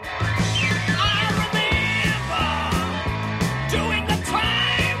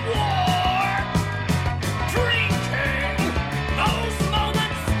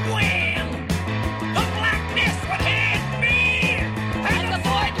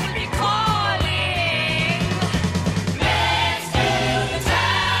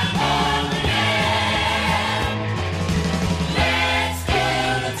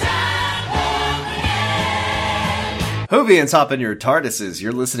Hovians, hop in your TARDISes.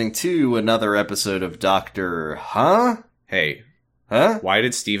 You're listening to another episode of Doctor... Huh? Hey. Huh? Why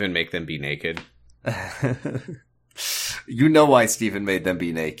did Steven make them be naked? You know why Steven made them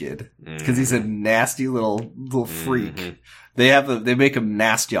be naked. Because he's a nasty little freak. They make him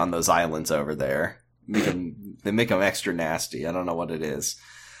nasty on those islands over there. They make him extra nasty. I don't know what it is.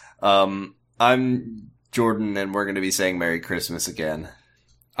 I'm Jordan, and we're going to be saying Merry Christmas again.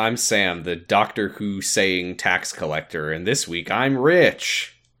 I'm Sam, the Doctor Who saying tax collector, and this week I'm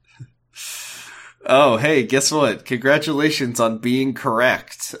rich. Oh, hey, guess what? Congratulations on being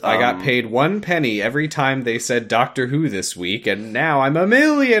correct. I got paid 1 penny every time they said Doctor Who this week, and now I'm a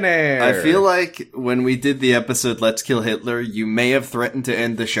millionaire! I feel like when we did the episode Let's Kill Hitler, you may have threatened to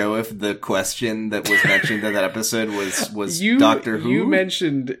end the show if the question that was mentioned in that episode was Doctor Who. You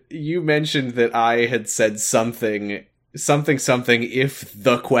mentioned that I had said something, if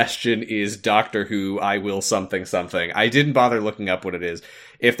the question is Doctor Who, I will something. I didn't bother looking up what it is.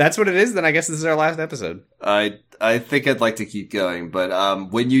 If that's what it is, then I guess this is our last episode. I think I'd like to keep going,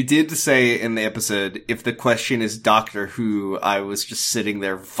 but when you did say in the episode, if the question is Doctor Who, I was just sitting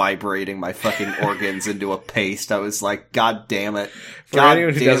there vibrating my fucking organs into a paste. I was like, God damn it. For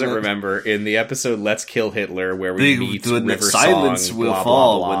anyone who doesn't remember, in the episode Let's Kill Hitler, where we meet River silence Song, will blah,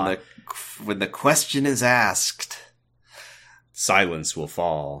 fall blah, blah. when the question is asked. Silence will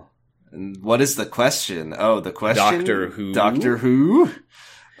fall. And what is the question? Oh, the question? Doctor Who. Doctor Who?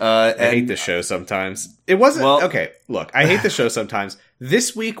 I hate the show sometimes. It wasn't... okay, look, I hate the show sometimes.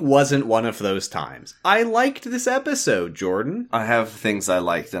 This week wasn't one of those times. I liked this episode, Jordan. I have things I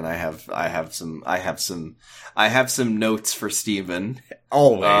liked, and I have some notes for Steven.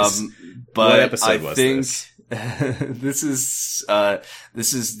 Always. But what episode was this? This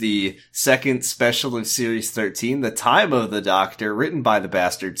is the second special of Series 13, The Time of the Doctor, written by the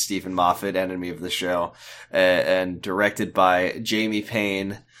bastard Stephen Moffat, enemy of the show, and directed by Jamie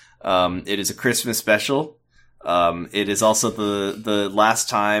Payne. It is a Christmas special. It is also the last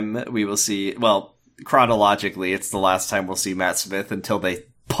time we will see, well, chronologically, it's the last time we'll see Matt Smith until they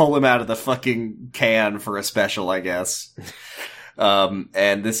pull him out of the fucking can for a special, I guess.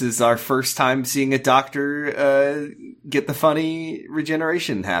 And this is our first time seeing a doctor, get the funny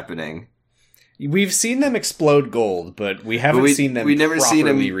regeneration happening. We've seen them explode gold, but we haven't seen them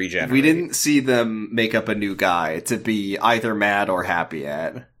properly regenerate. We didn't see them make up a new guy to be either mad or happy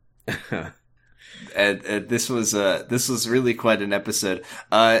at. and this was really quite an episode.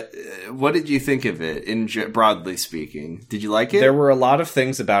 What did you think of it, broadly speaking? Did you like it? There were a lot of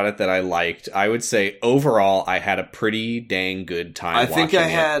things about it that I liked. I would say overall, I had a pretty dang good time watching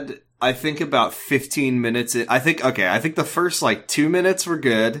it. I think about 15 minutes. I think the first 2 minutes were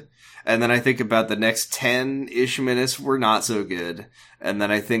good. And then I think about the next 10-ish minutes were not so good. And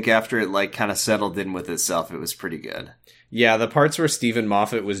then I think after it kind of settled in with itself, it was pretty good. Yeah, the parts where Stephen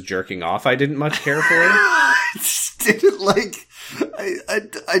Moffat was jerking off, I didn't much care for. I just didn't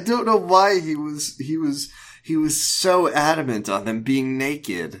I don't know why he was so adamant on them being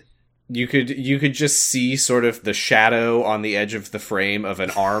naked. You could just see sort of the shadow on the edge of the frame of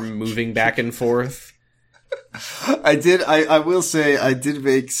an arm moving back and forth. I will say I did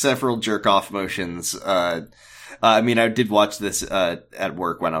make several jerk off motions. I did watch this at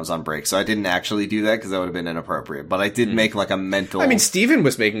work when I was on break, so I didn't actually do that because that would have been inappropriate. But I did make a mental... Steven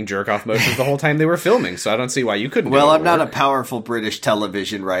was making jerk-off motions the whole time they were filming, so I don't see why you couldn't. Well, I'm not a powerful British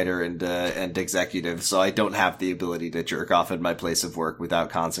television writer and executive, so I don't have the ability to jerk off at my place of work without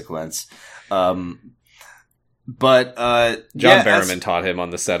consequence. John Barrowman taught him on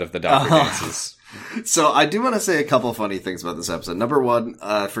the set of the Doctor Dances. So I do want to say a couple funny things about this episode. Number one,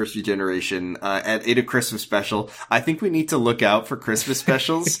 first regeneration, at a Christmas special. I think we need to look out for Christmas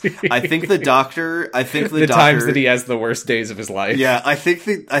specials. I think the Doctor, times that he has the worst days of his life. Yeah, I think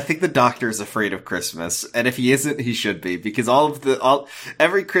the Doctor is afraid of Christmas. And if he isn't, he should be. Because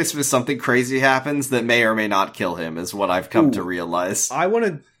every Christmas something crazy happens that may or may not kill him is what I've come to realize.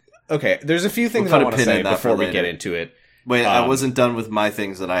 Okay, there's a few things I want to say before we get into it. Wait, I wasn't done with my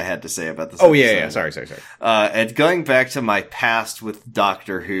things that I had to say about this episode. Yeah. Sorry. And going back to my past with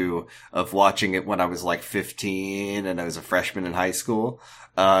Doctor Who, of watching it when I was 15 and I was a freshman in high school,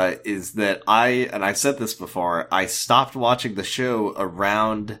 is that I've said this before, I stopped watching the show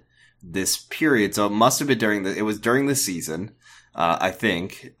around this period. So it must have been during the season, I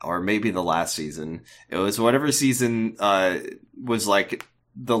think, or maybe the last season. It was whatever season, was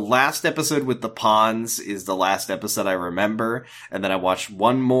the last episode with the Ponds is the last episode I remember, and then I watched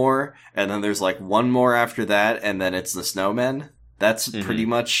one more, and then there's one more after that, and then it's the Snowmen. That's pretty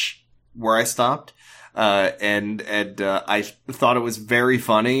much where I stopped. And I thought it was very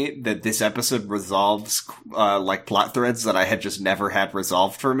funny that this episode resolves, like plot threads that I had just never had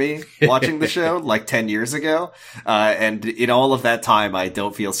resolved for me watching the show like 10 years ago. And in all of that time, I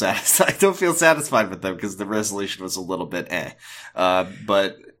don't feel satisfied with them because the resolution was a little bit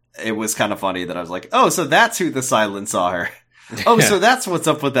but it was kind of funny that I was like, oh, so that's who the silence are. Oh, so that's what's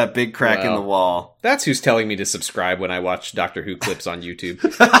up with that big crack in the wall. That's who's telling me to subscribe when I watch Doctor Who clips on YouTube.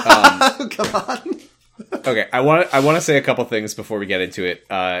 Come on. Okay, I want to say a couple things before we get into it.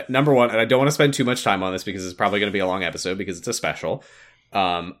 Number one, and I don't want to spend too much time on this because it's probably going to be a long episode because it's a special.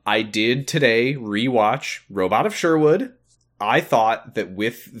 I did today rewatch Robot of Sherwood. I thought that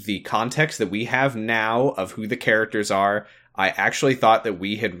with the context that we have now of who the characters are, I actually thought that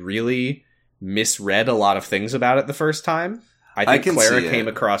we had really misread a lot of things about it the first time. I think Clara came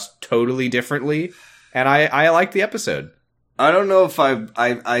across totally differently, and I liked the episode. I don't know if I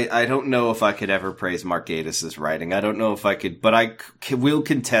don't know if I could ever praise Mark Gatiss' writing. I don't know if I could, but I will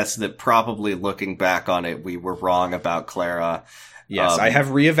contest that probably looking back on it, we were wrong about Clara. Yes, I have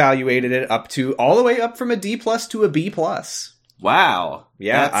reevaluated it all the way up from a D+ to a B+. Wow.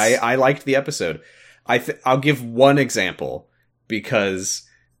 Yeah, I liked the episode. I'll give one example because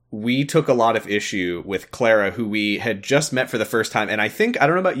we took a lot of issue with Clara, who we had just met for the first time. And I don't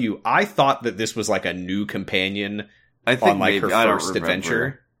know about you, I thought that this was like a new companion on like her first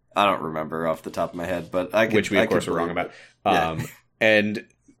adventure. I don't remember off the top of my head, but which we of course were wrong about. And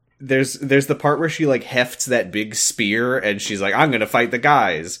there's the part where she like hefts that big spear and she's like, I'm going to fight the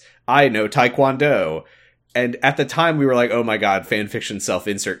guys. I know Taekwondo. And at the time we were like, oh my God, fanfiction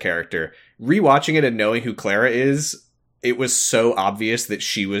self-insert character. Rewatching it and knowing who Clara is, it was so obvious that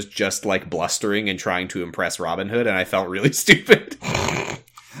she was just like blustering and trying to impress Robin Hood, and I felt really stupid.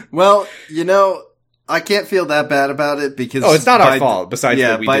 Well, I can't feel that bad about it because... Oh, it's not our fault, besides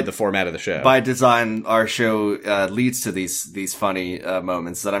that we did the format of the show. By design, our show leads to these funny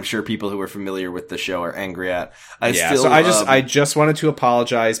moments that I'm sure people who are familiar with the show are angry at. I just wanted to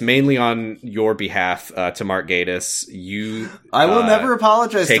apologize, mainly on your behalf, to Mark Gatiss. I will never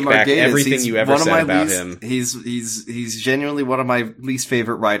apologize to Mark Gatiss. Take back everything you ever said about him. He's genuinely one of my least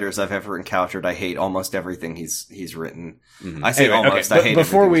favorite writers I've ever encountered. I hate almost everything he's written. Mm-hmm. I say almost. I hate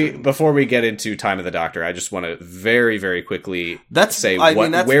before we get into Time of the Doctor, I just want to very, very quickly say where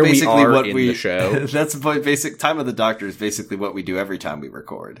we are in the show. That's basic. Time of the Doctor is basically what we do every time we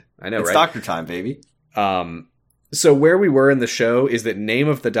record. I know, it's right? Doctor time, baby. So where we were in the show is that Name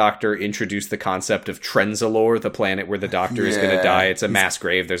of the Doctor introduced the concept of Trenzalore, the planet where the Doctor is going to die. It's a mass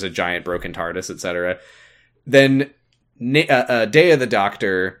grave. There's a giant broken TARDIS, etc. Then Day of the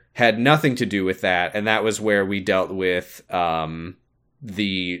Doctor had nothing to do with that, and that was where we dealt with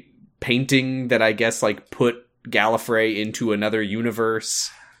the painting that I guess like put Gallifrey into another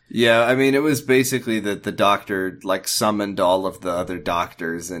universe. Yeah, I mean, it was basically that the Doctor like summoned all of the other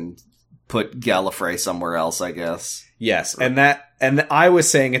Doctors and put Gallifrey somewhere else, I guess. Yes, and I was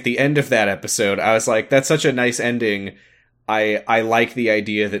saying at the end of that episode, I was like, that's such a nice ending. I like the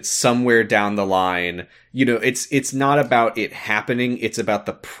idea that somewhere down the line, it's not about it happening, it's about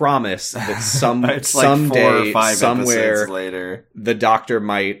the promise that someday, 4 or 5 somewhere later, the Doctor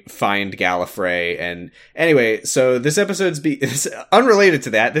might find Gallifrey. And anyway, so this episode's unrelated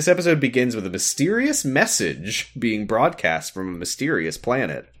to that. This episode begins with a mysterious message being broadcast from a mysterious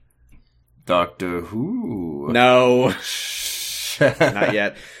planet. Doctor Who? No. Not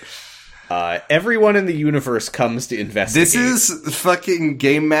yet. Everyone in the universe comes to investigate. This is fucking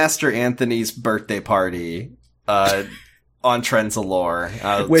Game Master Anthony's birthday party on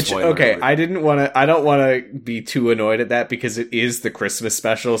Trenzalore. Which, okay, I don't want to be too annoyed at that because it is the Christmas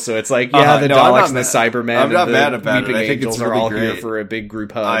special, so it's like, the Daleks and the Cybermen I'm not mad about it. I think Angels it's really are all great. here for a big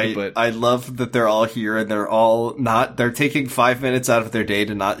group hug. But I love that they're all here and they're taking 5 minutes out of their day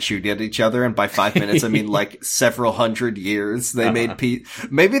to not shoot at each other, and by 5 minutes I mean like several hundred years. They made peace.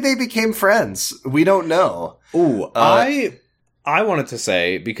 Maybe they became friends. We don't know. Ooh, I wanted to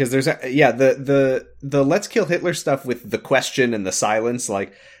say, because there's the Let's Kill Hitler stuff with the question and the silence,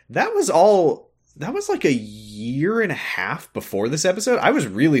 like that was like a year and a half before this episode. I was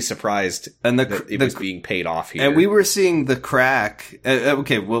really surprised that it was being paid off here. And we were seeing the crack.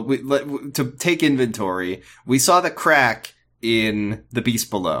 Okay, well, to take inventory, we saw the crack in The Beast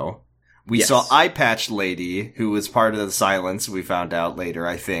Below. We saw Eye Patch Lady, who was part of the silence, we found out later,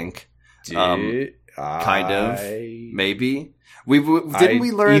 I think. Kind of. Maybe. Didn't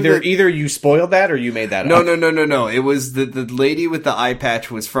we learn either you spoiled that or you made that up? No. It was the lady with the eye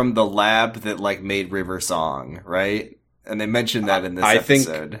patch was from the lab that like made River Song, right? And they mentioned that in this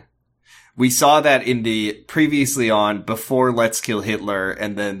episode. we saw that in the previously on before Let's Kill Hitler,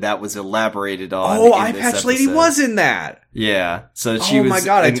 and then that was elaborated on. Oh, Eye Patch Lady was in that. Yeah, so she was. Oh my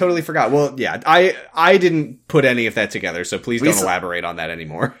god, I totally forgot. Well, yeah, I didn't put any of that together, so please don't elaborate on that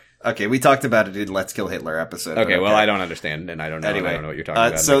anymore. Okay, we talked about it in Let's Kill Hitler episode. Okay, well, I don't understand, and I don't know. Anyway, I don't know what you're talking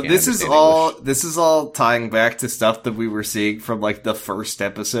about. So this is all tying back to stuff that we were seeing from like the first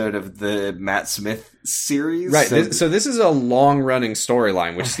episode of the Matt Smith series. Right. So this is a long running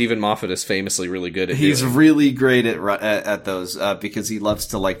storyline, which Stephen Moffat is famously really good at. He's really great at those because he loves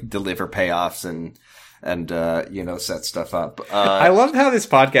to like deliver payoffs and set stuff up. I love how this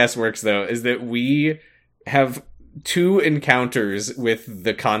podcast works, though, is that we have 2 encounters with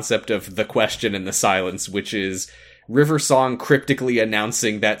the concept of the question and the silence, which is River Song cryptically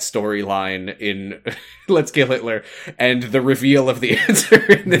announcing that storyline in Let's Kill Hitler, and the reveal of the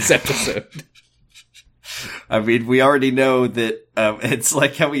answer in this episode. I mean, we already know that it's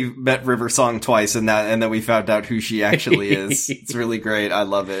like how we met River Song twice, and then we found out who she actually is. It's really great. I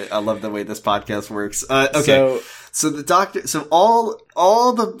love it. I love the way this podcast works. Okay, so the Doctor, so all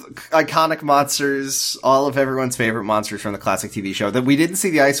the iconic monsters, all of everyone's favorite monsters from the classic TV show. That we didn't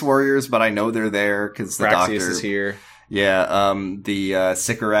see the Ice Warriors, but I know they're there because the Doctor is here. Yeah, the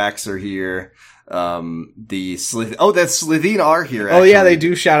Sycorax are here. The Slitheen are here. Actually. Oh yeah, they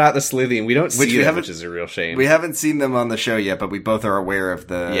do shout out the Slitheen. We don't see them, which is a real shame. We haven't seen them on the show yet, but we both are aware of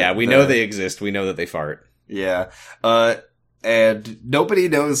the. Yeah, we know they exist. We know that they fart. Yeah. And nobody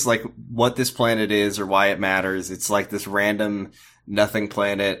knows like what this planet is or why it matters. It's like this random nothing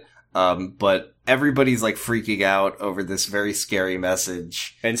planet. But everybody's like freaking out over this very scary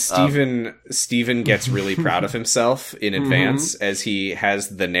message. And Steven gets really proud of himself in advance as he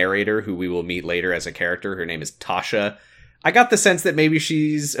has the narrator who we will meet later as a character. Her name is Tasha. I got the sense that maybe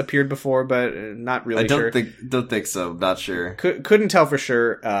she's appeared before, but not really sure. Don't think so. Not sure. Couldn't tell for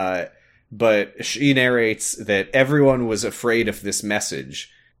sure. But she narrates that everyone was afraid of this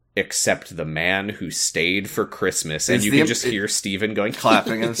message except the man who stayed for Christmas. And you can just hear Steven going...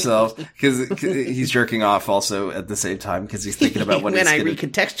 clapping himself, because he's jerking off also at the same time, because he's thinking about what when I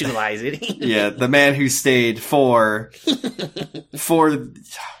recontextualize it. Yeah, the man who stayed for...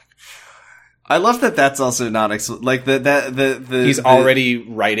 I love that that's also not... like, he's already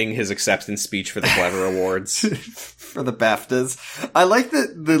writing his acceptance speech for the Clever Awards. For the BAFTAs. I like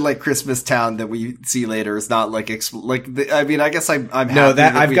that the like Christmas town that we see later is not like I mean, I guess I'm happy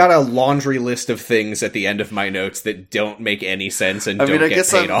that I've got a laundry list of things at the end of my notes that don't make any sense and don't get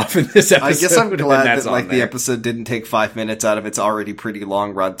paid off in this episode. I guess I'm glad that like the episode didn't take 5 minutes out of its already pretty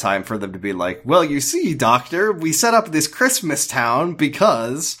long run time for them to be like, well, you see, Doctor, we set up this Christmas town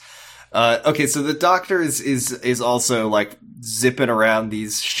because okay, so the Doctor is also like zipping around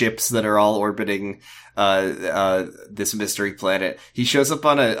these ships that are all orbiting this mystery planet. He shows up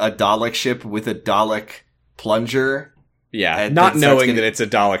on a Dalek ship with a Dalek plunger. Yeah, not knowing that it's a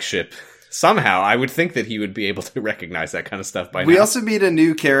Dalek ship. Somehow, I would think that he would be able to recognize that kind of stuff by now. We also meet a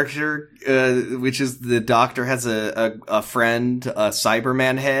new character, which is the Doctor has a friend, a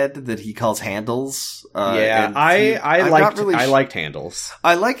Cyberman head that he calls Handles. I liked Handles.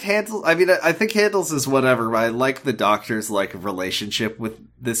 I liked Handles. I mean, I think Handles is whatever, but I like the Doctor's like relationship with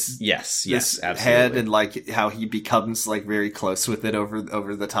this. Yes, absolutely. Head, and like how he becomes like very close with it over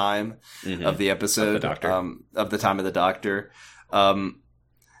the time of the episode, of the Doctor. Of the time of the Doctor.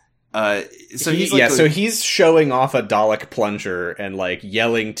 So he's showing off a Dalek plunger and like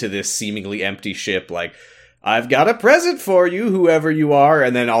yelling to this seemingly empty ship like, I've got a present for you, whoever you are,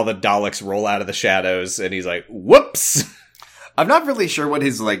 and then all the Daleks roll out of the shadows and he's like, whoops. I'm not really sure what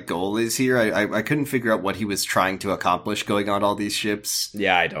his like goal is here. I couldn't figure out what he was trying to accomplish going on all these ships.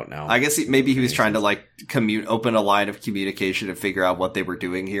 Yeah, I don't know. I guess maybe he was trying to like open a line of communication and figure out what they were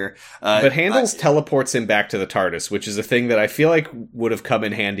doing here. But Handles teleports him back to the TARDIS, which is a thing that I feel like would have come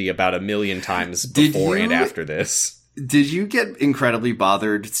in handy about 1,000,000 times before and after this. Did you get incredibly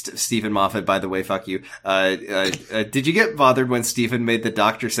bothered, Stephen Moffat, by the way, fuck you, did you get bothered when Stephen made the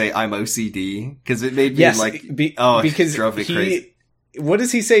Doctor say, I'm OCD? Because it made me because it drove me crazy. What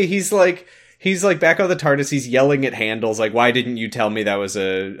does he say? He's like back on the TARDIS, he's yelling at Handles, like, why didn't you tell me that was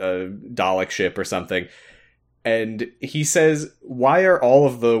a Dalek ship or something? And he says, why are all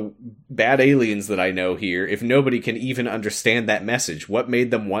of the bad aliens that I know here if nobody can even understand that message? What made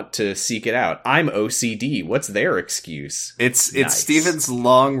them want to seek it out? I'm OCD. What's their excuse? It's Stephen's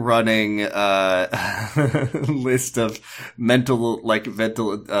long-running list of mental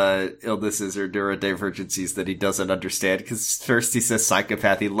illnesses or neurodivergencies that he doesn't understand. Because first he says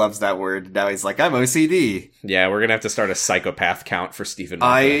psychopath. He loves that word. Now he's like, I'm OCD. Yeah, we're going to have to start a psychopath count for Stephen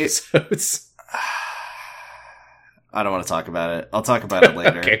Moffat episodes. I don't want to talk about it. I'll talk about it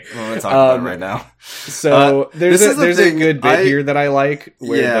later. Okay. I don't want to talk about it right now. So there's a good bit here that I like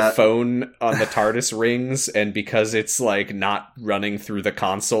where the phone on the TARDIS rings, and because it's like not running through the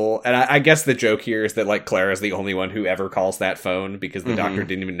console, and I guess the joke here is that like Clara's the only one who ever calls that phone because the Doctor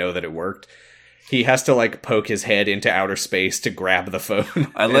didn't even know that it worked. He has to like poke his head into outer space to grab the phone.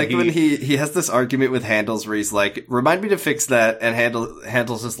 I like when he has this argument with Handles where he's like, remind me to fix that, and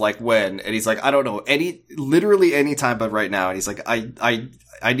Handles is like, when? And he's like, I don't know, literally any time but right now. And he's like, I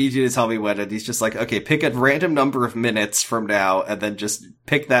need you to tell me when. And he's just like, okay, pick a random number of minutes from now, and then just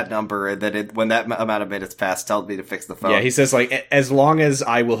pick that number, and then when that amount of minutes pass, tell me to fix the phone. Yeah, he says like, as long as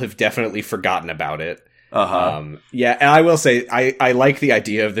I will have definitely forgotten about it. Yeah, and I will say, I like the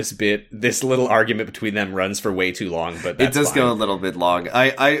idea of this bit. This little argument between them runs for way too long, but that's it does fine. go a little bit long.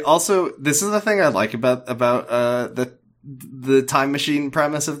 I also, this is the thing I like about the time machine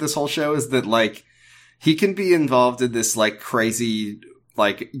premise of this whole show is that like he can be involved in this like crazy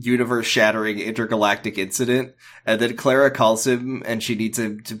like universe shattering intergalactic incident, and then Clara calls him and she needs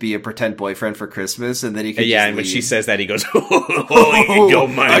him to be a pretend boyfriend for Christmas, and then he can and when she says that, he goes, oh, you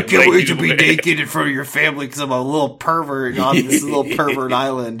don't mind, I can't wait to be naked in front of your family because I'm a little pervert on this little pervert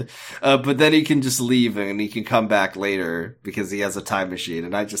island. But then he can just leave and he can come back later because he has a time machine,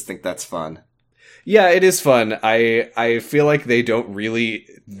 and I just think that's fun. Yeah, it is fun. I feel like they don't really,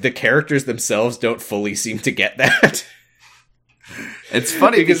 the characters themselves don't fully seem to get that. It's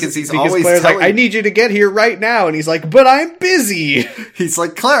funny because he's always Claire's like, I need you to get here right now. And he's like, but I'm busy. He's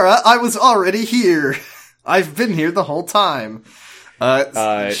like, Clara, I was already here. I've been here the whole time.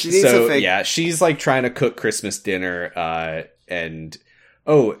 She needs a fake... Yeah, she's like trying to cook Christmas dinner. I don't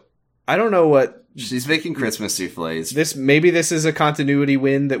know what... She's making Christmas souffles. Maybe this is a continuity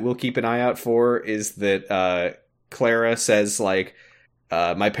win that we'll keep an eye out for, is that Clara says like,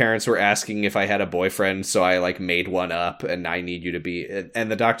 my parents were asking if I had a boyfriend, so I like made one up, and I need you to be.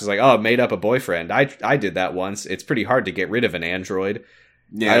 And the Doctor's like, "Oh, made up a boyfriend. I did that once. It's pretty hard to get rid of an android."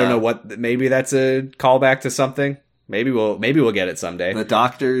 Yeah. I don't know what. Maybe that's a callback to something. Maybe we'll get it someday. The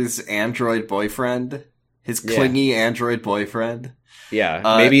Doctor's android boyfriend, his clingy android boyfriend.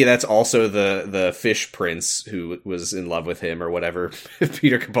 Yeah, maybe that's also the fish prince who was in love with him or whatever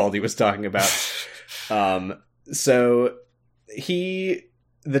Peter Capaldi was talking about. So.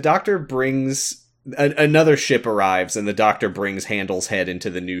 The Doctor brings another ship arrives, and the Doctor brings Handle's head into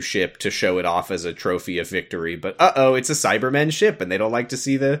the new ship to show it off as a trophy of victory. But it's a Cybermen ship, and they don't like to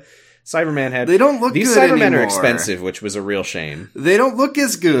see the Cyberman head. They don't look. These good Cybermen anymore. are expensive, which was a real shame. They don't look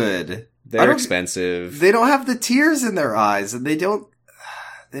as good. They're expensive. They don't have the tears in their eyes, and they didn't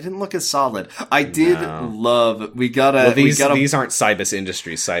look as solid. I did love. These aren't Cybus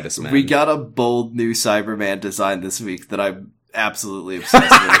Industries Cybermen. We got a bold new Cyberman design this week that I'm absolutely obsessed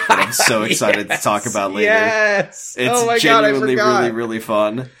with. That I'm so excited to talk about later. Yes, it's genuinely really really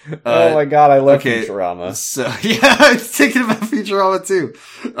fun. Oh my god, I love Futurama. So yeah, I was thinking about Futurama too,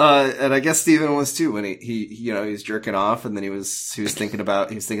 and I guess Steven was too when he was jerking off, and then he was thinking about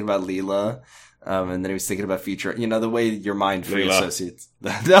Leela. And then he was thinking about future, the way your mind free associates.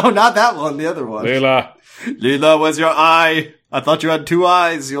 No, not that one, the other one. Leela, where's your eye? I thought you had two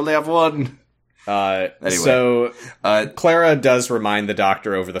eyes. You only have one. Anyway. So, Clara does remind the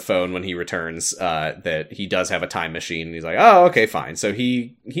Doctor over the phone when he returns, that he does have a time machine. And he's like, oh, okay, fine. So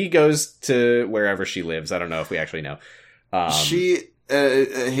he goes to wherever she lives. I don't know if we actually know. Ready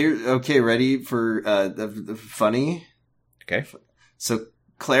for, the funny? Okay. So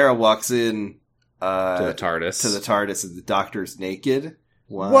Clara walks in, to the TARDIS, and the Doctor's naked.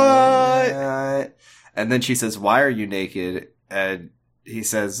 What? And then she says, "Why are you naked?" And he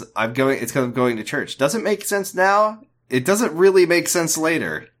says, "It's because I'm going to church." Doesn't make sense now. It doesn't really make sense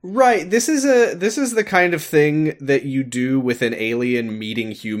later. Right. This is the kind of thing that you do with an alien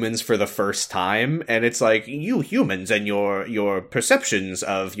meeting humans for the first time, and it's like, you humans and your perceptions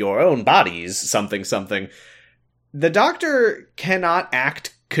of your own bodies, something. The Doctor cannot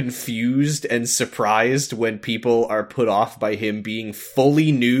act confused and surprised when people are put off by him being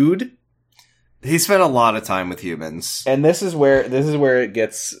fully nude. He spent a lot of time with humans. And this is where it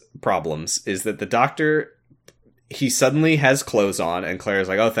gets problems, is that the Doctor, he suddenly has clothes on, and Claire's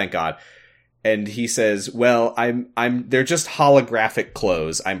like, oh, thank God. And he says, well, they're just holographic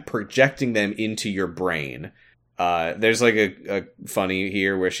clothes. I'm projecting them into your brain. There's like a funny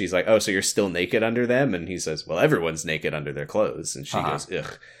here where she's like, oh, so you're still naked under them? And he says, well, everyone's naked under their clothes. And she goes,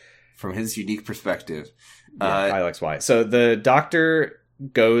 ugh. From his unique perspective. I like why. So the Doctor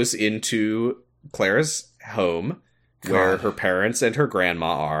goes into Clara's home where her parents and her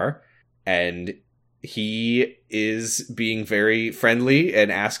grandma are. And he is being very friendly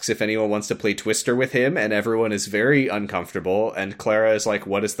and asks if anyone wants to play Twister with him, and everyone is very uncomfortable, and Clara is like,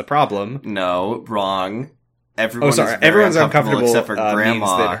 what is the problem? No, wrong. Everyone's uncomfortable except for Grandma.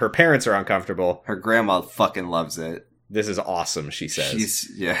 Means that her parents are uncomfortable. Her grandma fucking loves it. This is awesome, she says.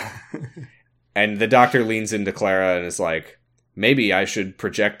 Yeah. And the doctor leans into Clara and is like, maybe I should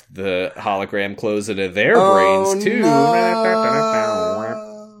project the hologram clothes into their brains, too. No.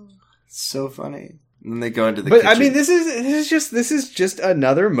 So funny. And then they go into the kitchen. I mean, this is just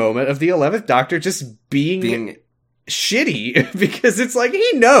another moment of the 11th Doctor just being shitty, because it's like,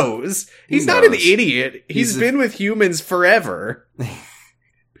 he knows. He's not an idiot. He's been with humans forever.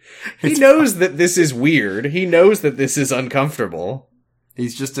 He knows that this is weird. He knows that this is uncomfortable.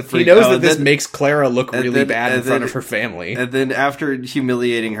 He's just a freak. He knows that this makes Clara look really bad in front of her family. And then after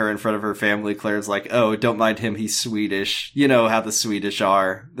humiliating her in front of her family, Claire's like, oh, don't mind him, he's Swedish. You know how the Swedish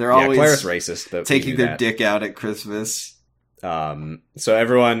are. They're always Claire's racist, taking their dick out at Christmas. So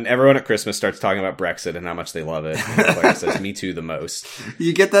everyone at Christmas starts talking about Brexit and how much they love it. And Claire says, me too, the most.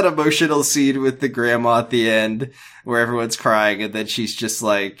 You get that emotional scene with the grandma at the end where everyone's crying, and then she's just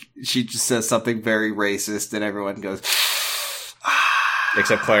like, she just says something very racist, and everyone goes,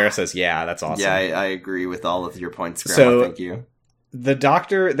 except Clara says, yeah, that's awesome. Yeah, I agree with all of your points, Grandma. Thank you. The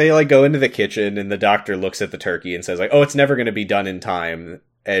doctor, they like go into the kitchen, and the doctor looks at the turkey and says like, oh, it's never going to be done in time.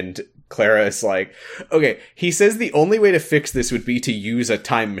 And Clara is like, okay, he says the only way to fix this would be to use a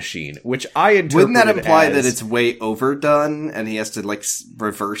time machine, which I interpreted. Wouldn't that imply that it's way overdone and he has to like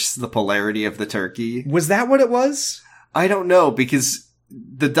reverse the polarity of the turkey? Was that what it was? I don't know, because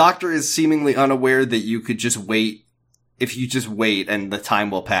the doctor is seemingly unaware that you could just wait. If you just wait and the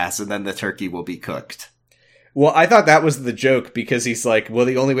time will pass and then the turkey will be cooked. Well, I thought that was the joke, because he's like, well,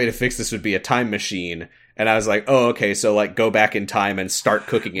 the only way to fix this would be a time machine. And I was like, oh, okay, so like go back in time and start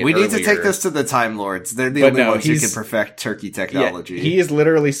cooking it. We need to take this to the Time Lords. They're the only ones who can perfect turkey technology. Yeah, he is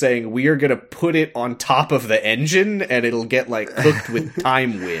literally saying we are going to put it on top of the engine and it'll get like cooked with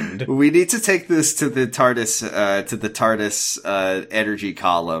time wind. We need to take this to the TARDIS, energy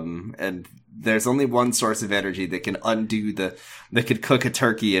column, and there's only one source of energy that can that could cook a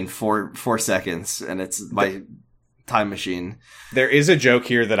turkey in 4 seconds, and it's my time machine. There is a joke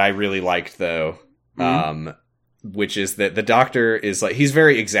here that I really liked, though. Which is that the doctor is like, he's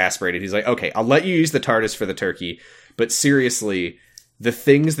very exasperated. He's like, okay, I'll let you use the TARDIS for the turkey, but seriously, the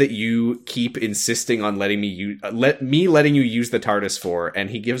things that you keep insisting on letting you use the TARDIS for, and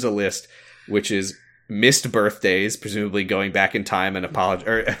he gives a list, which is missed birthdays, presumably going back in time and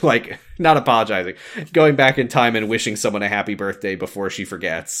not apologizing, going back in time and wishing someone a happy birthday before she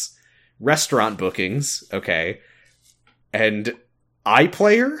forgets, restaurant bookings, okay, and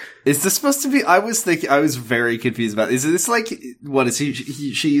iPlayer? Is this supposed to be? I was very confused about. Is this like, what is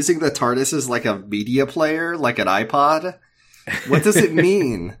she using the TARDIS as like a media player, like an iPod? What does it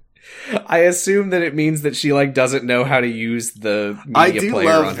mean? I assume that it means that she like doesn't know how to use the media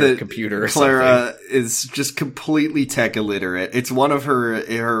player on her computer. Clara is just completely tech illiterate. It's one of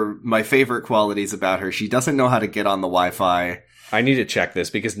my favorite qualities about her. She doesn't know how to get on the Wi-Fi. I need to check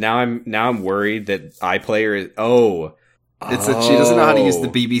this, because now I'm worried that iPlayer is she doesn't know how to use the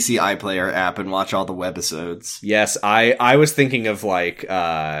BBC iPlayer app and watch all the webisodes. Yes, I was thinking of like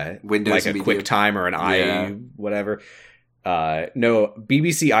Windows, like a QuickTime or an whatever. No,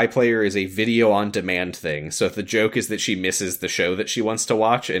 BBC iPlayer is a video on demand thing. So if the joke is that she misses the show that she wants to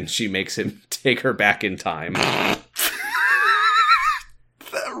watch, and she makes him take her back in time. That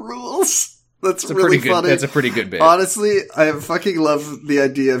rules. That's really funny. That's a pretty good bit. Honestly, I fucking love the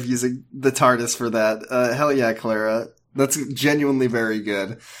idea of using the TARDIS for that. Hell yeah, Clara. That's genuinely very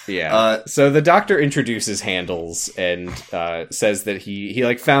good. Yeah. So the doctor introduces Handles and says that he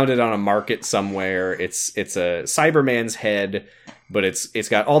like found it on a market somewhere. It's a Cyberman's head, but it's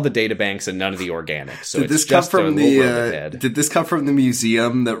got all the data banks and none of the organics. So did this come from Did this come from the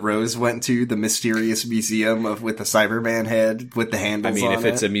museum that Rose went to, the mysterious museum with the Cyberman head with the handles? I mean, if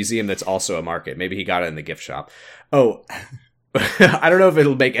it's a museum that's also a market, maybe he got it in the gift shop. Oh, I don't know if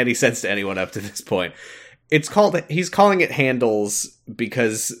it'll make any sense to anyone up to this point. He's calling it Handles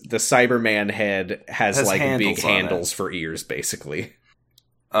because the Cyberman head has like big handles for ears, basically.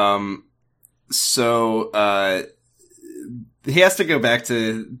 So he has to go back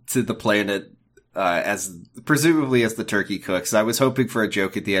to the planet presumably as the turkey cooks. I was hoping for a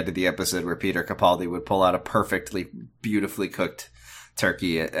joke at the end of the episode where Peter Capaldi would pull out a perfectly, beautifully cooked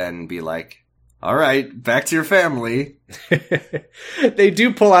turkey and be like, all right, back to your family. They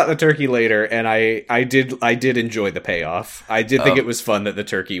do pull out the turkey later, and I did enjoy the payoff. I did think it was fun that the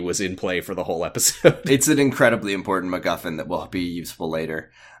turkey was in play for the whole episode. It's an incredibly important MacGuffin that will be useful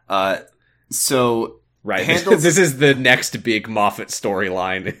later. So Right. Handles- This is the next big Moffat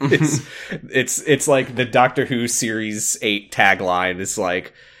storyline. It's like the Doctor Who Series 8 tagline is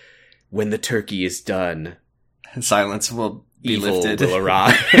like, when the turkey is done, silence will be evil lifted. will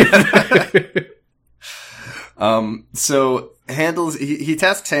arrive. So Handles, he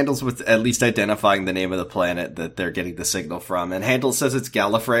tasks Handles with at least identifying the name of the planet that they're getting the signal from. And Handles says it's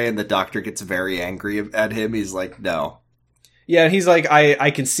Gallifrey, and the Doctor gets very angry at him. He's like, no. Yeah, he's like,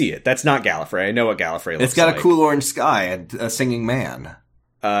 I can see it. That's not Gallifrey. I know what Gallifrey looks like. It's got a cool orange sky and a singing man.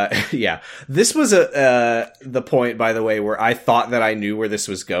 Yeah. This was the point, by the way, where I thought that I knew where this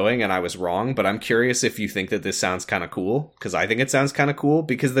was going and I was wrong, but I'm curious if you think that this sounds kind of cool, because I think it sounds kind of cool,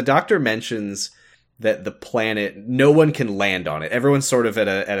 because the Doctor mentions that the planet, no one can land on it. Everyone's sort of at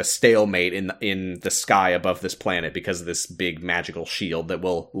a stalemate in the sky above this planet because of this big magical shield that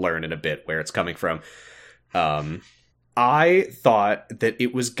we'll learn in a bit where it's coming from. I thought that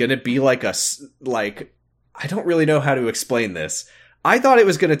it was gonna be like I don't really know how to explain this. I thought it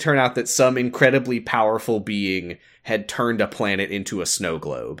was gonna turn out that some incredibly powerful being had turned a planet into a snow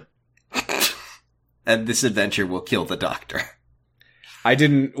globe. And this adventure will kill the Doctor. I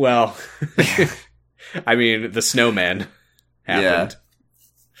didn't, well, I mean, the snowman happened.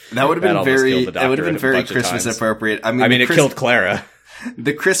 Yeah. That would have been very Christmas times. appropriate. I mean, it killed Clara.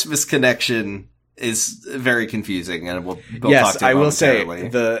 The Christmas connection is very confusing, and we'll yes, talk to it I will say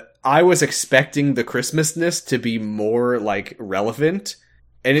momentarily. I was expecting the Christmasness to be more like relevant,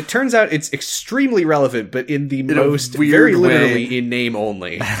 and it turns out it's extremely relevant, but in the most weird very way. literally in name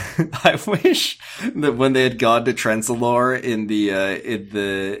only. I wish that when they had gone to Trenzalore in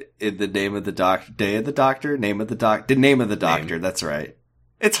the name of the Doctor, Day of the Doctor, name of the Doctor. That's right.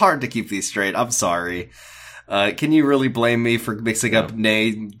 It's hard to keep these straight. I'm sorry. Can you really blame me for mixing up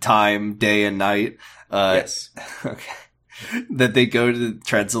name, time, day, and night? Yes. Okay. That they go to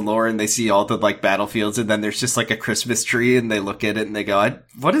Trenzalore and they see all the like battlefields, and then there's just like a Christmas tree, and they look at it and they go,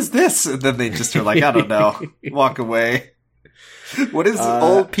 "What is this?" And then they just are like, "I don't know," walk away. What is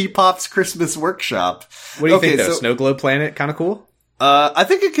old P-Pop's Christmas workshop? What do you think, though? Snow Globe Planet, kind of cool? I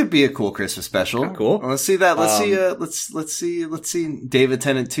think it could be a cool Christmas special. Oh, cool. Let's see that. Let's see David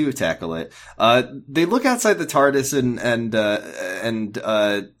Tennant 2 tackle it. They look outside the TARDIS and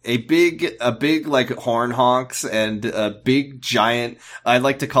a big like horn honks and a big giant, I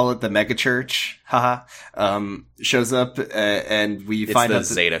like to call it the mega church. Haha. Shows up, and we find out the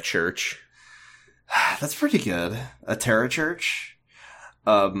Zeta Church. That's pretty good. A Terra Church.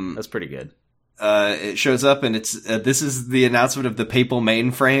 That's pretty good. It shows up, and it's this is the announcement of the papal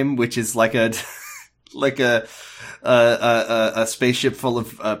mainframe, which is like a a spaceship full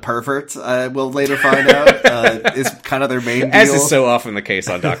of perverts. We'll later find out is kind of their main deal. As is so often the case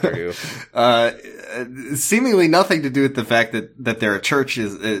on Doctor Who. Seemingly nothing to do with the fact that they're a church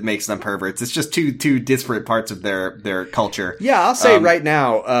it makes them perverts. It's just two disparate parts of their culture. Yeah, I'll say right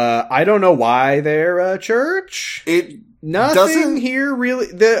now, I don't know why they're a church. Nothing here really.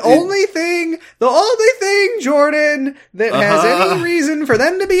 The only thing, Jordan, that has any reason for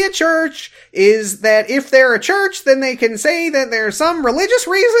them to be a church is that if they're a church, then they can say that there's some religious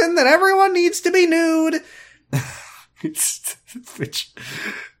reason that everyone needs to be nude.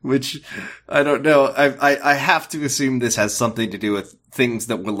 Which I don't know. I have to assume this has something to do with things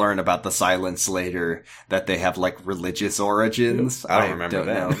that we'll learn about the Silence later, that they have like religious origins. I don't remember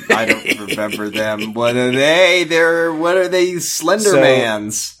them. I don't remember them. What are they? What are they?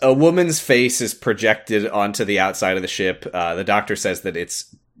 Slendermans. A woman's face is projected onto the outside of the ship. The Doctor says that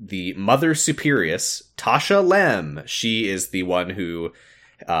it's the Mother Superius, Tasha Lem. She is the one who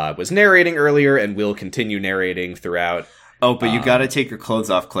was narrating earlier and will continue narrating throughout. Oh, but you gotta take your clothes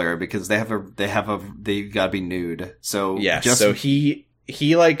off, Clara, because they gotta be nude. So yeah, so he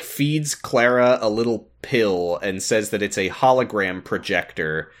like feeds Clara a little pill and says that it's a hologram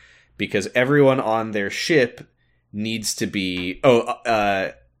projector because everyone on their ship needs to be.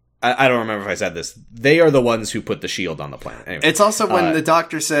 I don't remember if I said this. They are the ones who put the shield on the planet. Anyway, it's also when the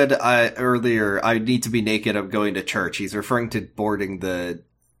Doctor said earlier, "I need to be naked. I'm going to church." He's referring to boarding the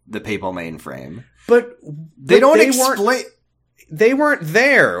papal mainframe. But they don't explain. They weren't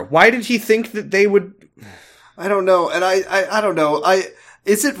there. Why did he think that they would? I don't know. And I don't know.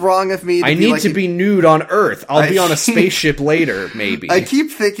 Is it wrong of me? I need to be nude on Earth. I'll be on a spaceship later, maybe. I keep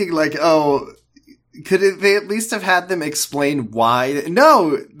thinking like, they at least have had them explain why?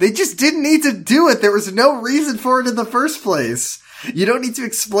 No, they just didn't need to do it. There was no reason for it in the first place. You don't need to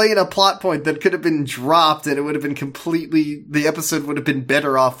explain a plot point that could have been dropped, and it would have been the episode would have been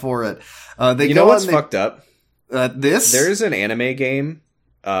better off for it. You know what's fucked up? There's an anime game,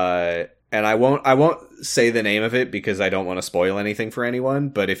 and I won't say the name of it because I don't want to spoil anything for anyone,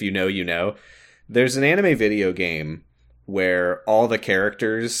 but if you know, you know. There's an anime video game where all the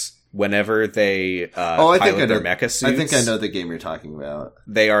characters, whenever they pilot their mecha suits, I think I know the game you're talking about.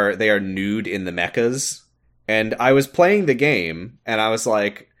 They are nude in the mechas. And I was playing the game, and I was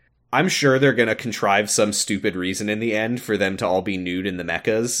like, I'm sure they're going to contrive some stupid reason in the end for them to all be nude in the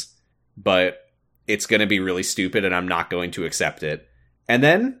mechas, but it's going to be really stupid, and I'm not going to accept it. And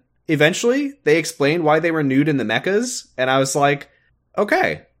then, eventually, they explained why they were nude in the mechas, and I was like,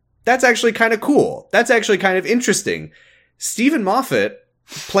 okay, that's actually kind of cool. That's actually kind of interesting. Stephen Moffat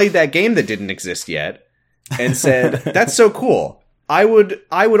played that game that didn't exist yet, and said, that's so cool. I would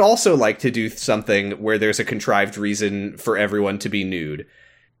also like to do something where there's a contrived reason for everyone to be nude.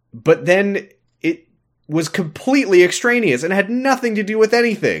 But then it was completely extraneous and had nothing to do with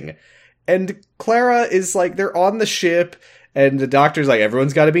anything. And Clara is like, they're on the ship, and the doctor's like,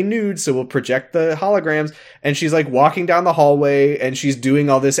 everyone's got to be nude, so we'll project the holograms. And she's like walking down the hallway, and she's doing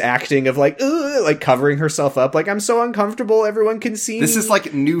all this acting of like, ugh, like covering herself up, like, I'm so uncomfortable, everyone can see me. This is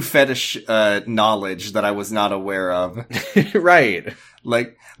like new fetish knowledge that I was not aware of. Right.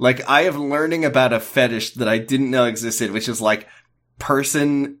 Like I am learning about a fetish that I didn't know existed, which is like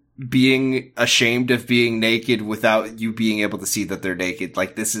person being ashamed of being naked without you being able to see that they're naked.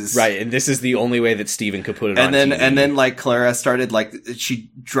 Like, this is right, and this is the only way that Steven could put it on TV. And then like Clara started, like,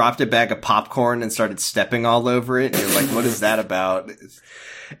 she dropped a bag of popcorn and started stepping all over it, and you're like, what is that about?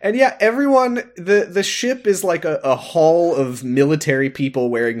 And yeah, everyone, the ship is like a hall of military people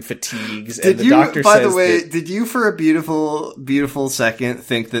wearing fatigues, and the doctor says, by the way, did you for a beautiful second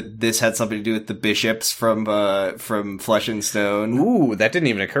think that this had something to do with the bishops from Flesh and Stone? Ooh, that didn't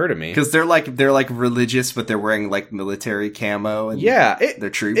even occur to me. Because they're like religious, but they're wearing like military camo, and they're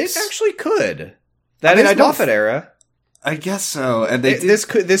troops. It actually could. That is Moffat era. I guess so, and this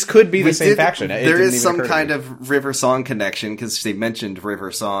could be the same faction. There is some kind of River Song connection because they mentioned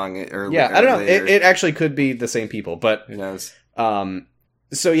River Song earlier. Yeah, I don't know. It actually could be the same people, but who knows?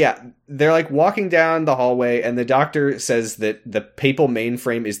 So yeah, they're like walking down the hallway, and the doctor says that the papal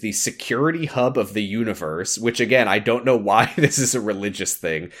mainframe is the security hub of the universe. Which again, I don't know why this is a religious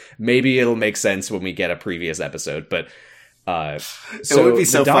thing. Maybe it'll make sense when we get a previous episode, but. So it would be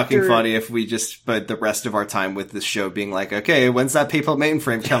so fucking funny if we just spent the rest of our time with this show being like, okay, when's that papal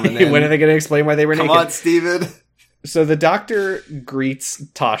mainframe coming in? When are they going to explain why they were naked? Come on, Steven. So the doctor greets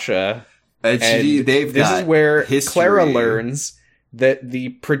Tasha, and this is where Clara learns that the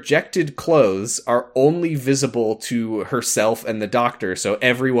projected clothes are only visible to herself and the doctor, so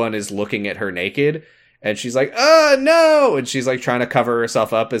everyone is looking at her naked. And she's like, oh, no! And she's like trying to cover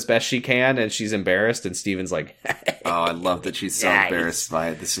herself up as best she can, and she's embarrassed, and Steven's like, oh, I love that she's so embarrassed by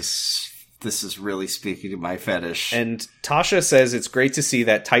it. This is really speaking to my fetish. And Tasha says, it's great to see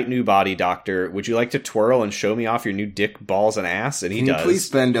that tight new body, doctor. Would you like to twirl and show me off your new dick, balls, and ass? And he does. Can you please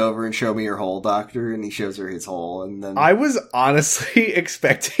bend over and show me your hole, doctor? And he shows her his hole, and then... I was honestly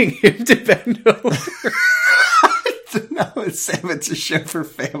expecting him to bend over. No, it's a show for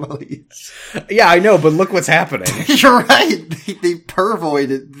families. Yeah, I know, but look what's happening. You're right. They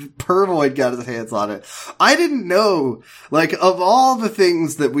Pervoid got his hands on it. I didn't know, like, of all the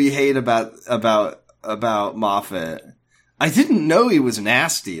things that we hate about Moffat, I didn't know he was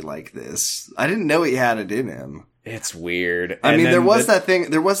nasty like this. I didn't know he had it in him. It's weird. I mean, there was that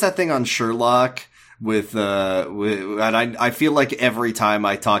thing on Sherlock and I feel like every time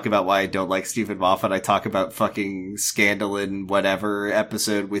I talk about why I don't like Stephen Moffat, I talk about fucking Scandal in whatever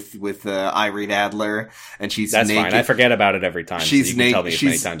episode with Irene Adler, and she's naked. Fine. I forget about it every time. She's so you can tell me as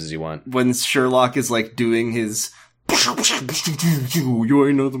many times as you want. When Sherlock is like doing his you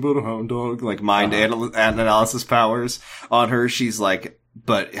ain't nothing but a hound dog, like mind analysis powers on her, she's like,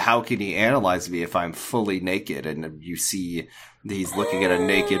 but how can he analyze me if I'm fully naked? And you see he's looking at a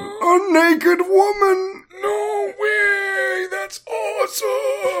naked woman. No way! That's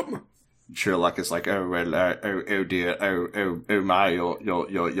awesome. Sherlock is like, oh well, oh dear, oh my, your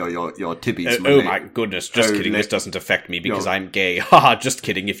tibbies. Oh my goodness! Just kidding. This doesn't affect me because I'm gay. Haha! Just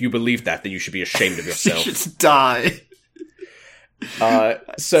kidding. If you believe that, then you should be ashamed of yourself. You should die.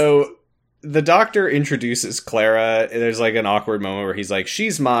 So the doctor introduces Clara. There's like an awkward moment where he's like,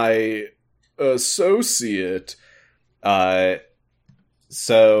 "She's my associate."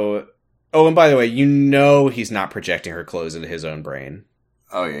 So, oh, and by the way, you know he's not projecting her clothes into his own brain.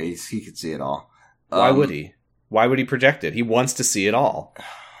 Oh yeah, he could see it all. Why would he? Why would he project it? He wants to see it all.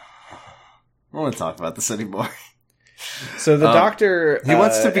 I don't want to talk about this anymore. So the doctor, he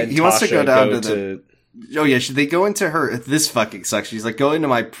wants to go down to the. Oh yeah, they go into her. This fucking sucks. She's like, go into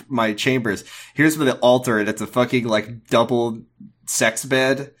my chambers. Here's the altar, and it's a fucking like double sex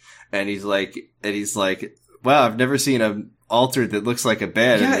bed, and he's like, wow, I've never seen an altar that looks like a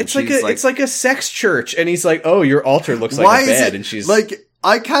bed. Yeah, and it's like a sex church, and he's like, oh, your altar looks like a bed, and she's like,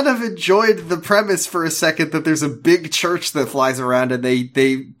 I kind of enjoyed the premise for a second that there's a big church that flies around and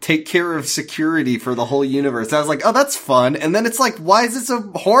they take care of security for the whole universe. I was like, oh, that's fun. And then it's like, why is it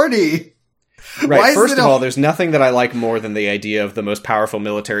so horny? Right, first of all, there's nothing that I like more than the idea of the most powerful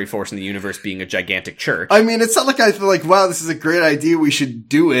military force in the universe being a gigantic church. I mean, it's not like I feel like, wow, this is a great idea, we should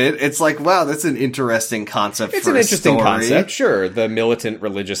do it. It's like, wow, that's an interesting concept. It's an interesting concept, sure. The militant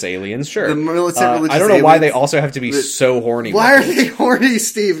religious aliens, sure. The militant religious I don't know aliens, why they also have to be so horny. Why are they horny,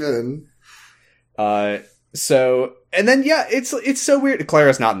 Steven? So, and then, yeah, it's so weird.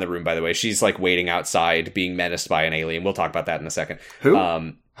 Clara's not in the room, by the way. She's, like, waiting outside, being menaced by an alien. We'll talk about that in a second. Who?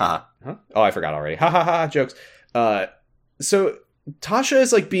 Huh? Oh, I forgot already. Ha ha ha, jokes. So Tasha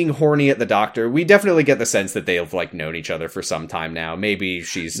is like being horny at the Doctor. We definitely get the sense that they've like known each other for some time now. Maybe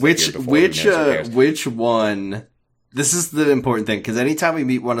she's which one? This is the important thing, because anytime we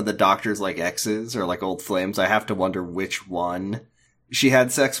meet one of the Doctor's like exes or like old flames, I have to wonder which one she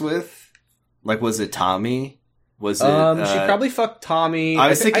had sex with. Like, was it Tommy? Was it? She probably fucked Tommy.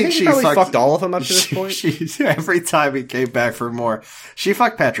 I think she probably fucked all of them up to this point. Every time he came back for more, she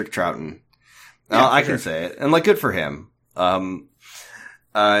fucked Patrick Troughton. Yeah, I can say it, and like, good for him. But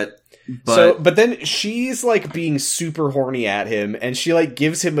then she's like being super horny at him, and she like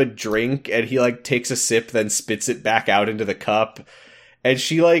gives him a drink, and he like takes a sip, then spits it back out into the cup, and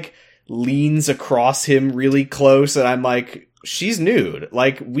she like leans across him really close, and I'm like, she's nude.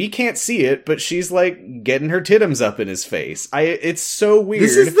 Like, we can't see it, but she's like getting her titums up in his face. It's so weird.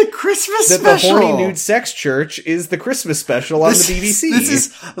 This is the Christmas that special. The horny nude sex church is the Christmas special on the BBC. This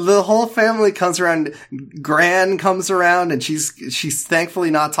is the whole family comes around. Gran comes around, and she's thankfully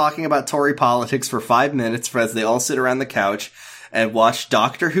not talking about Tory politics for 5 minutes as they all sit around the couch and watch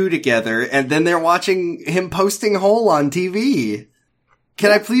Doctor Who together, and then they're watching him posting hole on TV. Can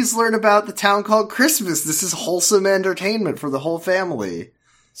I please learn about the town called Christmas? This is wholesome entertainment for the whole family.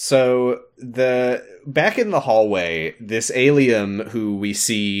 So, back in the hallway, this alien who we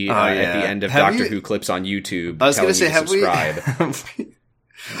see at the end of Doctor Who clips on YouTube, I was going to say, subscribe.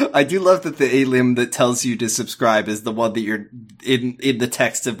 I do love that the alien that tells you to subscribe is the one that you're in the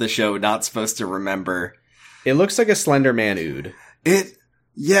text of the show not supposed to remember. It looks like a Slender Man ood.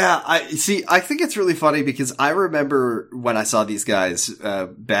 Yeah, I think it's really funny because I remember when I saw these guys,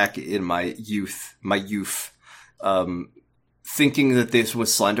 back in my youth, thinking that this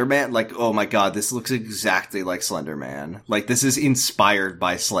was Slender Man. Like, oh my god, this looks exactly like Slender Man. Like, this is inspired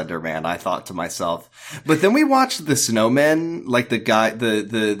by Slender Man, I thought to myself. But then we watched the Snowmen, like the guy,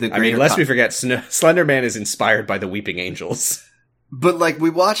 the I mean, lest we forget, Slender Man is inspired by the Weeping Angels. But, like, we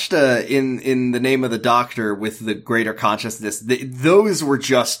watched, in the Name of the Doctor with the Greater Consciousness, those were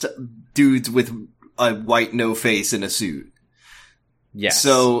just dudes with a white no face in a suit. Yes.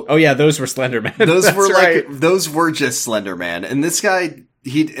 So. Oh yeah, those were Slender Man. Those were right. those were just Slender Man. And this guy,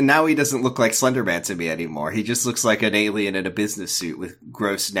 now he doesn't look like Slender Man to me anymore. He just looks like an alien in a business suit with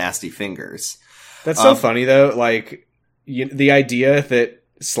gross, nasty fingers. That's so funny though, like, the idea that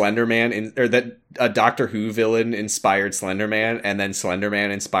Slender Man, or that a Doctor Who villain inspired Slender Man, and then Slender Man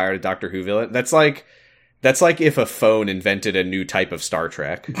inspired a Doctor Who villain. That's like if a phone invented a new type of Star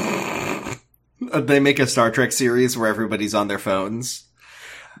Trek. They make a Star Trek series where everybody's on their phones.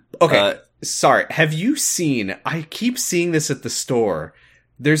 Okay, sorry. Have you seen? I keep seeing this at the store.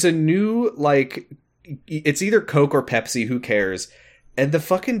 There's a new, like, it's either Coke or Pepsi. Who cares? And the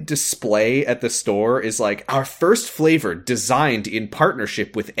fucking display at the store is like, our first flavor designed in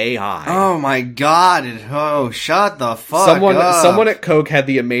partnership with AI. Oh my god. Shut the fuck up. Someone at Coke had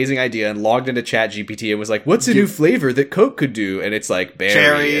the amazing idea and logged into ChatGPT and was like, what's a new flavor that Coke could do? And it's like, berry.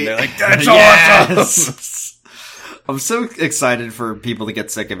 Cherry. And they're like, that's awesome! I'm so excited for people to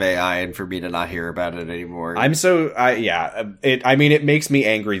get sick of AI and for me to not hear about it anymore. It makes me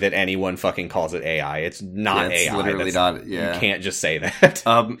angry that anyone fucking calls it AI. It's not it's AI. Literally not. Yeah. You can't just say that.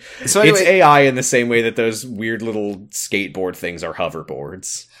 So anyway, it's AI in the same way that those weird little skateboard things are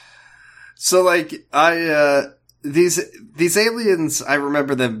hoverboards. So, like, these aliens, I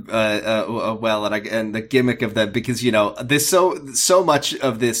remember them well, and the gimmick of them, because, you know, there's so much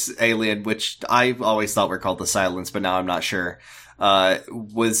of this alien, which I always thought were called the Silence, but now I'm not sure,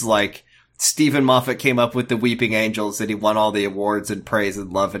 was like, Stephen Moffat came up with the Weeping Angels, and he won all the awards and praise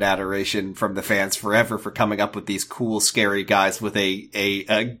and love and adoration from the fans forever for coming up with these cool, scary guys with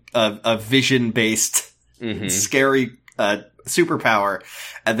a vision-based, scary, superpower.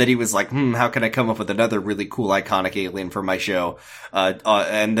 And then he was like, how can I come up with another really cool iconic alien for my show?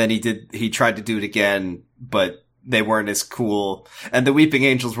 And then he tried to do it again, but they weren't as cool. And the Weeping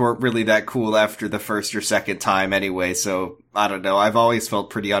Angels weren't really that cool after the first or second time anyway, so I don't know. I've always felt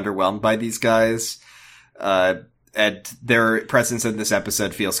pretty underwhelmed by these guys. And their presence in this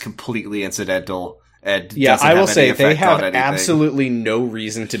episode feels completely incidental. And yeah, I will say they have absolutely no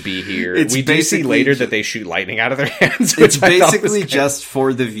reason to be here. It's we do see later that they shoot lightning out of their hands. It's basically just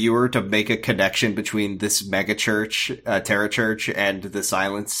for the viewer to make a connection between this mega church, Terra Church, and the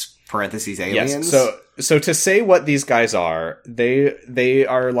Silence (aliens). Yes. So to say what these guys are, they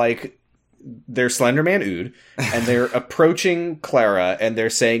are like, they're Slenderman Ood, and they're approaching Clara, and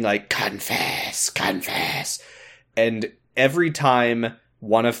they're saying like, confess. And every time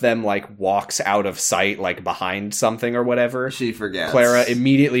one of them like walks out of sight, like behind something or whatever, she forgets. Clara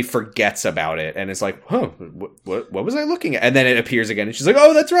immediately forgets about it and is like, "Huh, what was I looking at?" And then it appears again, and she's like,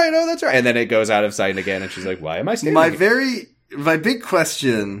 "Oh, that's right. And then it goes out of sight again, and she's like, "Why am I standing here?" My big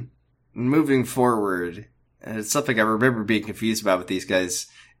question moving forward, and it's something I remember being confused about with these guys: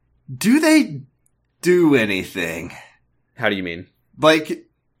 do they do anything? How do you mean? Like,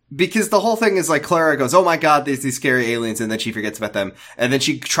 because the whole thing is like Clara goes, "Oh my god, there's these scary aliens," and then she forgets about them. And then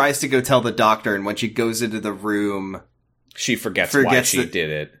she tries to go tell the doctor, and when she goes into the room, she forgets why she did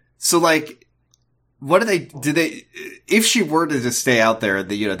it. So like, what do they, if she were to just stay out there,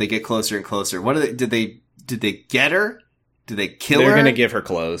 they get closer and closer, did they get her? Do they kill her? They're gonna give her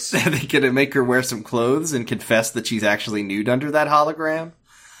clothes. Are they gonna make her wear some clothes and confess that she's actually nude under that hologram?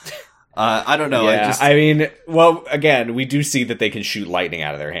 I don't know. Yeah, I mean, well, again, we do see that they can shoot lightning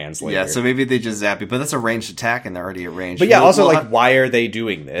out of their hands later. Yeah, so maybe they just zap you, but that's a ranged attack and they're already at range. But yeah, why are they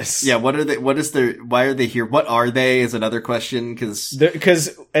doing this? Yeah, why are they here? What are they is another question,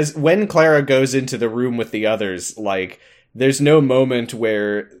 because as when Clara goes into the room with the others, like, there's no moment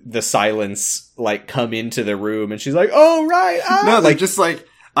where the Silence, like, come into the room and she's like, "Oh, right." No, they're just like,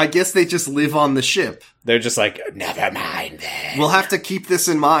 I guess they just live on the ship. They're just like, "Never mind then." We'll have to keep this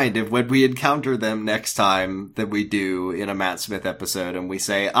in mind when we encounter them next time that we do in a Matt Smith episode, and we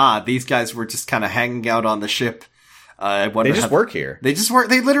say, these guys were just kind of hanging out on the ship. They just work here. They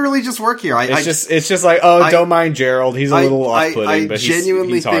literally just work here. It's just like, don't mind Gerald. He's a little off-putting, but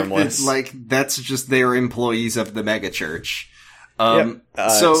he's harmless. That, like, that's just their employees of the mega church. So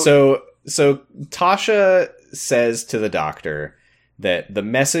Tasha says to the doctor that the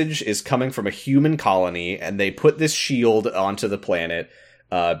message is coming from a human colony, and they put this shield onto the planet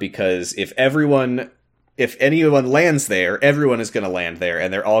because if anyone lands there, everyone is going to land there,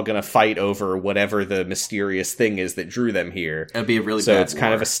 and they're all going to fight over whatever the mysterious thing is that drew them here. It'd be a really so bad it's war.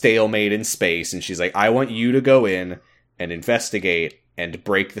 Kind of a stalemate in space, and she's like, "I want you to go in and investigate and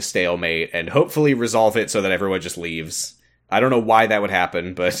break the stalemate and hopefully resolve it so that everyone just leaves." I don't know why that would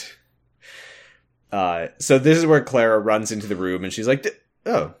happen, but so this is where Clara runs into the room, and she's like,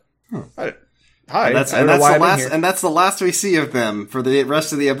 "Oh, hi." And that's the last we see of them for the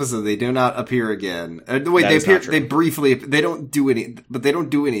rest of the episode. They do not appear again. Wait, they appear. They briefly. They don't do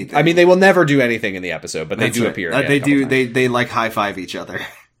anything. I mean, they will never do anything in the episode, but they do appear. They do. They like high five each other.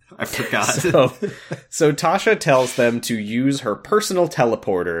 I forgot. So Tasha tells them to use her personal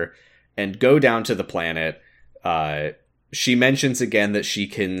teleporter and go down to the planet. She mentions again that she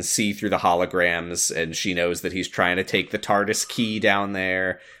can see through the holograms, and she knows that he's trying to take the TARDIS key down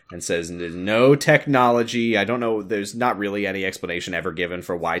there, and says no technology. I don't know, there's not really any explanation ever given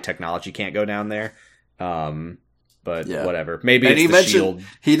for why technology can't go down there. But yeah. Whatever. Maybe and it's the shield.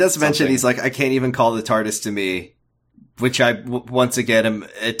 He does mention, he's like, "I can't even call the TARDIS to me," which I, once again, am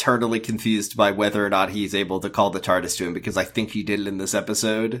eternally confused by whether or not he's able to call the TARDIS to him, because I think he did it in this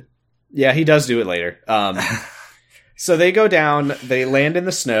episode. Yeah, he does do it later. So they go down, they land in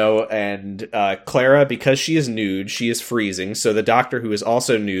the snow, and Clara, because she is nude, she is freezing. So the doctor, who is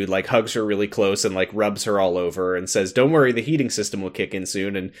also nude, like, hugs her really close and, like, rubs her all over and says, "Don't worry, the heating system will kick in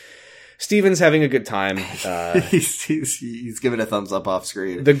soon." And Steven's having a good time. He's giving a thumbs up off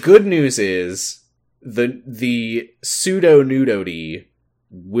screen. The good news is the pseudo-nudity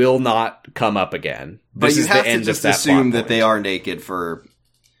will not come up again. But you have to just assume that they are naked for...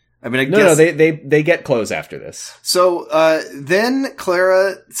 I mean, I guess... No, they get clothes after this. So, then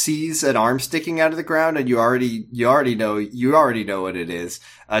Clara sees an arm sticking out of the ground, and you already know what it is.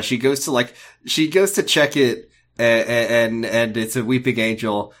 She goes to check it, and it's a weeping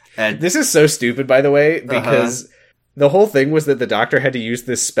angel. And this is so stupid, by the way, because the whole thing was that the doctor had to use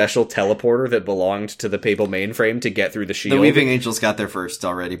this special teleporter that belonged to the Papal mainframe to get through the shield. The weeping angels got there first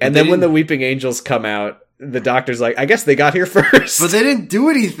already. And then when the weeping angels come out, the doctor's like, "I guess they got here first." But they didn't do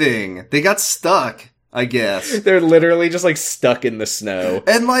anything. They got stuck. I guess. They're literally just like stuck in the snow.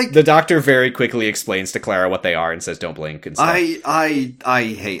 And like the Doctor very quickly explains to Clara what they are and says, "Don't blink." And stuff. I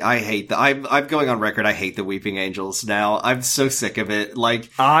hate the. I'm going on record. I hate the Weeping Angels now. I'm so sick of it. Like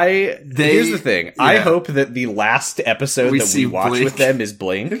here's the thing. Yeah. I hope that the last episode that we watch Blink. With them is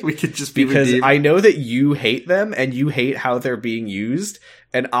Blink. We could just be because redeemed. I know that you hate them and you hate how they're being used.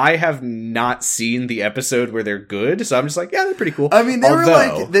 And I have not seen the episode where they're good, so I'm just like, yeah, they're pretty cool. I mean, they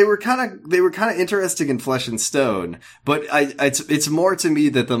were kind of interesting in Flesh and Stone, but it's more to me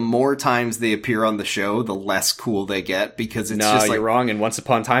that the more times they appear on the show, the less cool they get, because it's just like, you're wrong. And Once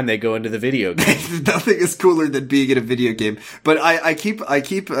Upon a Time, they go into the video game. Nothing is cooler than being in a video game. But I keep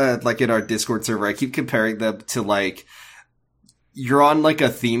like in our Discord server, I keep comparing them to like you're on like a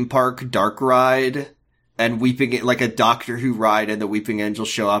theme park dark ride. And like a Doctor Who ride, and the Weeping Angels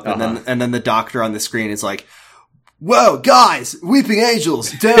show up, and then the Doctor on the screen is like, "Whoa, guys, Weeping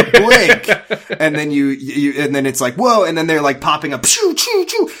Angels, don't blink!" And then and then it's like, "Whoa!" And then they're like popping up, choo choo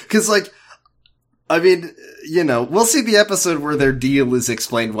choo, because like, I mean, you know, we'll see the episode where their deal is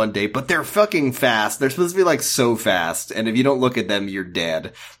explained one day, but they're fucking fast. They're supposed to be like so fast, and if you don't look at them, you're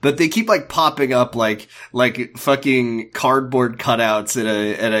dead. But they keep like popping up like fucking cardboard cutouts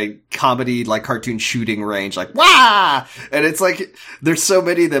at a comedy like cartoon shooting range, like wah! And it's like there's so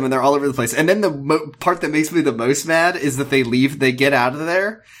many of them, and they're all over the place. And then the part that makes me the most mad is that they get out of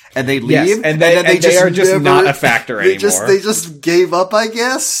there. And they leave, yes, and then they are just not a factor anymore. They just gave up, I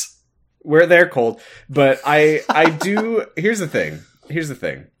guess. Where they're cold. But I do, here's the thing.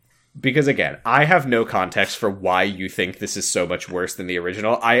 Because again, I have no context for why you think this is so much worse than the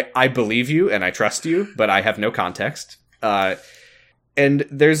original. I believe you and I trust you, but I have no context. And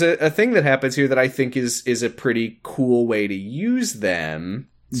there's a thing that happens here that I think is a pretty cool way to use them,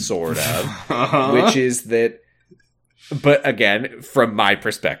 sort of, which is that, but again, from my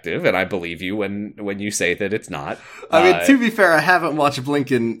perspective, and I believe you when you say that it's not. I mean, to be fair, I haven't watched Blink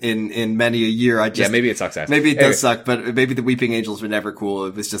in many a year. Maybe it sucks. Maybe it does suck, but maybe the Weeping Angels were never cool.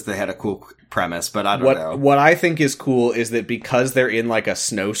 It was just they had a cool premise, but I don't know. What I think is cool is that because they're in like a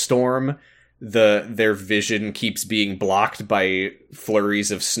snowstorm, their vision keeps being blocked by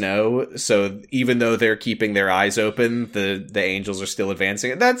flurries of snow. So even though they're keeping their eyes open, the angels are still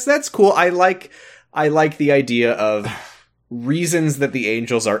advancing. That's cool. I like the idea of reasons that the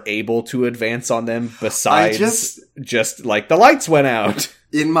angels are able to advance on them besides just like the lights went out.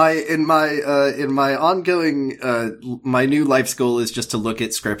 In my ongoing, my new life's goal is just to look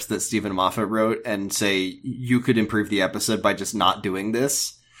at scripts that Stephen Moffat wrote and say, you could improve the episode by just not doing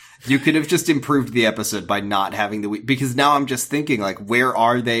this. You could have just improved the episode by not having because now I'm just thinking like, where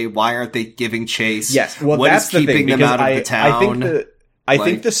are they? Why aren't they giving chase? Yes. Well, what that's is keeping them out of the town? I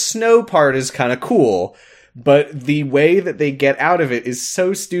think the snow part is kind of cool, but the way that they get out of it is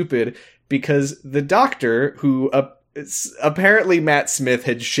so stupid because the Doctor, who apparently Matt Smith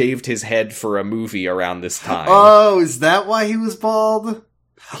had shaved his head for a movie around this time. Oh, is that why he was bald?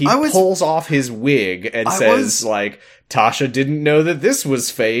 He pulls off his wig and says, like, Tasha didn't know that this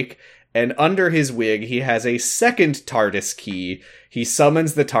was fake. And under his wig, he has a second TARDIS key. He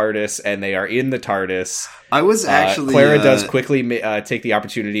summons the TARDIS, and they are in the TARDIS. I was actually... Clara does quickly take the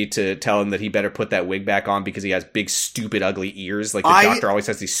opportunity to tell him that he better put that wig back on because he has big, stupid, ugly ears. Like, the Doctor always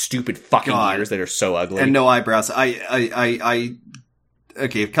has these stupid fucking ears that are so ugly. And no eyebrows.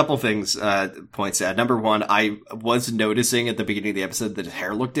 Okay, a couple things, points to add. Number one, I was noticing at the beginning of the episode that his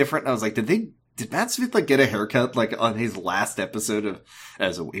hair looked different. I was like, did Matt Smith like get a haircut like on his last episode of,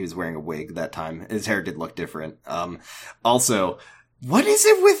 he was wearing a wig that time. His hair did look different. Also, what is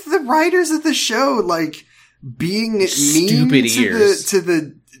it with the writers of the show? Like being mean to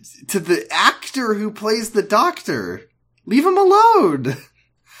the actor who plays the Doctor. Leave him alone.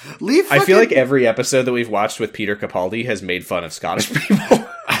 I feel like every episode that we've watched with Peter Capaldi has made fun of Scottish people.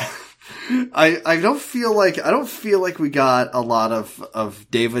 I don't feel like we got a lot of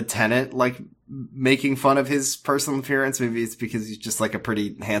David Tennant like making fun of his personal appearance. Maybe it's because he's just like a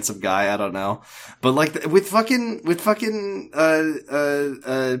pretty handsome guy. I don't know. But like with fucking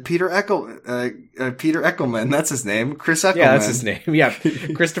Peter Eccleston, that's his name. Chris Eccleston. Yeah, that's his name. Yeah.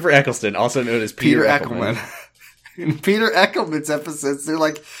 Christopher Eccleston, also known as Peter Eccleston. In Peter Eccleman's episodes, they're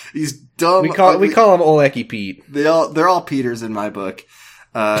like these dumb. We call him Old Ecky Pete. They're all Peters in my book.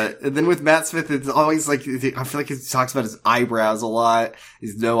 And then with Matt Smith, it's always like I feel like he talks about his eyebrows a lot.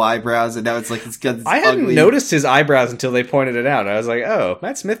 He's no eyebrows, and now it's like he's got this hadn't noticed his eyebrows until they pointed it out. I was like, oh,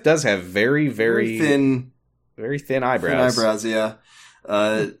 Matt Smith does have very, very thin eyebrows. Thin eyebrows, yeah.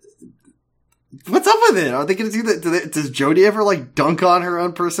 What's up with it? Are they going to do that? Does Jodie ever like dunk on her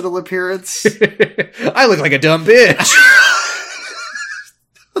own personal appearance? I look like a dumb bitch.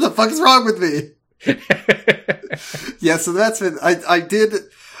 What the fuck is wrong with me? Yeah, so that's it.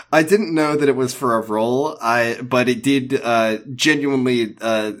 I didn't know that it was for a role. But it did genuinely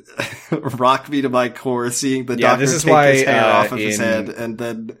rock me to my core seeing the doctor this is take why, his hair off of his head, and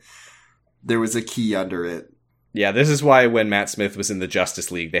then there was a key under it. Yeah, this is why when Matt Smith was in the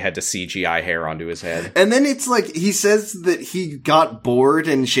Justice League, they had to CGI hair onto his head. And then it's like he says that he got bored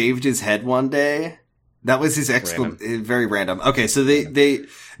and shaved his head one day. That was his very random. Okay, so they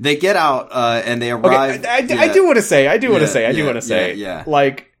get out and they arrive. Okay, I do want to say, yeah.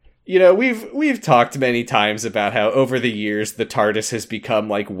 Like, you know, we've talked many times about how over the years the TARDIS has become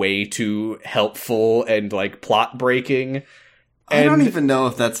like way too helpful and like plot breaking. I don't even know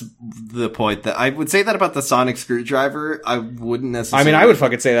if that's the point. That I would say that about the sonic screwdriver. I wouldn't necessarily. I mean, I would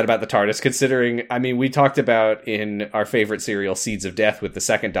fucking say that about the TARDIS, considering, I mean, we talked about in our favorite serial, Seeds of Death, with the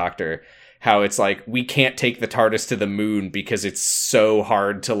second Doctor, how it's like, we can't take the TARDIS to the moon because it's so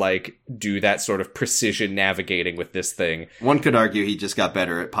hard to, like, do that sort of precision navigating with this thing. One could argue he just got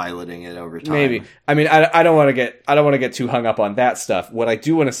better at piloting it over time. Maybe. I mean, I don't want to get too hung up on that stuff. What I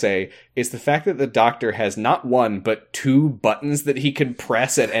do want to say is the fact that the Doctor has not one, but two buttons that he can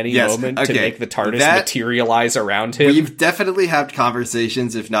press at any moment to make the TARDIS materialize around him. We've definitely had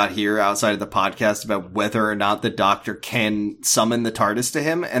conversations, if not here, outside of the podcast, about whether or not the Doctor can summon the TARDIS to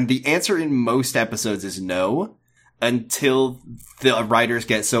him, and the answer in most episodes is no, until the writers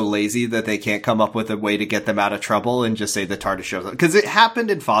get so lazy that they can't come up with a way to get them out of trouble and just say the TARDIS shows up. Because it happened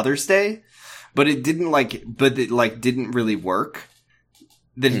in Father's Day, but it didn't really work.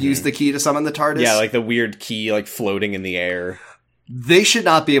 That he used the key to summon the TARDIS. Yeah, like the weird key, like floating in the air. They should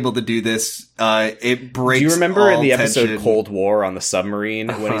not be able to do this. It breaks. Do you remember in the episode tension. Cold War on the submarine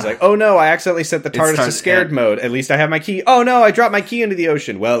when he's like, "Oh no, I accidentally set the TARDIS to scared mode. At least I have my key. Oh no, I dropped my key into the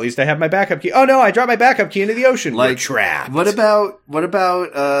ocean. Well, at least I have my backup key. Oh no, I dropped my backup key into the ocean. Like, we're trapped." What about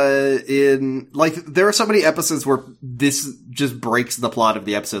in, like, there are so many episodes where this just breaks the plot of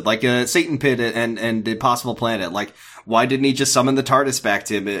the episode, like Satan Pit and Impossible Planet. Like, why didn't he just summon the TARDIS back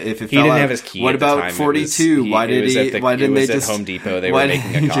to him if it he fell didn't out? have his key. What at the about time. 42? Why didn't they just Home Depot? They were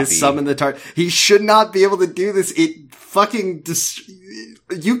making a copy. Just summon the TARDIS? He should not be able to do this. It fucking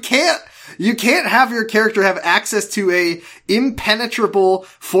you can't have your character have access to a impenetrable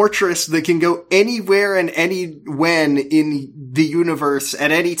fortress that can go anywhere and when in the universe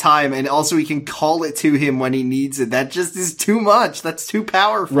at any time, and also he can call it to him when he needs it. That just is too much. That's too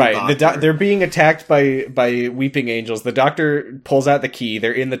powerful. Right. They're being attacked by weeping angels. The Doctor pulls out the key.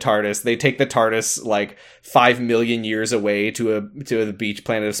 They're in the TARDIS. They take the TARDIS like 5 million years away to the beach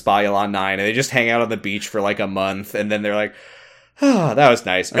planet of Spylon 9, and they just hang out on the beach for like a month, and then they're like, "Oh, that was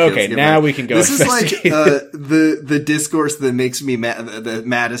nice. Okay, now we can go." This is like the discourse that makes me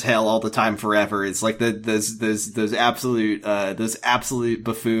mad as hell all the time forever. It's like those absolute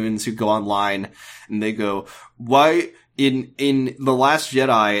buffoons who go online and they go, "Why in The Last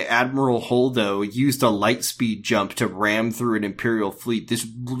Jedi, Admiral Holdo used a light speed jump to ram through an Imperial fleet. This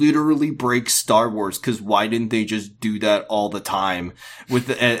literally breaks Star Wars, because why didn't they just do that all the time?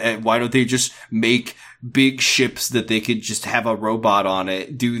 Why don't they just make big ships that they could just have a robot on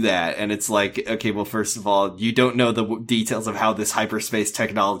it do that?" And it's like, okay, well, first of all, you don't know the details of how this hyperspace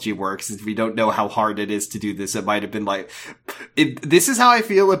technology works. If we don't know how hard it is to do this, it might have been like, this is how I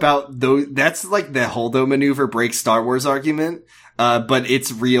feel about those. That's like the Holdo maneuver breaks Star Wars argument. But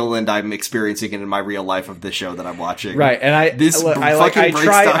it's real, and I'm experiencing it in my real life of the show that I'm watching. Right, and I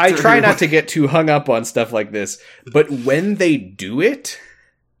try not to get too hung up on stuff like this, but when they do it,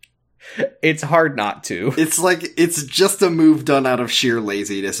 it's hard not to. It's like, it's just a move done out of sheer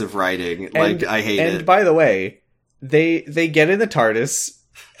laziness of writing. Like, I hate it. And by the way, they get in the TARDIS,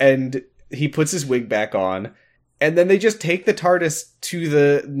 and he puts his wig back on, and then they just take the TARDIS to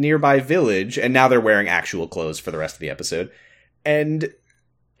the nearby village, and now they're wearing actual clothes for the rest of the episode. And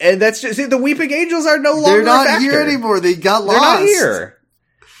that's just, the Weeping Angels are no longer They're not here anymore. They got lost. They're not here.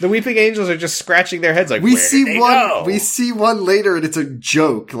 The Weeping Angels are just scratching their heads like, we see one later, and it's a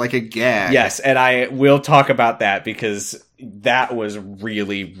joke, like a gag. Yes, and I will talk about that because that was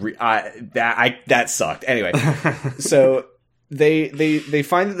really that sucked. Anyway, so they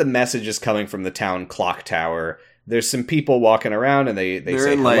find that the message is coming from the town clock tower. There's some people walking around, and they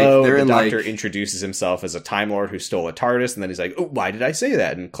say hello. The Doctor introduces himself as a Time Lord who stole a TARDIS, and then he's like, "Oh, why did I say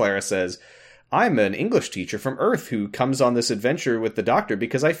that?" And Clara says, "I'm an English teacher from Earth who comes on this adventure with the Doctor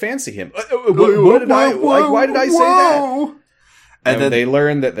because I fancy him." Why did I say that? And then they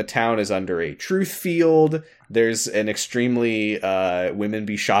learn that the town is under a truth field. There's an extremely women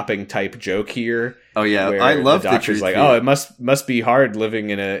be shopping type joke here. Oh yeah, I love the Doctor's like, field. "Oh, it must be hard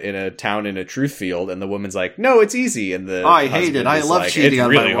living in a town in a truth field," and the woman's like, "No, it's easy." And I hate it. I love cheating on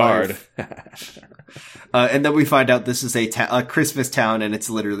really my wife. hard. And then we find out this is a Christmas town, and it's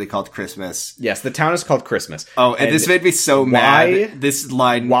literally called Christmas. Yes, the town is called Christmas. Oh, and this made me so mad. This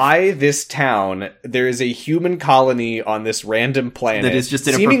line. Why this town? There is a human colony on this random planet that is just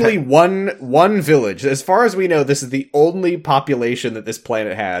in seemingly one village. As far as we know, this is the only population that this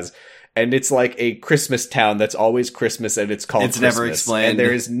planet has. And it's like a Christmas town that's always Christmas, and it's called Christmas. Never explained. And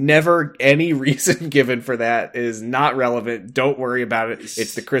there is never any reason given for that. It is not relevant. Don't worry about it.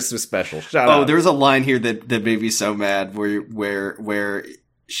 It's the Christmas special. Shut up. Oh, there was a line here that made me so mad where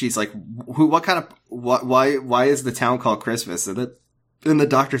she's like, why is the town called Christmas? And the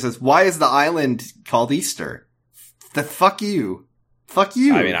doctor says, why is the island called Easter? Fuck you. Fuck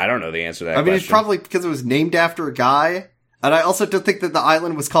you. I mean, I don't know the answer to that question. It's probably because it was named after a guy. And I also don't think that the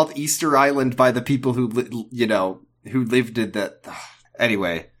island was called Easter Island by the people who lived in that.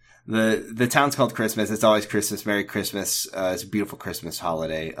 Anyway, the town's called Christmas. It's always Christmas. Merry Christmas. It's a beautiful Christmas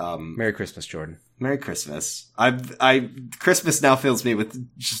holiday. Merry Christmas, Jordan. Merry Christmas. Christmas now fills me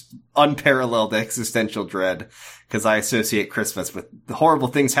with just unparalleled existential dread because I associate Christmas with the horrible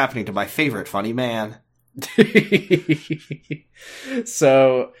things happening to my favorite funny man.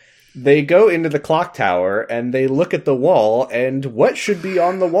 So they go into the clock tower and they look at the wall, and what should be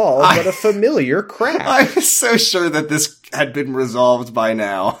on the wall but a familiar crack? I was so sure that this had been resolved by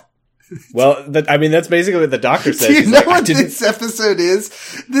now. Well, that's basically what the doctor says. Do you know what this episode is?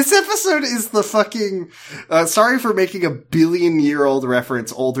 This episode is the fucking, sorry for making a billion-year-old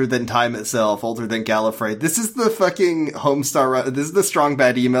reference older than time itself, older than Gallifrey. This is the fucking Homestar, this is the Strong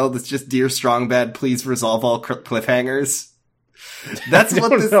Bad email that's just, Dear Strong Bad, please resolve all cliffhangers. That's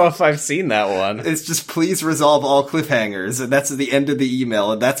what I don't know if I've seen that one. It's just, please resolve all cliffhangers, and that's the end of the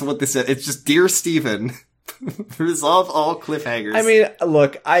email, and that's what this is. It's just, Dear Stephen, resolve all cliffhangers. I mean,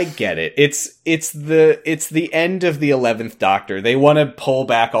 look, I get it. It's the end of the 11th Doctor. They want to pull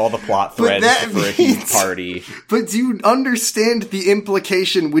back all the plot threads for a huge party. But do you understand the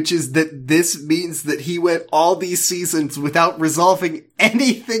implication, which is that this means that he went all these seasons without resolving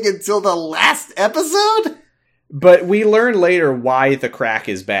anything until the last episode? But we learn later why the crack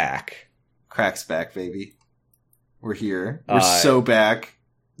is back. Crack's back, baby. We're here. We're so back.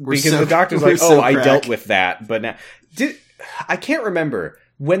 Because the doctor's like, I dealt with that. But now, I can't remember.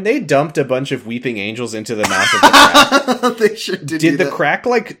 When they dumped a bunch of weeping angels into the mouth of the crack, they sure did the crack,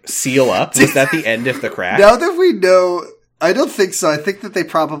 seal up? Was that the end of the crack? Now that we know, I don't think so. I think that they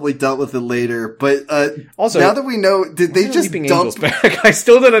probably dealt with it later. But also, now that we know, did they just dump... angels back? I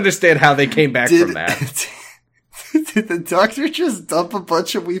still don't understand how they came back from that. Did the doctor just dump a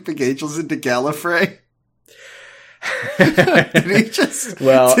bunch of weeping angels into Gallifrey? Did he just?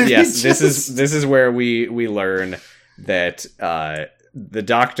 Well, yes. This is where we learn that the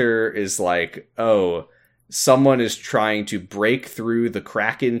doctor is like, oh, someone is trying to break through the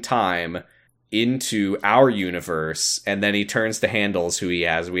crack in time into our universe, and then he turns to Handles, who he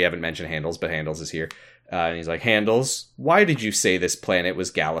has. We haven't mentioned Handles, but Handles is here, and he's like, Handles, why did you say this planet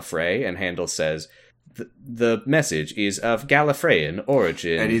was Gallifrey? And Handles says, the message is of Gallifreyan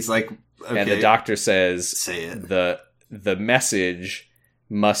origin. And he's like, okay, and the doctor says, say it. The message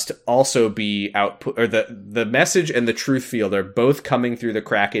must also be output, or the message and the truth field are both coming through the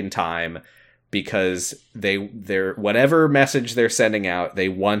crack in time, because they're whatever message they're sending out, they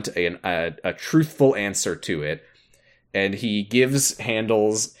want a truthful answer to it. And he gives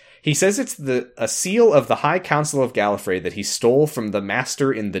Handles, he says it's a seal of the High Council of Gallifrey that he stole from the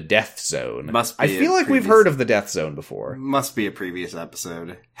Master in the Death Zone. I feel like we've heard of the Death Zone before. Must be a previous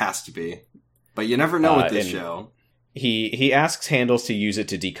episode. Has to be. But you never know with this show. He asks Handles to use it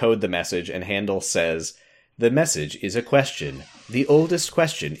to decode the message, and Handles says, the message is a question. The oldest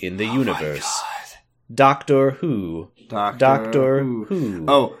question in the universe. Doctor Who. Doctor Who.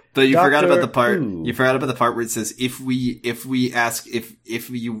 Oh, but you forgot about the part. Who. You forgot about the part where it says, if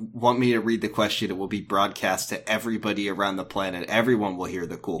you want me to read the question, it will be broadcast to everybody around the planet. Everyone will hear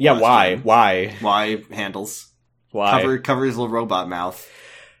the cool question. Yeah, why? Why, Handles? Why? Cover his little robot mouth.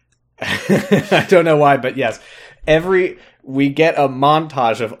 I don't know why, but yes. We get a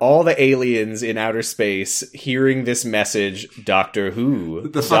montage of all the aliens in outer space hearing this message, Doctor Who.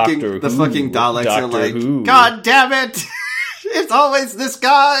 The fucking Daleks Doctor are like, Who. God damn it! It's always this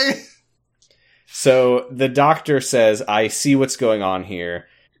guy! So the doctor says, I see what's going on here.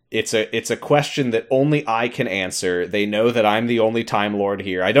 It's a question that only I can answer. They know that I'm the only Time Lord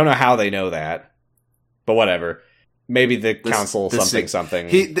here. I don't know how they know that, but whatever. Maybe the council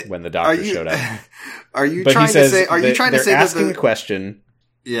when the doctor showed up. Are you trying to say? Are you trying to say they're asking the question?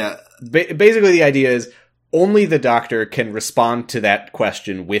 Yeah. Basically, the idea is, only the Doctor can respond to that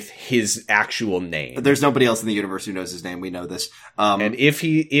question with his actual name. There's nobody else in the universe who knows his name. We know this. And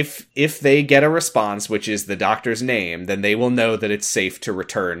if they get a response, which is the Doctor's name, then they will know that it's safe to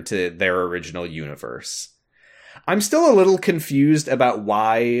return to their original universe. I'm still a little confused about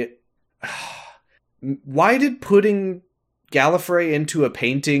why did putting Gallifrey into a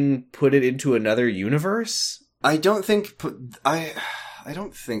painting put it into another universe? I don't think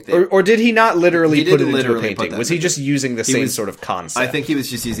they... Or did he not literally put it into a painting? Was he just using the same sort of concept? I think he was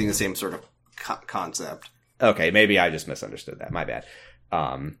just using the same sort of concept. Okay, maybe I just misunderstood that. My bad.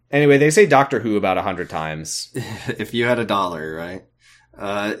 Anyway, they say Doctor Who about 100 times. If you had $1, right?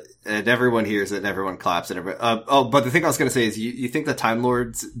 And everyone hears it and everyone claps and but the thing I was going to say is you think the Time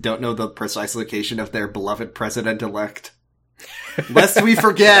Lords don't know the precise location of their beloved president-elect? Lest we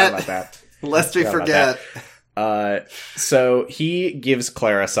forget. Lest we forget. So he gives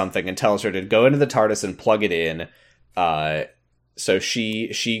Clara something and tells her to go into the TARDIS and plug it in. So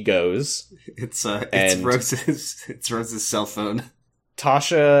she goes. It's Rose's cell phone.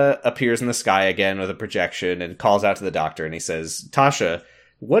 Tasha appears in the sky again with a projection and calls out to the Doctor, and he says, "Tasha,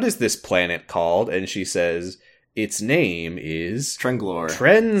 what is this planet called?" And she says, "Its name is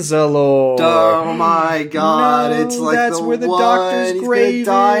Trenzalore." Oh my god! No, it's like that's where the one. Doctor's He's grave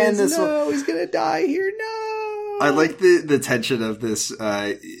gonna die is. in this no, one. He's gonna die here. No. I like the tension of this.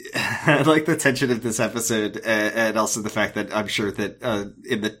 I like the tension of this episode, and also the fact that I'm sure that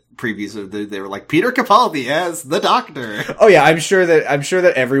in the previews they were like Peter Capaldi as the Doctor. Oh yeah, I'm sure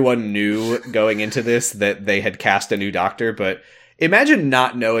that everyone knew going into this that they had cast a new Doctor, but imagine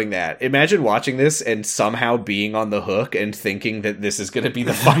not knowing that. Imagine watching this and somehow being on the hook and thinking that this is going to be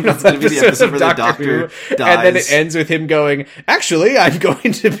the final episode of Doctor Who, dies. And then it ends with him going, "Actually, I'm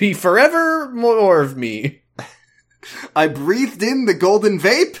going to be forever more of me. I breathed in the golden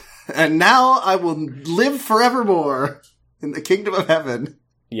vape, and now I will live forevermore in the kingdom of heaven."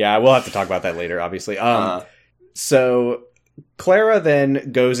 Yeah, we'll have to talk about that later, obviously. So Clara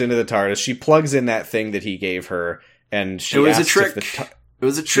then goes into the TARDIS. She plugs in that thing that he gave her, and she It was asks a trick. It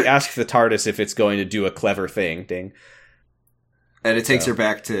was a trick. She asks the TARDIS if it's going to do a clever thing. Ding. And it takes her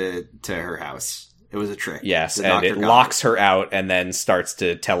back to her house. It was a trick. Yes, and it locks her out and then starts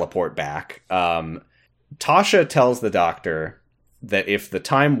to teleport back. Tasha tells the Doctor that if the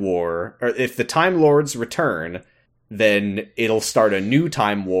Time Lords return, then it'll start a new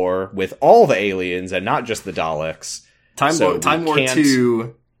Time War with all the aliens and not just the Daleks. Time War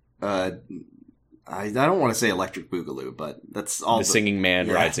 2. I don't want to say Electric Boogaloo, but that's all. The Singing Man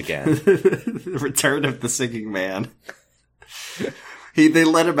rides again. The return of the Singing Man. They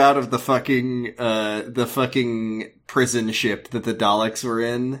let him out of the fucking prison ship that the Daleks were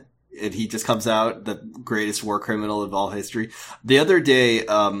in. And he just comes out, the greatest war criminal of all history. The other day,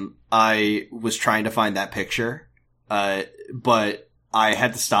 I was trying to find that picture, but I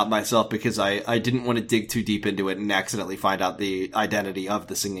had to stop myself because I didn't want to dig too deep into it and accidentally find out the identity of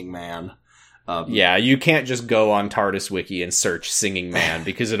the Singing Man. Yeah, you can't just go on TARDIS Wiki and search Singing Man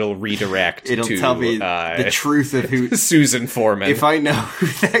because it'll redirect it'll to tell me the truth of who Susan Foreman. If I know who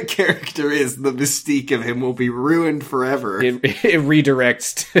that character is, the mystique of him will be ruined forever. It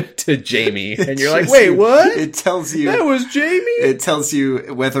redirects to Jamie, and you're like, wait, what? It tells you that was Jamie? It tells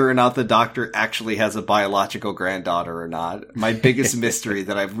you whether or not the Doctor actually has a biological granddaughter or not. My biggest mystery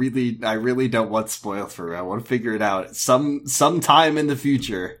that I really don't want spoiled for. I want to figure it out sometime in the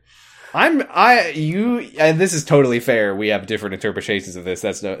future. And this is totally fair. We have different interpretations of this.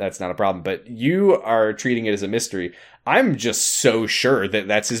 That's not a problem. But you are treating it as a mystery. I'm just so sure that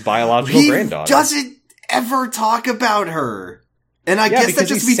that's his biological granddaughter. He doesn't ever talk about her. And I guess that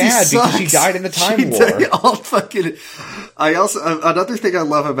just means sad he sucks. Because she died in the Time War. Another thing I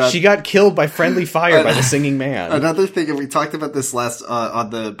love about... She got killed by friendly fire by the Singing Man. Another thing, and we talked about this last,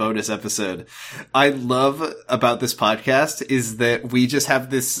 on the bonus episode, I love about this podcast is that we just have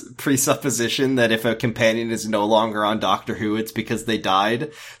this presupposition that if a companion is no longer on Doctor Who, it's because they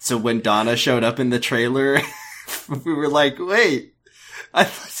died. So when Donna showed up in the trailer, we were like, wait, I'm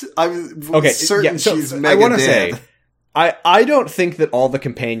certain she's mega I want to dead. say, I don't think that all the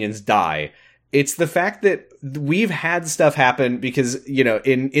companions die. It's the fact that we've had stuff happen because, you know,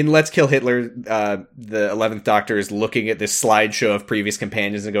 in Let's Kill Hitler, the 11th Doctor is looking at this slideshow of previous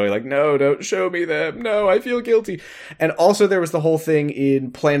companions and going like, no, don't show me them. No, I feel guilty. And also there was the whole thing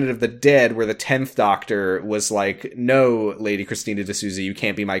in Planet of the Dead where the 10th Doctor was like, no, Lady Christina de Souza, you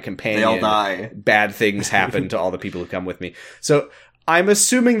can't be my companion. They all die. Bad things happen to all the people who come with me. So I'm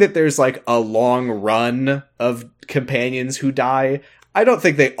assuming that there's like a long run of companions who die. I don't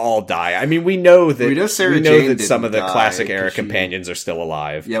think they all die. I mean, we know that Sarah Jane some of the didn't classic die, era 'cause she- companions are still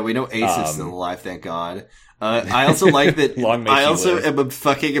alive. Yeah, we know Ace is still alive, thank God. I also like that. Long may I she also live. am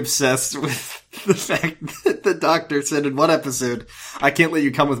fucking obsessed with the fact that the Doctor said in one episode, "I can't let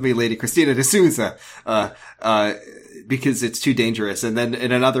you come with me, Lady Christina de Souza, because it's too dangerous." And then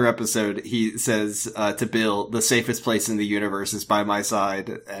in another episode, he says to Bill, "The safest place in the universe is by my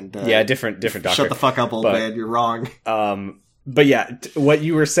side." And yeah, different Doctor. Shut the fuck up, old man. You're wrong. But yeah, what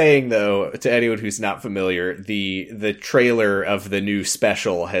you were saying though, to anyone who's not familiar, the trailer of the new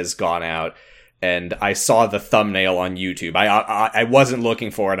special has gone out. And I saw the thumbnail on YouTube. I wasn't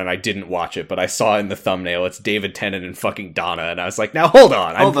looking for it and I didn't watch it, but I saw in the thumbnail it's David Tennant and fucking Donna, and I was like, now hold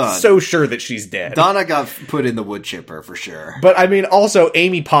on. I'm so sure that she's dead. Donna got put in the wood chipper for sure. But I mean, also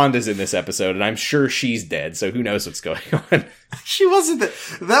Amy Ponda's in this episode, and I'm sure she's dead, so who knows what's going on. She wasn't that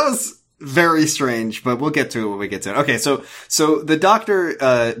was very strange, but we'll get to it when we get to it. Okay, so the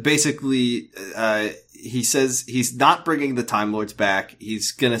Doctor basically he says he's not bringing the Time Lords back.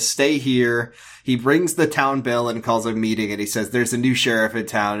 He's gonna stay here. He rings the town bell and calls a meeting, and he says there's a new sheriff in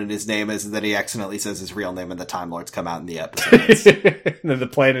town, and his name is, and then he accidentally says his real name, and the Time Lords come out in the episodes. And then the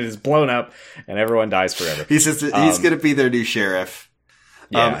planet is blown up, and everyone dies forever. He says that he's gonna be their new sheriff.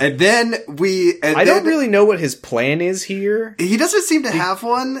 Yeah. And then I don't really know what his plan is here. He doesn't seem to have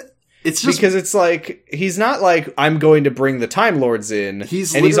one. It's just because it's like he's not like I'm going to bring the Time Lords in.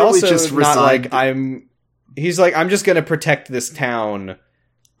 He's and he's also just not like He's like I'm just going to protect this town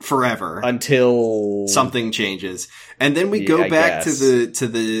forever until something changes. And then we go back to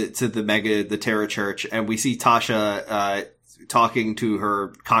the Terra Church, and we see Tasha talking to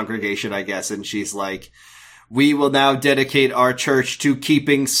her congregation, I guess, and she's like, "We will now dedicate our church to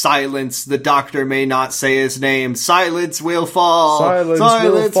keeping silence. The Doctor may not say his name. Silence will fall.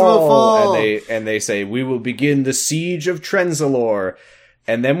 Silence will fall." And they say, "We will begin the siege of Trenzalore."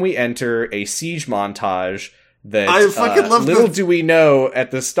 And then we enter a siege montage that I fucking love. Little do we know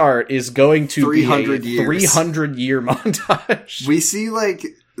at the start is going to 300 be a 300-year montage. We see like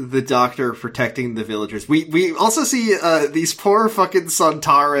the Doctor protecting the villagers. We also see these poor fucking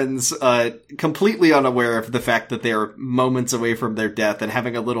Sontarans completely unaware of the fact that they are moments away from their death, and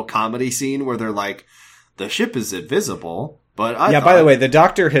having a little comedy scene where they're like, "The ship is invisible." But by the way, the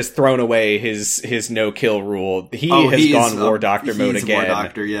Doctor has thrown away his no-kill rule. He has gone War Doctor mode again. War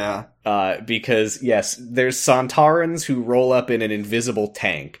Doctor, yeah. Because, yes, there's Sontarans who roll up in an invisible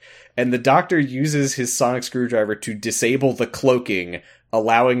tank, and the Doctor uses his sonic screwdriver to disable the cloaking,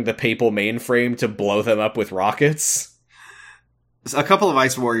 allowing the Papal mainframe to blow them up with rockets. A couple of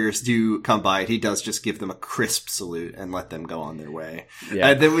Ice Warriors do come by, and he does just give them a crisp salute and let them go on their way.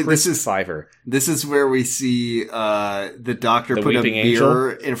 Yeah, this is Fiverr. This is where we see the Doctor put a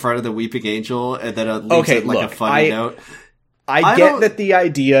mirror in front of the Weeping Angel, and then it leaves it like a funny note. I get that the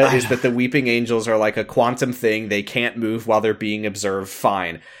idea is that the Weeping Angels are like a quantum thing. They can't move while they're being observed.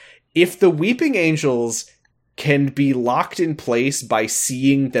 Fine. If the Weeping Angels can be locked in place by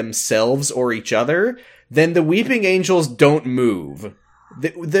seeing themselves or each other, then the Weeping Angels don't move.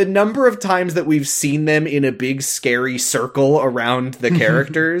 The number of times that we've seen them in a big scary circle around the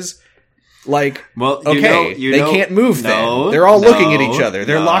characters, like, they can't move then. They're all looking at each other.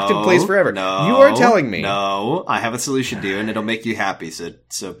 They're locked in place forever. You are telling me. No, I have a solution, dude, and it'll make you happy.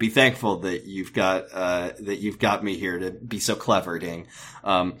 So be thankful that you've got me here to be so clever, Ding.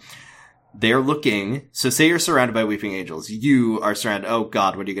 They're looking, so say you're surrounded by Weeping Angels. You are surrounded, oh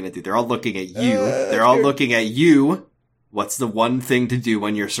god, what are you gonna do? They're all looking at you. They're all looking at you. What's the one thing to do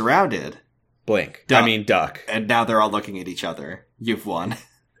when you're surrounded? Blink. Duck. And now they're all looking at each other. You've won.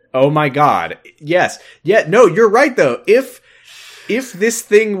 Oh my god. Yes. Yeah, no, you're right though. If this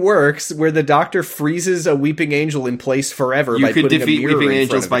thing works where the Doctor freezes a Weeping Angel in place forever by putting a mirror in front of its face. You could defeat Weeping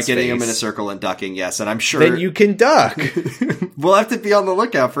Angels by getting them in a circle and ducking, yes, and I'm sure... Then you can duck. We'll have to be on the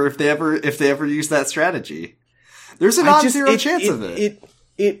lookout for if they ever use that strategy. There's a non-zero chance of it.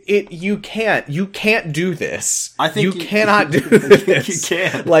 You can't do this. I think you cannot do this. You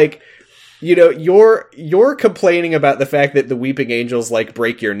can. Like, you know, you're complaining about the fact that the Weeping Angels like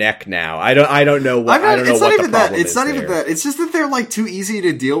break your neck now. I don't know what I don't know what the problem is. It's not even that. It's just that they're like too easy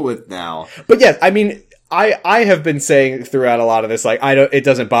to deal with now. But yeah, I mean, I have been saying throughout a lot of this, like, it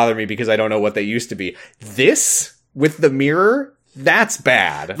doesn't bother me because I don't know what they used to be. This with the mirror, that's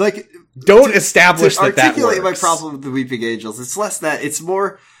bad. Like, don't establish that works. To articulate my problem with the Weeping Angels, it's less that. It's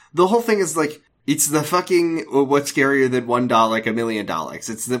more, the whole thing is like, it's the fucking, what's scarier than $1, like $1 million.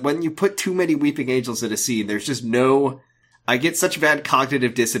 It's that when you put too many Weeping Angels in a scene, there's just I get such bad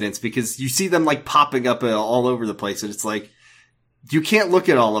cognitive dissonance because you see them like popping up all over the place, and it's like, you can't look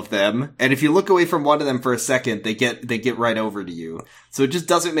at all of them, and if you look away from one of them for a second, they get right over to you. So it just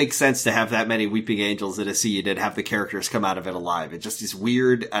doesn't make sense to have that many weeping angels in a scene and have the characters come out of it alive. It just is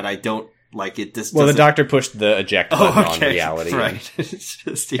weird, and I don't like it. Well, the Doctor pushed the eject button on reality, right? It's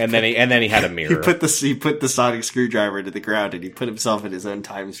just, and then he had a mirror. He put the sonic screwdriver into the ground, and he put himself in his own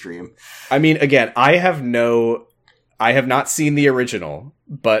time stream. I mean, again, I have not seen the original,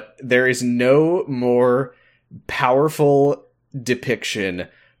 but there is no more powerful depiction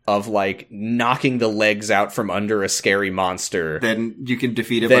of like knocking the legs out from under a scary monster. Then you can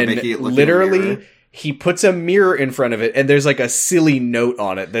defeat it by making it look literally in a mirror. He puts a mirror in front of it and there's like a silly note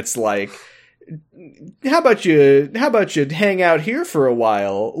on it that's like, how about you hang out here for a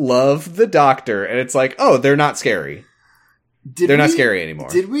while, love the Doctor? And it's like, oh, they're not scary. They're not scary anymore.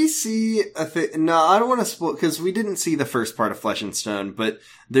 Did we see a thing? No, I don't want to spoil, because we didn't see the first part of Flesh and Stone, but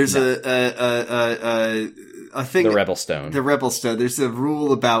there's a thing. The Rebel Stone. The Rebel Stone. There's a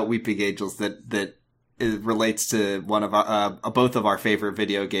rule about Weeping Angels that it relates to one of our, both of our favorite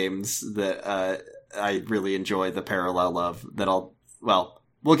video games that, I really enjoy the parallel of that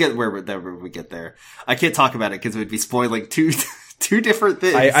we'll get where we get there. I can't talk about it because it would be spoiling two different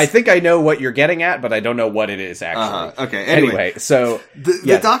things. I think I know what you're getting at, but I don't know what it is actually. Okay. Anyway, so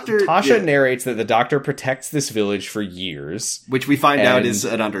the Doctor, Tasha narrates that the Doctor protects this village for years, which we find out is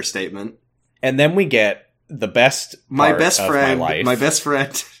an understatement. And then we get the best my best friend,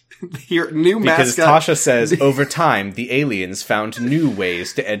 your new mascot. Because Tasha says, over time, the aliens found new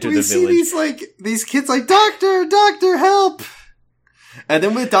ways to enter the village. We see these kids like, Doctor, help! And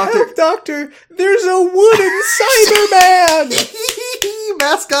then with Help, Doctor! There's a wooden Cyberman!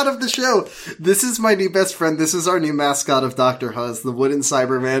 Mascot of the show. This is my new best friend. This is our new mascot of Doctor Huz, the wooden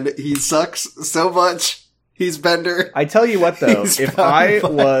Cyberman. He sucks so much. He's Bender. I tell you what, though, if I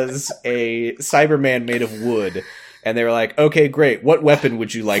was a Cyberman made of wood, and they were like, okay, great, what weapon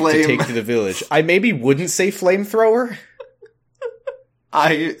would you like to take to the village? I maybe wouldn't say flamethrower.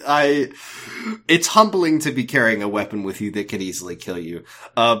 It's humbling to be carrying a weapon with you that can easily kill you.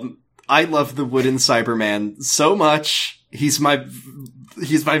 I love the wooden Cyberman so much. He's my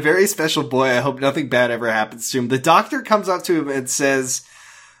very special boy. I hope nothing bad ever happens to him. The Doctor comes up to him and says,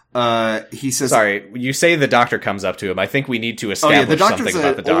 sorry, you say the Doctor comes up to him. I think we need to establish something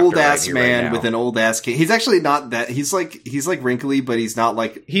about the Doctor. Old ass right man right with an old ass cane. He's actually not that. He's like wrinkly, but he's not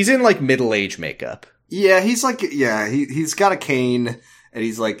like. He's in like middle age makeup. Yeah, he's got a cane, and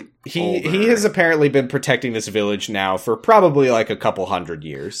he's like. He has apparently been protecting this village now for probably like a couple hundred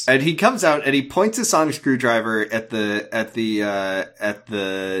years. And he comes out and he points a sonic screwdriver at the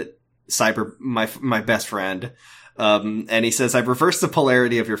cyber my best friend. And he says, I've reversed the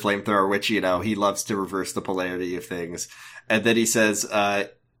polarity of your flamethrower, which, he loves to reverse the polarity of things. And then he says,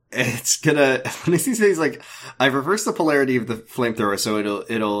 it's gonna, when he says, he's like, I've reversed the polarity of the flamethrower, so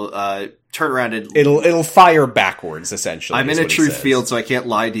it'll turn around and it'll fire backwards, essentially. I'm in a truth field, so I can't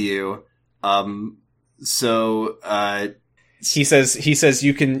lie to you. He says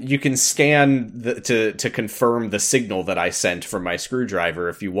you can scan to confirm the signal that I sent from my screwdriver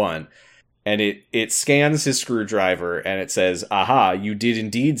if you want. And it scans his screwdriver and it says, aha, you did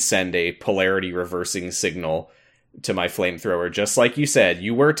indeed send a polarity reversing signal to my flamethrower. Just like you said,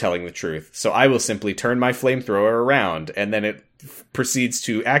 you were telling the truth. So I will simply turn my flamethrower around. And then it proceeds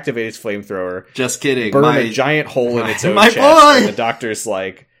to activate its flamethrower. Just kidding. Burn a giant hole in its own chest. And the Doctor's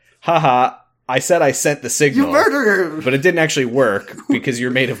like, haha, I said I sent the signal. You murdered him! But it didn't actually work because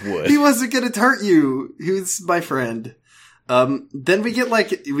you're made of wood. He wasn't gonna hurt you. He was my friend. Then we get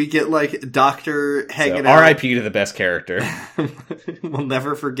Doctor hanging out. R.I.P. to the best character. We'll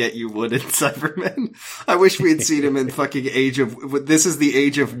never forget you, Wooden Cyberman. I wish we had seen him in fucking this is the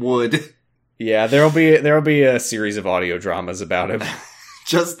Age of Wood. Yeah, there'll be a series of audio dramas about him.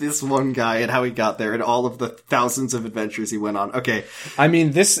 Just this one guy and how he got there and all of the thousands of adventures he went on. Okay. I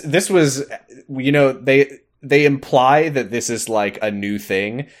mean, this was, they imply that this is like a new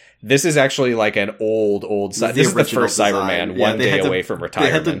thing. This is actually like an old this is the first Cyberman, one day away from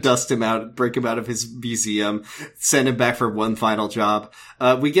retirement. They had to dust him out, break him out of his museum, send him back for one final job.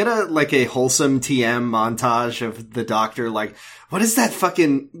 We get a wholesome TM montage of the Doctor like, what is that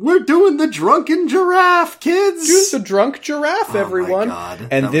fucking, we're doing the drunken giraffe, kids! Do the drunk giraffe, everyone! My God,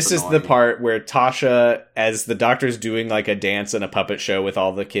 and this is the part where Tasha, as the Doctor's doing like a dance and a puppet show with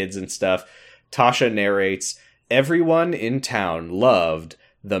all the kids and stuff, Tasha narrates, everyone in town loved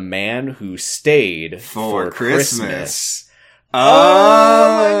the man who stayed for Christmas.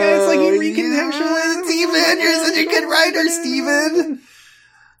 Oh my God, it's like you recontextualized Steven. You're such a good writer, Steven.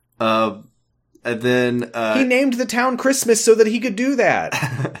 And then he named the town Christmas so that he could do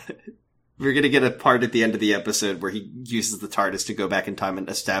that. We're gonna get a part at the end of the episode where he uses the TARDIS to go back in time and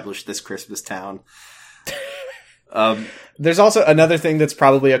establish this Christmas town. There's also another thing that's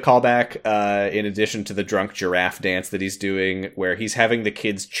probably a callback, in addition to the drunk giraffe dance that he's doing, where he's having the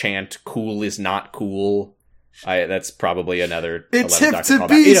kids chant "Cool is not cool." That's probably another. It's hip to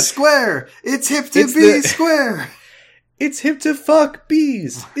be square. It's hip to be square. It's hip to fuck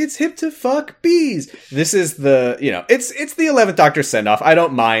bees. It's hip to fuck bees. This is the, it's the 11th Doctor send off. I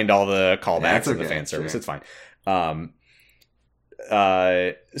don't mind all the callbacks and the fan service. Sure. It's fine.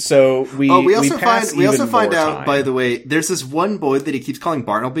 So we also find out, by the way, there's this one boy that he keeps calling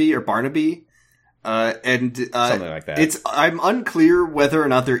Barnaby, something like that. I'm unclear whether or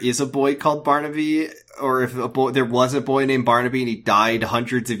not there is a boy called Barnaby, or if there was a boy named Barnaby and he died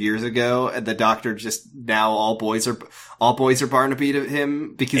hundreds of years ago, and the Doctor just now all boys are Barnaby to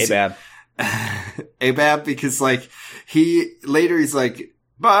him because Abab, because like he's like,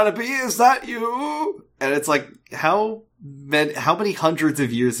 Barnaby, is that you? And it's like, how many hundreds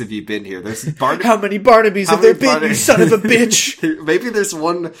of years have you been here? There's how many Barnabys have there been, you son of a bitch? Maybe there's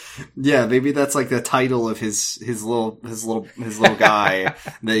one. Yeah, maybe that's like the title of his little guy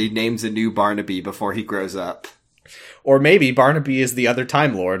that he names a new Barnaby before he grows up. Or maybe Barnaby is the other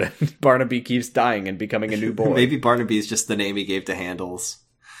Time Lord. Barnaby keeps dying and becoming a new boy. Maybe Barnaby is just the name he gave to Handles.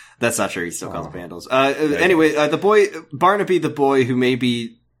 That's not sure. He still calls him Handles. Anyway, the boy Barnaby, the boy who may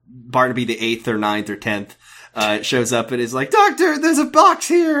be Barnaby the 8th or 9th or 10th. Shows up and is like, Doctor, there's a box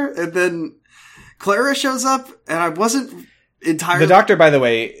here. And then Clara shows up, and I wasn't entirely. The Doctor, by the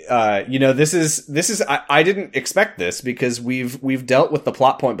way, this is. I didn't expect this because we've dealt with the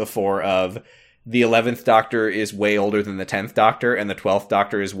plot point before of the 11th Doctor is way older than the 10th Doctor, and the 12th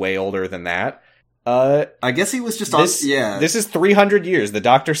Doctor is way older than that. I guess he was just This is 300 years. The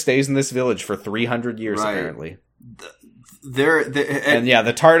Doctor stays in this village for 300 years, right. Apparently. And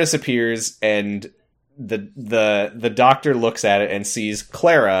the TARDIS appears, and the Doctor looks at it and sees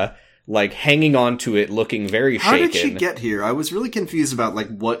Clara like hanging onto it, looking very shaken. How did she get here? I was really confused about like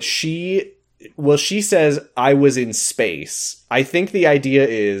what she says, I was in space. I think the idea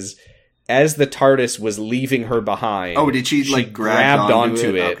is, as the TARDIS was leaving her behind, did she like grabbed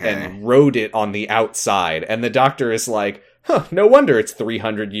onto it okay. and rode it on the outside, and the Doctor is like, no wonder it's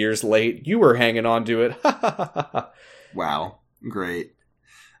 300 years late. You were hanging onto it. Wow, great.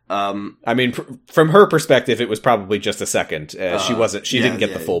 I mean, from her perspective, it was probably just a second. She didn't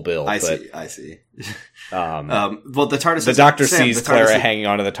get the full bill. I see. Well, the Doctor sees Clara hanging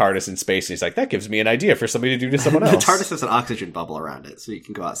onto the TARDIS in space, and he's like, that gives me an idea for somebody to do to someone else. The TARDIS has an oxygen bubble around it, so you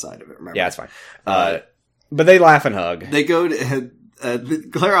can go outside of it, remember? Yeah, it's fine. But they laugh and hug. They go to,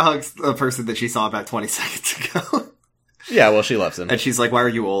 Clara hugs a person that she saw about 20 seconds ago. Yeah, well, she loves him. And she's like, why are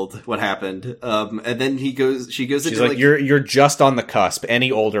you old? What happened? And then she goes she's into like, you're just on the cusp.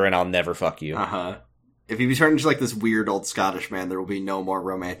 Any older and I'll never fuck you. Uh-huh. If you turn into like this weird old Scottish man, there will be no more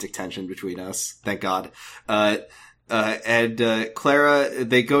romantic tension between us. Thank God. And Clara,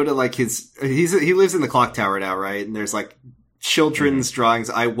 they go to like he lives in the clock tower now, right? And there's like children's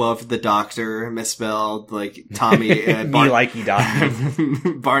drawings. I love the Doctor misspelled, like Tommy and likey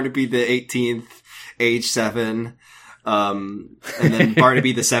Doctor. Barnaby the 18th, age 7. And then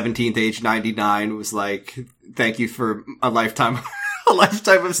Barnaby the 17th, age 99, was like, thank you for a lifetime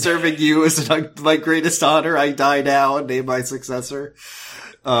of serving you as my greatest honor. I die now and name my successor.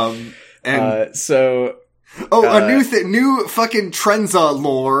 A new fucking Trenza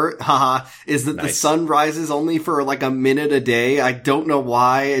lore, haha, is that the sun rises only for like a minute a day. I don't know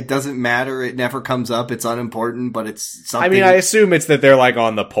why. It doesn't matter. It never comes up. It's unimportant, but it's something. I mean, I assume it's that they're like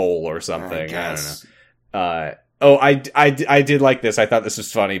on the pole or something. I guess. I don't know. I did like this. I thought this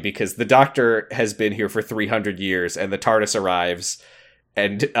was funny because the Doctor has been here for 300 years and the TARDIS arrives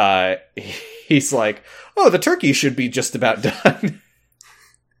and he's like, oh, the turkey should be just about done.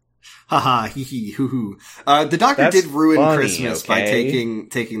 Haha, hee hee, hoo hoo. The Doctor did ruin funny, Christmas by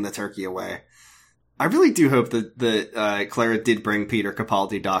taking the turkey away. I really do hope that Clara did bring Peter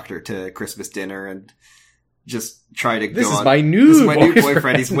Capaldi Doctor to Christmas dinner and just try to this go is on. My new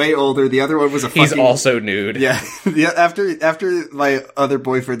boyfriend. He's way older. The other one was He's also nude. Yeah. After my other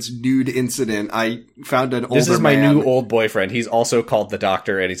boyfriend's nude incident, I found an older man. This is my new old boyfriend. He's also called the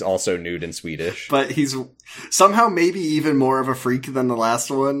Doctor, and he's also nude in Swedish. But he's somehow maybe even more of a freak than the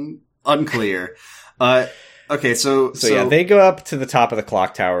last one. Unclear. Okay, so yeah, they go up to the top of the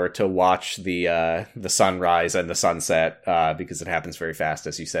clock tower to watch the sunrise and the sunset, because it happens very fast,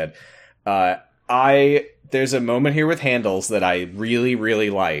 as you said. There's a moment here with Handles that I really, really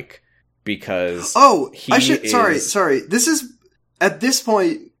like because sorry. This is at this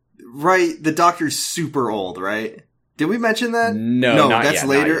point, right? The Doctor's super old, right? Did we mention that? No, not that's yet,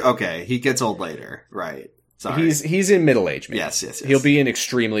 later. not yet. Okay, he gets old later. Right. Sorry. He's in middle age makeup. Yes. He'll be in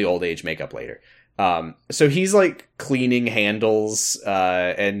extremely old age makeup later. So he's like cleaning Handles,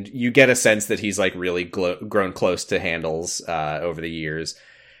 and you get a sense that he's like really grown close to Handles over the years.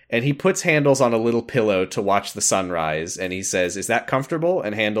 And he puts Handles on a little pillow to watch the sunrise, and he says, "Is that comfortable?"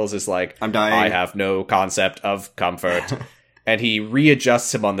 And Handles is like, "I'm dying. I have no concept of comfort." And he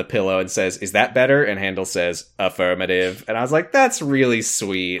readjusts him on the pillow and says, "Is that better?" And Handles says, "Affirmative." And I was like, that's really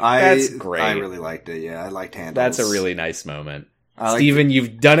sweet. That's great. I really liked it. Yeah, I liked Handles. That's a really nice moment. Steven,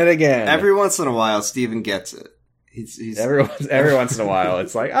 you've done it again. Every once in a while, Steven gets it. He's every once in a while,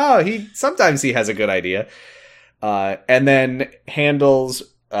 it's like, oh, sometimes he has a good idea. And then Handles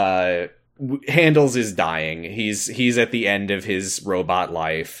is dying. He's at the end of his robot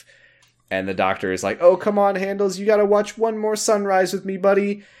life. And the doctor is like, "Oh, come on, Handles, you gotta watch one more sunrise with me,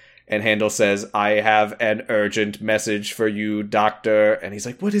 buddy." And Handles says, "I have an urgent message for you, doctor." And he's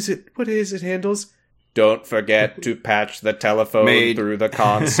like, What is it? What is it, Handles?" "Don't forget to patch the telephone through the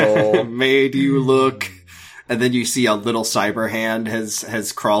console." Made you look. And then you see a little cyber hand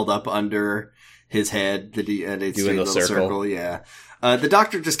has crawled up under his head, and it's doing a little circle. Yeah. The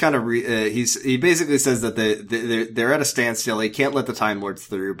doctor just kind of he basically says that they're at a standstill. He can't let the Time Lords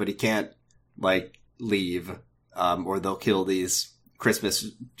through, but he can't like leave, or they'll kill these Christmas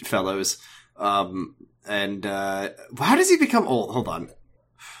fellows. And how does he become old? Hold on.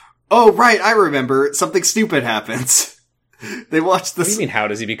 Oh, right, I remember. Something stupid happens. They watch this. What do you mean, how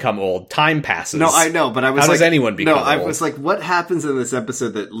does he become old? Time passes. No, I know, but I was how does anyone become old? I was like, what happens in this episode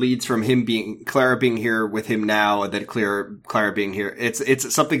that leads from Clara being here with him now, and then Clara being here?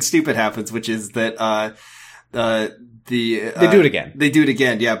 It's something stupid happens, which is that, they do it again. They do it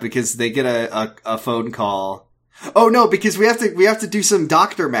again, yeah, because they get a phone call. Oh no, because we have to do some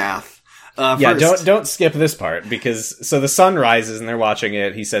doctor math. Yeah, first. Don't skip this part, because so the sun rises and they're watching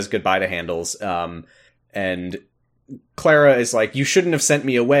it. He says goodbye to Handles, and Clara is like, "You shouldn't have sent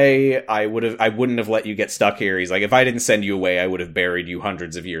me away. I wouldn't have let you get stuck here." He's like, "If I didn't send you away, I would have buried you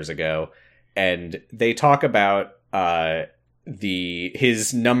hundreds of years ago." And they talk about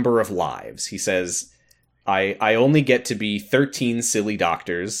his number of lives. He says, I only get to be 13 silly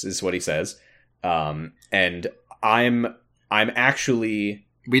doctors, is what he says. And I'm actually,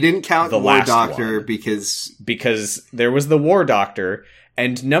 we didn't count the War last Doctor one, because there was the War Doctor,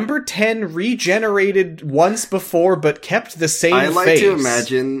 and number 10 regenerated once before but kept the same face. I like to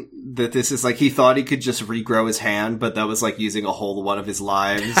imagine that this is like he thought he could just regrow his hand, but that was like using a whole one of his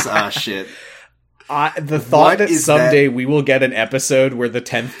lives. Shit. The thought that someday we will get an episode where the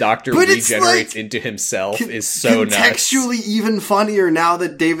 10th Doctor regenerates into himself is so nuts. Contextually even funnier now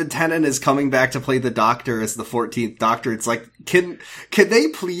that David Tennant is coming back to play the Doctor as the 14th Doctor. It's like, can they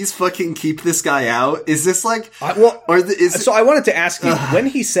please fucking keep this guy out? Is this like... So I wanted to ask you, when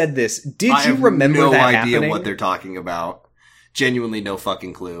he said this, did you remember that happening? I have no idea what they're talking about. Genuinely no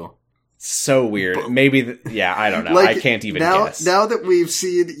fucking clue. So weird. Maybe, I don't know. Like, I can't even guess. Now that we've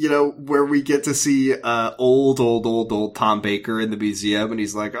seen, where we get to see, old Tom Baker in the museum, and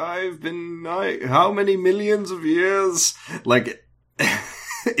he's like, how many millions of years? Like,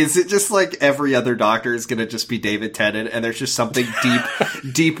 is it just like every other Doctor is gonna just be David Tennant, and there's just something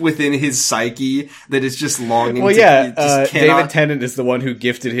deep within his psyche that is just longing David Tennant is the one who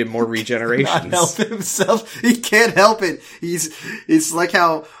gifted him more regenerations. Not help himself. He can't help it. It's like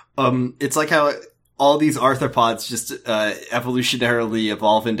how all these arthropods just evolutionarily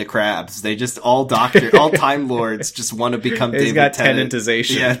evolve into crabs. They just all Time Lords just want to become David Tennant. He's got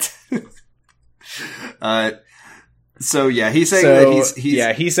Tennantization. Yeah. So yeah, he's saying that he's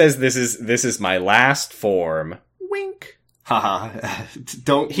he says this is my last form. Wink. Haha.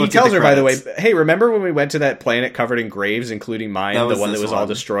 Don't. He tells her, by the way, "Hey, remember when we went to that planet covered in graves, including mine, the one that was all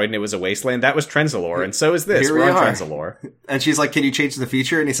destroyed and it was a wasteland? That was Trenzalore, and so is this. We're on Trenzalore." And she's like, "Can you change the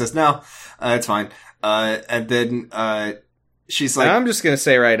feature?" And he says, "No, it's fine." And then she's like, "I'm just gonna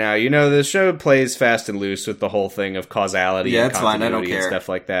say right now, the show plays fast and loose with the whole thing of causality and continuity, I don't care. And stuff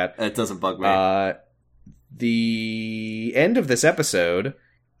like that. It doesn't bug me." The end of this episode,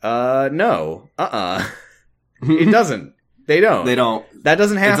 no, it doesn't. They don't. That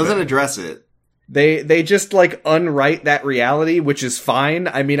doesn't happen. It doesn't address it. They just like unwrite that reality, which is fine.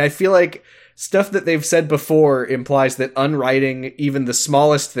 I mean, I feel like stuff that they've said before implies that unwriting even the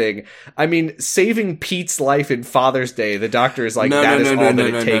smallest thing. I mean, saving Pete's life in Father's Day, the Doctor is like, that is all that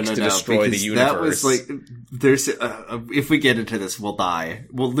it takes to destroy the universe. That was like, there's if we get into this, we'll die.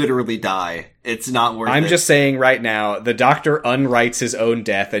 We'll literally die. It's not worth it. I'm just saying right now, the Doctor unwrites his own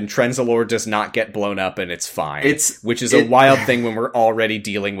death, and Trenzalore does not get blown up, and it's fine. Which is a wild thing when we're already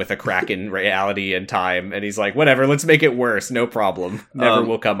dealing with a crack in reality and time, and he's like, whatever, let's make it worse, no problem. Never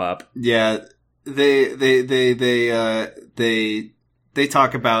will come up. Yeah, they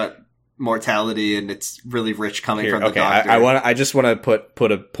talk about mortality, and it's really rich coming from the Doctor. I just want to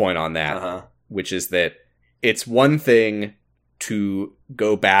put a point on that, which is that it's one thing to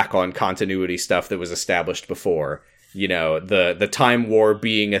go back on continuity stuff that was established before. You know, the Time War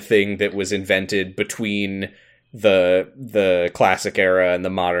being a thing that was invented between the classic era and the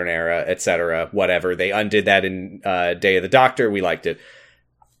modern era, etc. Whatever. They undid that in Day of the Doctor. We liked it.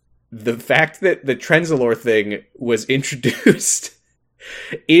 The fact that the Trenzalore thing was introduced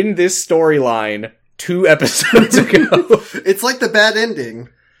in this storyline 2 episodes ago. It's like the bad ending.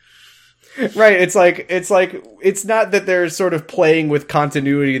 Right, it's like it's not that they're sort of playing with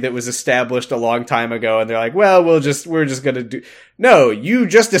continuity that was established a long time ago, and they're like, well, we're just gonna do. No, you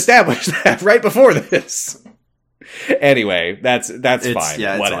just established that right before this. Anyway, that's fine.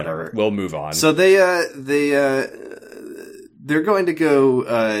 Yeah, whatever. We'll move on. So they're going to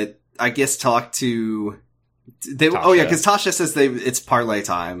go. I guess talk to. Tasha. Oh yeah, because Tasha says it's parlay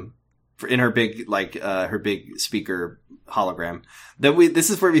time in her big her big speaker hologram. This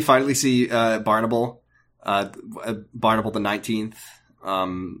is where we finally see Barnable the 19th.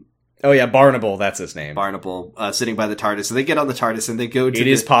 Oh yeah, Barnable, that's his name. Barnable, sitting by the TARDIS. So they get on the TARDIS and they go to It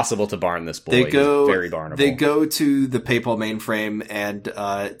is possible to barn this boy. He's very Barnable. They go to the papal mainframe and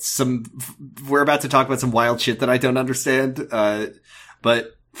we're about to talk about some wild shit that I don't understand.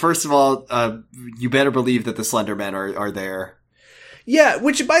 But first of all, you better believe that the Slendermen are there. Yeah,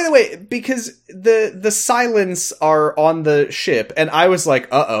 which, by the way, because the Cylons are on the ship, and I was like,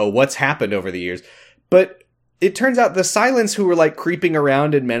 uh-oh, what's happened over the years? But it turns out the Cylons who were, like, creeping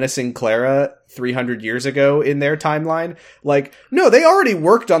around and menacing Clara 300 years ago in their timeline, like, no, they already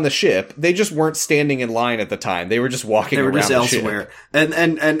worked on the ship. They just weren't standing in line at the time. They were just walking around the ship. They were just elsewhere.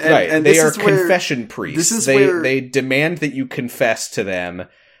 And they are confession priests. They demand that you confess to them.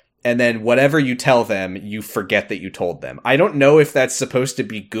 And then whatever you tell them, you forget that you told them. I don't know if that's supposed to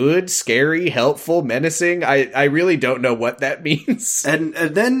be good, scary, helpful, menacing. I really don't know what that means. And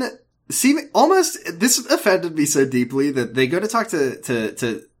then almost this offended me so deeply that they go to talk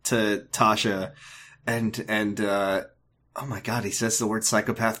to Tasha and oh my god, he says the word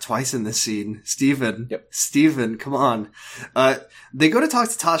psychopath twice in this scene. Steven, come on. They go to talk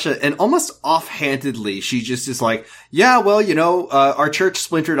to Tasha, and almost offhandedly, she just is like, yeah, well, you know, our church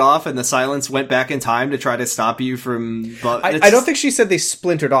splintered off, and the Cylons went back in time to try to stop you from... I don't think she said they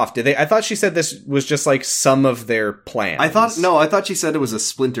splintered off, did they? I thought she said this was just, like, some of their plans. I thought she said it was a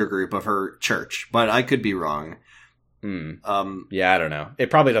splinter group of her church, but I could be wrong. Yeah, I don't know. It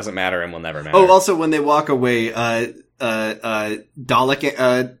probably doesn't matter, and will never matter. Oh, also, when they walk away,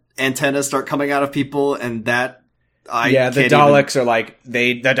 Dalek antennas start coming out of people, and that the Daleks are like,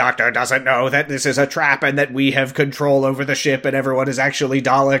 the Doctor doesn't know that this is a trap and that we have control over the ship and everyone is actually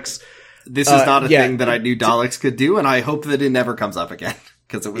Daleks. This is not a thing that I knew Daleks could do, and I hope that it never comes up again.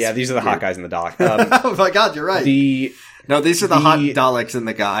 Because it was these are the hot guys in the Dalek. Oh my god, you're right. These are the hot Daleks in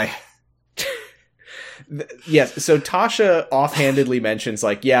the guy. Yes, so Tasha offhandedly mentions,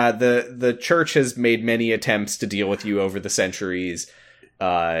 like, yeah, the church has made many attempts to deal with you over the centuries.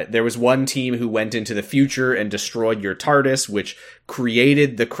 There was one team who went into the future and destroyed your TARDIS, which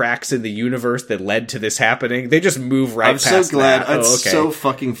created the cracks in the universe that led to this happening. They just move right past that. I'm so glad. It's so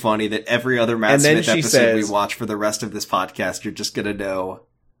fucking funny that every other Matt Smith episode we watch for the rest of this podcast, you're just gonna know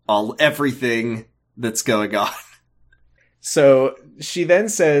everything that's going on. So she then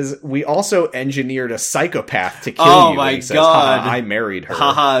says, we also engineered a psychopath to kill you. Oh my god. I married her.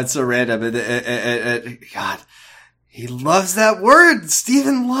 Haha, it's so random. God. He loves that word.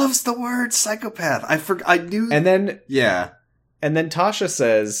 Steven loves the word psychopath. I knew. And then, yeah. And then Tasha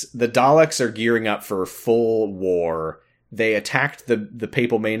says, the Daleks are gearing up for full war. They attacked the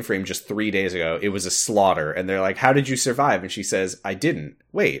papal mainframe just 3 days ago. It was a slaughter. And they're like, how did you survive? And she says, I didn't.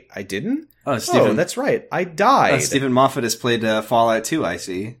 Wait, I didn't? Oh, Stephen, that's right. I died. Stephen Moffat has played Fallout 2, I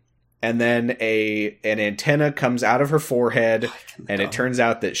see. And then an antenna comes out of her forehead, and it turns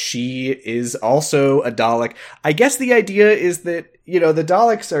out that she is also a Dalek. I guess the idea is that, you know, the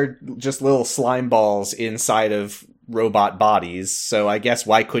Daleks are just little slime balls inside of robot bodies, so I guess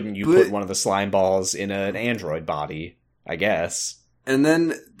why couldn't you put one of the slime balls in an android body, I guess. And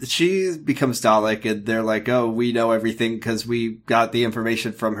then she becomes Dalek, and they're like, oh, we know everything because we got the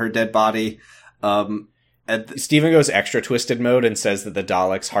information from her dead body. And Steven goes extra twisted mode and says that the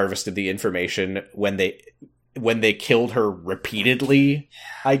Daleks harvested the information when they killed her repeatedly.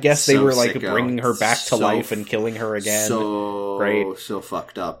 I guess they were like bringing her back to life and killing her again. So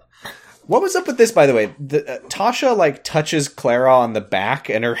fucked up. What was up with this, by the way? Tasha like touches Clara on the back,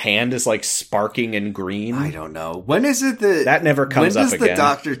 and her hand is like sparking and green. I don't know. When is it that never comes up again? When does the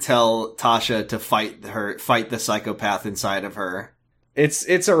doctor tell Tasha to fight the psychopath inside of her?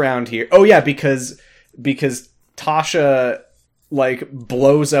 It's around here. Oh yeah, because Tasha like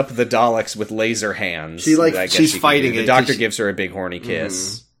blows up the Daleks with laser hands. She's fighting it. The doctor gives her a big horny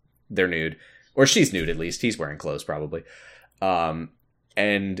kiss. Mm-hmm. They're nude, or she's nude at least. He's wearing clothes probably.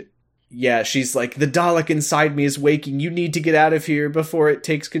 And yeah, she's like, the Dalek inside me is waking. You need to get out of here before it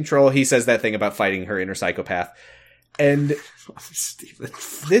takes control. He says that thing about fighting her inner psychopath. And Steven,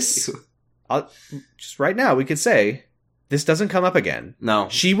 this, just right now, we could say, this doesn't come up again. No.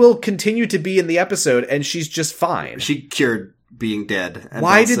 She will continue to be in the episode, and she's just fine. She cured being dead.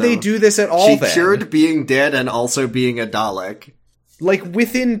 Why did they do this at all, then? She cured being dead and also being a Dalek. Like,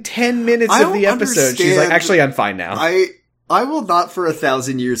 within 10 minutes of the episode, she's like, actually, I'm fine now. I will not for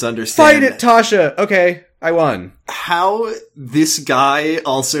 1,000 years understand. Fight it, Tasha! Okay, I won. How this guy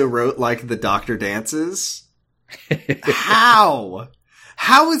also wrote, like, the Doctor dances? How?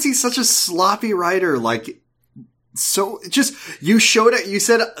 How is he such a sloppy writer? Like, so, just, you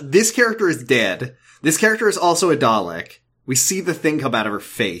said, this character is dead. This character is also a Dalek. We see the thing come out of her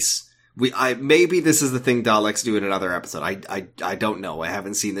face. Maybe this is the thing Daleks do in another episode. I don't know. I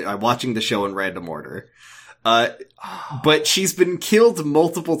haven't seen it. I'm watching the show in random order. But she's been killed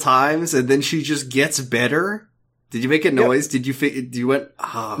multiple times, and then she just gets better. Did you make a noise? Yep. Did you went?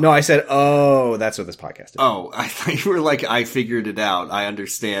 Oh. No, I said, oh, that's what this podcast is. Oh, I thought you were like, I figured it out. I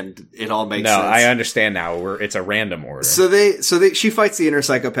understand. It all makes sense. No, I understand now. It's a random order. She fights the inner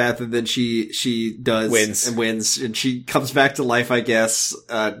psychopath, and then she wins, and she comes back to life, I guess.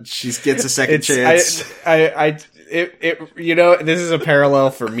 She gets a second chance. You know, this is a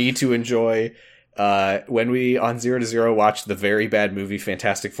parallel for me to enjoy. When we on 0 to 0 watched the very bad movie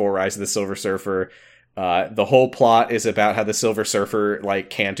Fantastic Four: Rise of the Silver Surfer, the whole plot is about how the Silver Surfer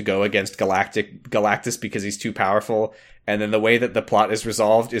like can't go against Galactus because he's too powerful, and then the way that the plot is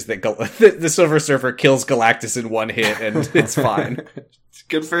resolved is that the Silver Surfer kills Galactus in one hit, and it's fine.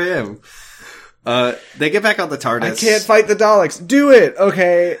 Good for him. They get back on the TARDIS. I can't fight the Daleks. Do it.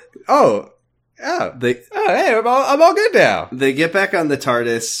 Okay. Oh. Oh, hey, I'm all good now. They get back on the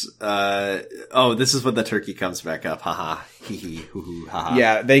TARDIS. This is when the turkey comes back up. Haha. Hee hee. Hoo hoo. Haha.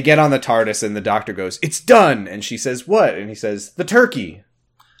 Yeah, they get on the TARDIS and the doctor goes, "It's done." And she says, "What?" And he says, "The turkey."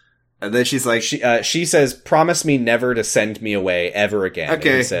 And then she's like, she says, "Promise me never to send me away ever again." Okay.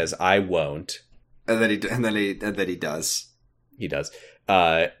 And he says, "I won't." And then he does. He does.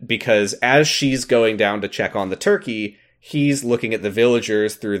 Because as she's going down to check on the turkey, he's looking at the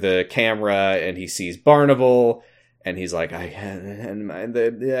villagers through the camera, and he sees Barnable, and he's like,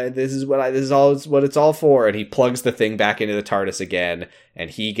 "This is what it's all for." And he plugs the thing back into the TARDIS again,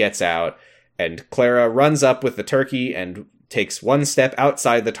 and he gets out, and Clara runs up with the turkey and takes one step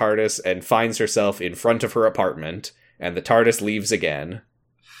outside the TARDIS and finds herself in front of her apartment, and the TARDIS leaves again.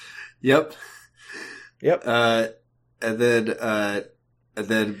 Yep.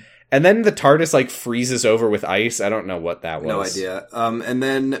 And then the TARDIS, like, freezes over with ice. I don't know what that was. No idea. And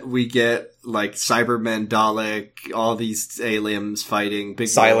then we get, like, Cybermen, Dalek, all these aliens fighting. Big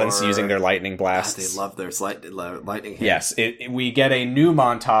Silence war. Using their lightning blasts. They love their lightning hit. Yes. We get a new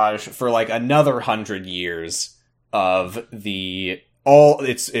montage for, like, another 100 years of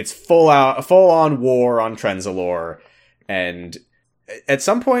it's full on war on Trenzalore. And at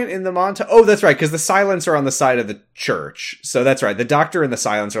some point in the montage... Oh, that's right, because the Silents are on the side of the church. So that's right. The Doctor and the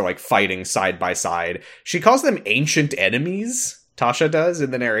Silents are, like, fighting side by side. She calls them ancient enemies. Tasha does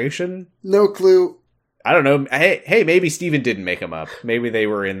in the narration. No clue. I don't know. Hey, maybe Steven didn't make them up. Maybe they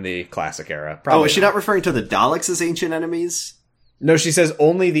were in the classic era. Probably is she not referring to the Daleks as ancient enemies? No, she says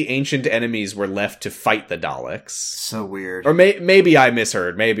only the ancient enemies were left to fight the Daleks. So weird. Or maybe I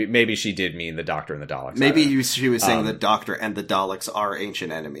misheard. Maybe she did mean the Doctor and the Daleks. Maybe she was saying the Doctor and the Daleks are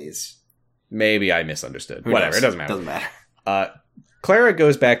ancient enemies. Maybe I misunderstood. Who Whatever, knows? it doesn't matter. Doesn't matter. Clara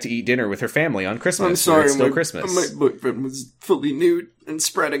goes back to eat dinner with her family on Christmas. I'm sorry, it's still Christmas. My boyfriend was fully nude and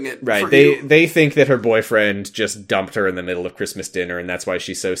spreading it. Right. For They think that her boyfriend just dumped her in the middle of Christmas dinner, and that's why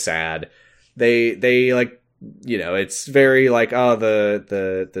she's so sad. They like, you know, it's very like,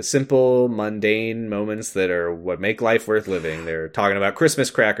 the simple, mundane moments that are what make life worth living. They're talking about Christmas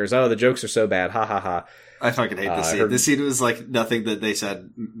crackers. Oh, the jokes are so bad. Ha ha ha. I fucking hate this scene. This scene was like nothing that they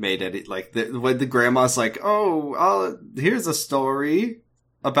said made it. Like when the grandma's like, "Oh, here's a story."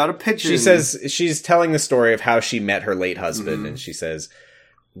 About a pigeon. She says she's telling the story of how she met her late husband, and she says,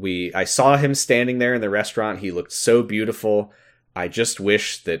 I saw him standing there in the restaurant. He looked so beautiful. I just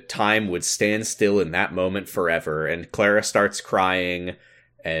wish that time would stand still in that moment forever. And Clara starts crying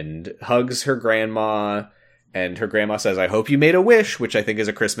and hugs her grandma. And her grandma says, I hope you made a wish, which I think is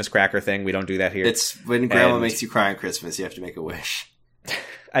a Christmas cracker thing. We don't do that here. It's when grandma makes you cry on Christmas, you have to make a wish.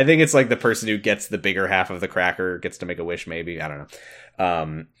 I think it's like the person who gets the bigger half of the cracker gets to make a wish, maybe. I don't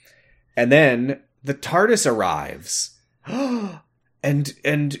know. And then the TARDIS arrives.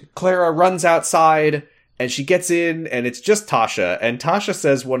 And Clara runs outside, and she gets in, and it's just Tasha. And Tasha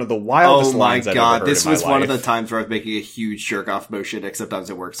says one of the wildest lines I've ever heard in my life. This was one of the times where I was making a huge jerk-off motion, except I was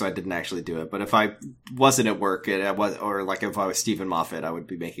at work, so I didn't actually do it. But if I wasn't at work, if I was Stephen Moffat, I would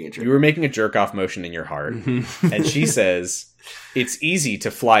be making a jerk. You were making a jerk-off motion in your heart. And she says, it's easy to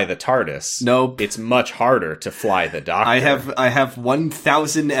fly the TARDIS. Nope. It's much harder to fly the Doctor. I have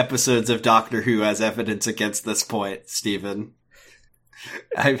 1,000 episodes of Doctor Who as evidence against this point, Stephen.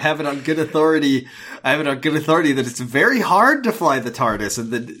 I have it on good authority. That it's very hard to fly the TARDIS, and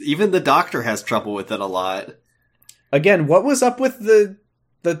that even the Doctor has trouble with it a lot. Again, what was up with the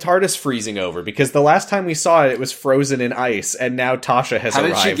TARDIS freezing over? Because the last time we saw it, it was frozen in ice, and now Tasha has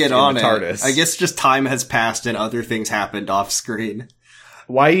arrived. How did she get on the it? TARDIS. I guess just time has passed and other things happened off screen.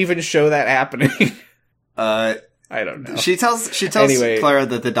 Why even show that happening? I don't know. She tells Anyway, Clara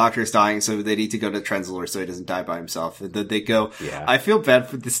that the Doctor's dying, so they need to go to Trenzalore so he doesn't die by himself. And then they go, I feel bad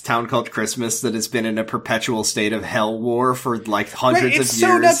for this town called Christmas that has been in a perpetual state of hell war for like hundreds of years. It's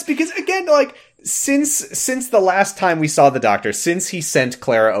so nuts because, again, like, since the last time we saw the Doctor, since he sent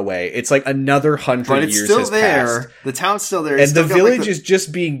Clara away, it's like another 100 years has passed. But it's still there. Passed. The town's still there. And the village is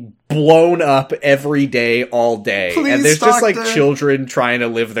just being blown up every day, all day. And there's just like children trying to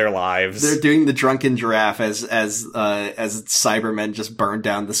live their lives. They're doing the drunken giraffe as Cybermen just burn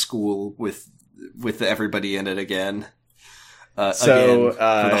down the school with everybody in it again. Again, for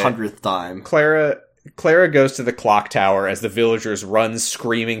the 100th time. Clara goes to the clock tower as the villagers run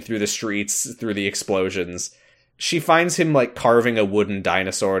screaming through the streets through the explosions. She finds him like carving a wooden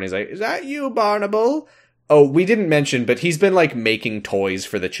dinosaur, and he's like, "Is that you, Barnable?" Oh, we didn't mention, but he's been like making toys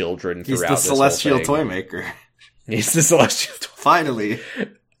for the children throughout this whole thing. He's the celestial toy maker. He's the celestial toy. Finally.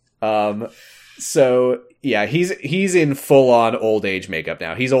 So yeah, he's in full on old age makeup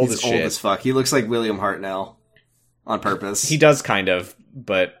now. He's old as shit. Old as fuck. He looks like William Hartnell on purpose. He does kind of,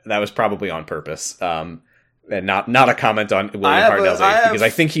 but that was probably on purpose. And not a comment on William Hartnell's age, because I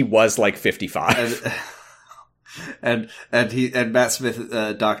think he was like 55. And Matt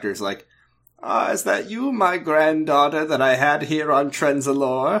Smith, Doctor's like, is that you, my granddaughter, that I had here on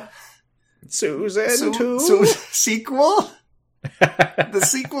Trenzalore? Susan, too? Sequel? The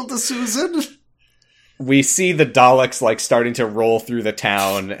sequel to Susan? We see the Daleks like starting to roll through the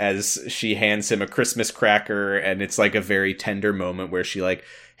town as she hands him a Christmas cracker, and it's like a very tender moment where she like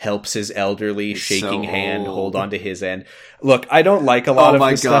helps his elderly shaking hand hold onto his end. Look, I don't like a lot of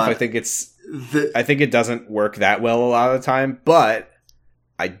this stuff. I think I think it doesn't work that well a lot of the time, but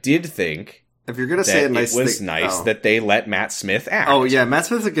I did think if you're gonna say a nice thing, it was nice that they let Matt Smith act. Oh yeah, Matt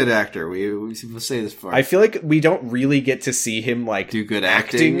Smith's a good actor. We'll say this before. I feel like we don't really get to see him like do good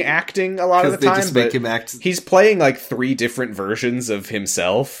acting a lot of the time. Just make him act. He's playing like 3 different versions of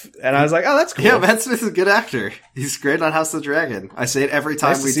himself, and I was like, oh, that's cool. Yeah, Matt Smith's a good actor. He's great on House of the Dragon. I say it every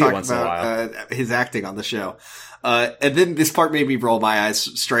time we talk about his acting on the show. And then this part made me roll my eyes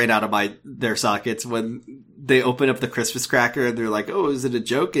straight out of their sockets when they open up the Christmas cracker and they're like, "Oh, is it a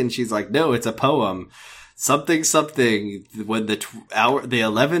joke?" And she's like, "No, it's a poem. Something. When the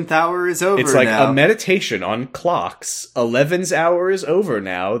 11th hour is over, it's like now. A meditation on clocks. 11's hour is over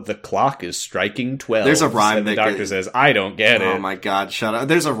now. The clock is striking 12." There's a rhyme. And the Doctor says, "I don't get it." Oh my god, shut up!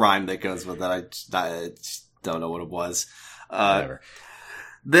 There's a rhyme that goes with that. I just don't know what it was. Whatever.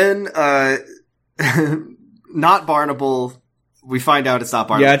 Then, not Barnable. We find out it's not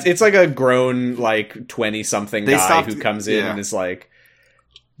Barnable. Yeah, it's like a grown, like, 20-something guy who comes in and is like,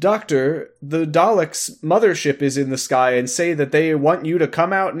 "Doctor, the Daleks' mothership is in the sky and say that they want you to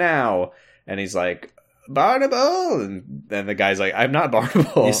come out now." And he's like, "Barnable?" And then the guy's like, "I'm not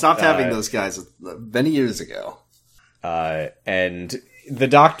Barnable." You stopped having those guys many years ago. And the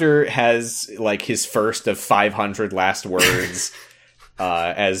Doctor has, like, his first of 500 last words.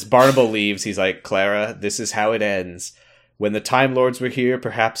 As Barnable leaves, he's like, "Clara, this is how it ends. When the Time Lords were here,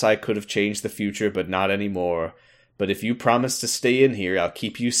 perhaps I could have changed the future, but not anymore. But if you promise to stay in here, I'll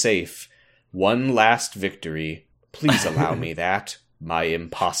keep you safe. One last victory. Please allow me that, my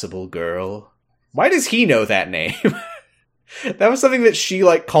impossible girl." Why does he know that name? That was something that she,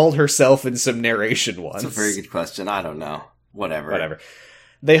 like, called herself in some narration once. That's a very good question. I don't know. Whatever.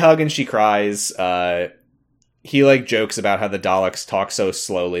 they hug and she cries. He like jokes about how the Daleks talk so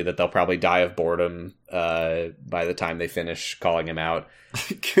slowly that they'll probably die of boredom by the time they finish calling him out.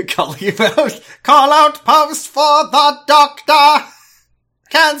 Calling him out. Call out post for the doctor.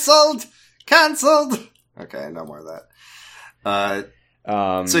 Cancelled. Okay, no more of that.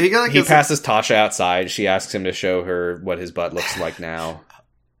 So he passes Tasha outside. She asks him to show her what his butt looks like now.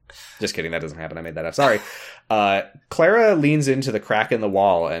 Just kidding, that doesn't happen. I made that up. Sorry. Clara leans into the crack in the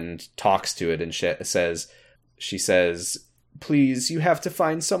wall and talks to it and she says, please, you have to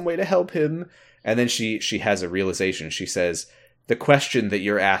find some way to help him. And then she has a realization. She says, the question that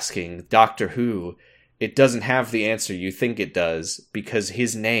you're asking, Doctor Who, it doesn't have the answer you think it does, because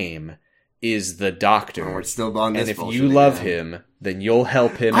his name is the Doctor. Oh, we're still on this. And if you love him, then you'll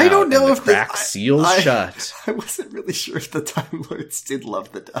help him I out. don't know and if the crack seals shut. I wasn't really sure if the Time Lords did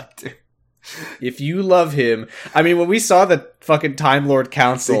love the Doctor. If you love him, I mean, when we saw the fucking Time Lord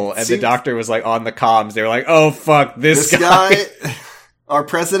Council and the Doctor was like on the comms, they were like, "Oh fuck, this guy, our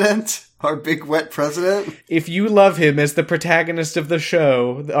president, our big wet president." If you love him as the protagonist of the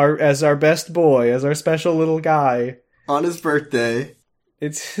show, as our best boy, as our special little guy, on his birthday,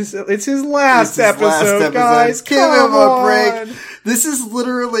 it's his last episode, guys. Give him a break. This is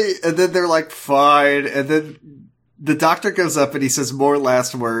literally, and then they're like, "Fine," and then the Doctor goes up and he says more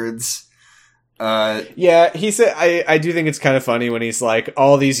last words. He said, I do think it's kind of funny when he's like,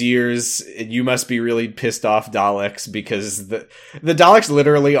 all these years, you must be really pissed off Daleks, because the Daleks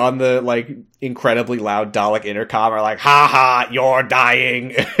literally on the, like, incredibly loud Dalek intercom are like, ha ha, you're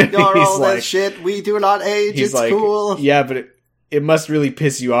dying. You're all that shit, we do not age, it's like, cool. Yeah, but it must really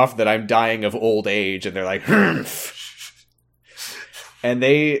piss you off that I'm dying of old age, and they're like, and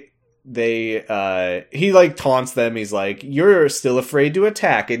he like taunts them. He's like, you're still afraid to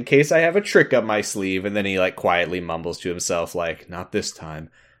attack in case I have a trick up my sleeve. And then he like quietly mumbles to himself like, not this time.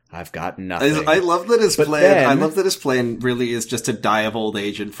 I've got nothing. I love that his plan. I love that his plan really is just to die of old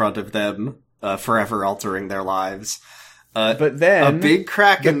age in front of them, forever altering their lives. But then a big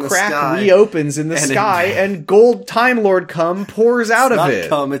crack in the sky. The crack reopens in the sky, and gold Time Lord cum pours out of it. It's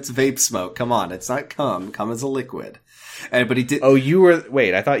not cum, it's vape smoke. Come on, it's not cum. Cum is a liquid. But he did. Oh, you were.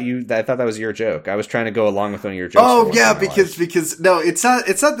 Wait, I thought that was your joke. I was trying to go along with one of your jokes. Oh yeah, because no, it's not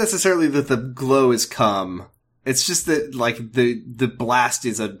necessarily that the glow is cum. It's just that like the blast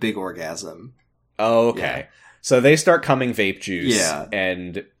is a big orgasm. Oh, okay. Yeah. So they start coming vape juice. Yeah,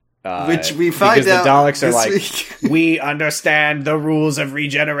 and which we find out because the Daleks are like, we understand the rules of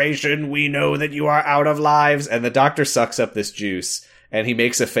regeneration. We know that you are out of lives, and the Doctor sucks up this juice. And he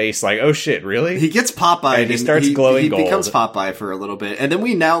makes a face like, oh shit, really? He gets Popeye. And he starts glowing gold. He becomes Popeye for a little bit. And then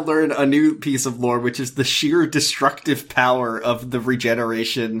we now learn a new piece of lore, which is the sheer destructive power of the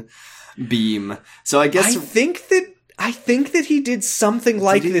regeneration beam. So I guess... I think that he did something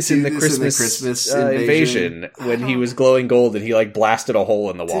like this in the Christmas invasion when he was glowing gold and he like blasted a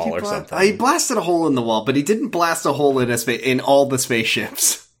hole in the wall or something. He blasted a hole in the wall, but he didn't blast a hole in all the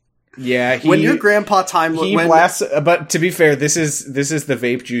spaceships. Yeah, when your grandpa Time Lord blasts, but to be fair, this is the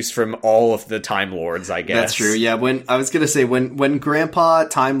vape juice from all of the Time Lords, I guess. That's true. Yeah, when Grandpa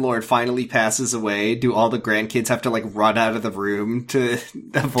Time Lord finally passes away, do all the grandkids have to like run out of the room to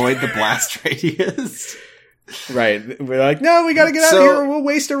avoid the blast radius? Right. We're like, no, we gotta get out of here or we'll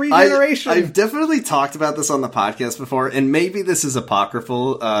waste a regeneration. I've definitely talked about this on the podcast before, and maybe this is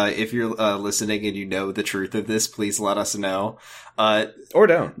apocryphal. If you're listening and you know the truth of this, please let us know. Or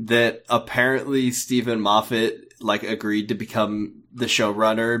don't. That apparently Stephen Moffat like agreed to become the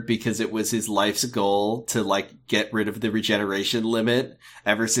showrunner because it was his life's goal to like get rid of the regeneration limit.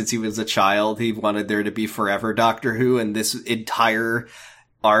 Ever since he was a child, he wanted there to be forever Doctor Who, and this entire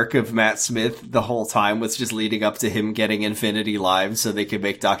arc of Matt Smith the whole time was just leading up to him getting infinity lives so they could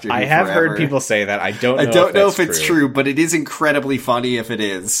make Doctor Who I have forever. Heard people say that. I don't know if it's true, but it is incredibly funny if it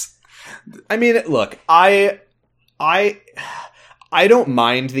is. I mean, look, I don't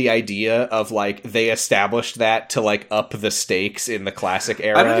mind the idea of like they established that to like up the stakes in the classic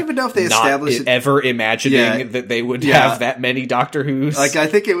era. I don't even know if they established it ever imagining that they would have that many Doctor Who's. Like I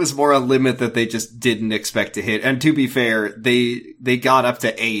think it was more a limit that they just didn't expect to hit. And to be fair, they got up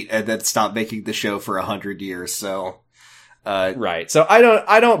to 8 and then stopped making the show for 100 years. So right. So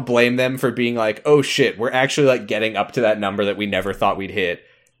I don't blame them for being like, oh shit, we're actually like getting up to that number that we never thought we'd hit.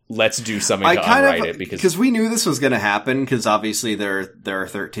 Let's do something to unwrite it because we knew this was going to happen because obviously there are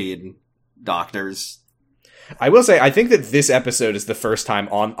 13 doctors. I will say, I think that this episode is the first time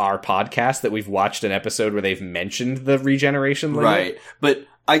on our podcast that we've watched an episode where they've mentioned the regeneration limit. Right. But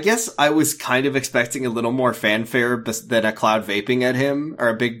I guess I was kind of expecting a little more fanfare than a cloud vaping at him, or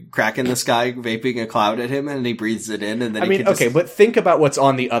a big crack in the sky vaping a cloud at him, and he breathes it in, and then but think about what's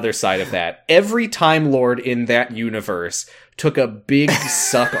on the other side of that. Every Time Lord in that universe took a big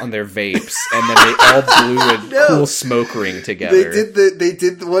suck on their vapes, and then they all blew a cool smoke ring together. They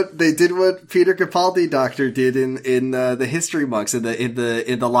did what Peter Capaldi Doctor did in the History Monks in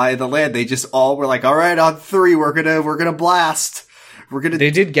the Lie of the Land. They just all were like, all right, on 3, we're gonna blast.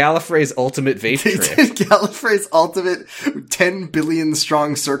 They did Gallifrey's ultimate vape trick. They did Gallifrey's ultimate 10 billion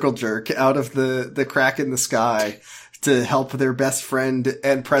strong circle jerk out of the crack in the sky to help their best friend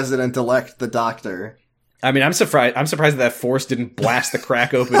and president-elect, the Doctor. I mean, I'm surprised that force didn't blast the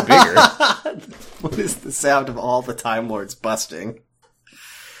crack open bigger. What is the sound of all the Time Lords busting?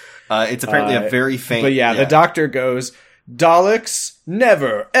 It's apparently a very faint... But the Doctor goes, Daleks,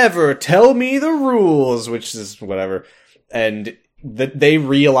 never, ever tell me the rules, which is whatever. And they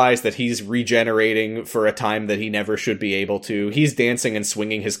realize that he's regenerating for a time that he never should be able to. He's dancing and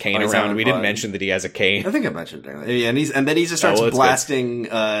swinging his cane around. We didn't mention that he has a cane. I think I mentioned it. And then he just starts blasting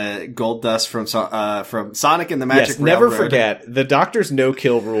gold dust from Sonic and the Magic Railroad. Never forget, the Doctor's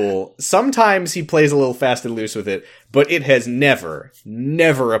no-kill rule, sometimes he plays a little fast and loose with it, but it has never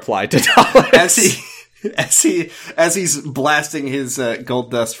applied to Daleks. As he's blasting his gold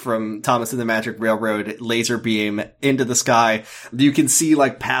dust from Thomas and the Magic Railroad laser beam into the sky, you can see,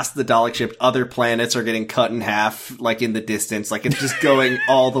 like, past the Dalek ship, other planets are getting cut in half, like, in the distance. Like, it's just going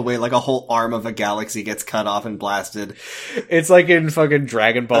all the way, like a whole arm of a galaxy gets cut off and blasted. It's like in fucking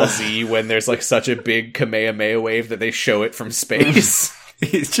Dragon Ball Z when there's, like, such a big Kamehameha wave that they show it from space.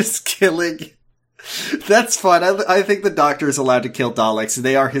 He's just killing... That's fun. I think the Doctor is allowed to kill Daleks.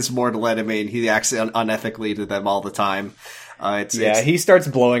 They are his mortal enemy, and he acts unethically to them all the time. He starts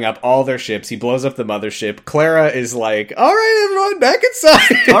blowing up all their ships. He blows up the mothership. Clara is like, all right, everyone, back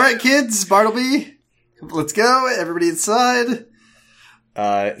inside. All right, kids, Bartleby, let's go. Everybody inside.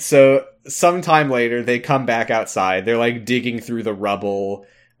 So sometime later, they come back outside. They're, like, digging through the rubble.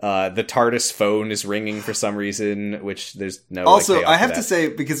 The TARDIS phone is ringing for some reason, which there's no... Also, I have to say,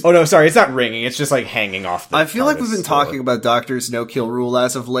 because... Oh, no, sorry, it's not ringing. It's just, like, hanging off the I feel TARDIS like we've been talking about Doctor's no-kill rule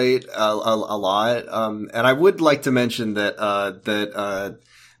as of late a lot. And I would like to mention that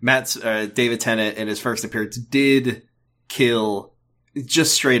David Tennant in his first appearance did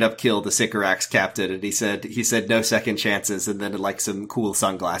just straight up kill the Sycorax captain, and he said no second chances, and then, like, some cool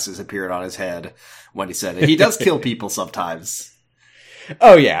sunglasses appeared on his head when he said it. He does kill people sometimes.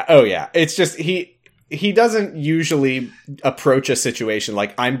 Oh yeah. It's just, he doesn't usually approach a situation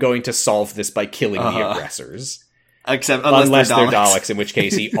like, I'm going to solve this by killing the aggressors. Unless they're Daleks, in which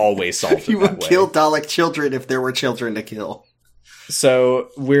case he always solves it He would kill Dalek children if there were children to kill. So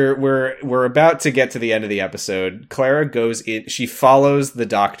we're about to get to the end of the episode. Clara goes in, she follows the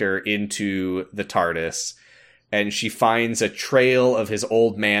Doctor into the TARDIS, and she finds a trail of his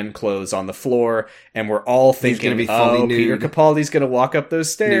old man clothes on the floor, and we're all thinking, Peter Capaldi's gonna walk up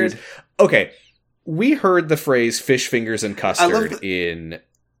those stairs. Nude. Okay, we heard the phrase fish fingers and custard in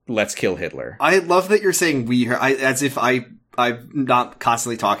Let's Kill Hitler. I love that you're saying we heard, as if I'm not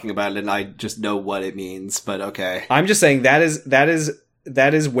constantly talking about it and I just know what it means, but okay. I'm just saying that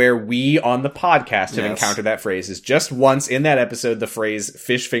is where we on the podcast have encountered that phrase, is just once in that episode, the phrase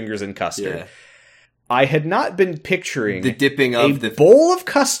fish fingers and custard. Yeah. I had not been picturing the dipping of the bowl of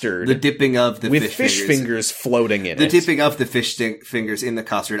custard, the dipping of the with fish fingers floating in it, the dipping of the fish fingers in the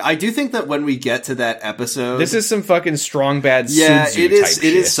custard. I do think that when we get to that episode, this is some fucking strong bad. Yeah, Sudzu it is. Type it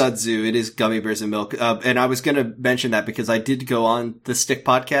shit. Is Sudzu. It is gummy bears and milk. And I was going to mention that because I did go on the Stick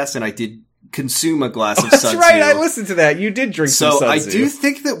podcast and I did consume a glass of Sudzu. That's right, I listened to that. You did drink some Sudzu. So I do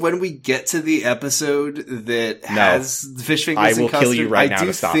think that when we get to the episode that has the fish fingers and custard, kill you right now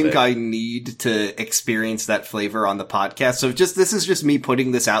to stop it. I need to experience that flavor on the podcast. So this is just me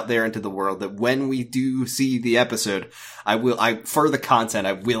putting this out there into the world, that when we do see the episode, for the content,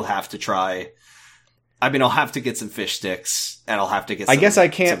 I will have to try. I mean, I'll have to get some fish sticks, and I'll have to get some, I guess I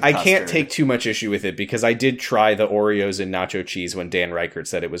can't take too much issue with it, because I did try the Oreos and nacho cheese when Dan Reichert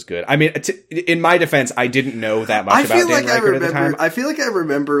said it was good. I mean, in my defense, I didn't know that much about Dan Reichert at the time. I feel like I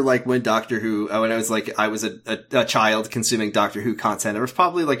remember, like, when Doctor Who, when I was a child consuming Doctor Who content, there was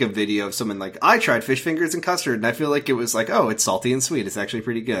probably, like, a video of someone like, I tried fish fingers and custard, and I feel like it was like, oh, it's salty and sweet. It's actually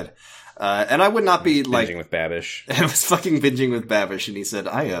pretty good. And I would not be, like... Binging with Babish. I was fucking binging with Babish, and he said,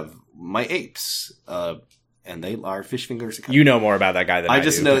 I have my apes, and they are fish fingers. You know more about that guy than I do. I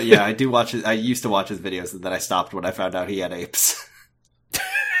just know, yeah, I do watch it. I used to watch his videos, and then I stopped when I found out he had apes.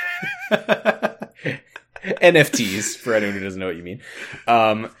 NFTs, for anyone who doesn't know what you mean.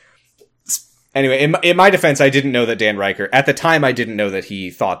 Anyway, in my defense, I didn't know that Dan Riker, at the time, I didn't know that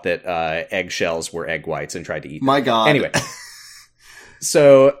he thought that eggshells were egg whites and tried to eat them. My God. Anyway,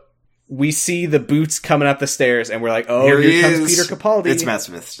 so we see the boots coming up the stairs, and we're like, oh, here comes Peter Capaldi. It's Matt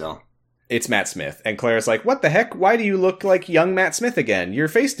Smith still. It's Matt Smith. And Claire's like, what the heck? Why do you look like young Matt Smith again? Your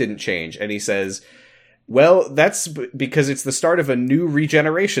face didn't change. And he says, well, that's because it's the start of a new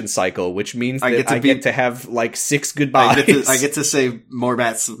regeneration cycle, which means that I get to have like 6 goodbyes. I get to say more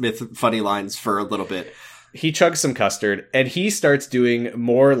Matt Smith funny lines for a little bit. He chugs some custard, and he starts doing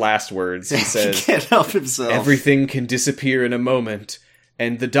more last words. He says, he can't help himself. Everything can disappear in a moment,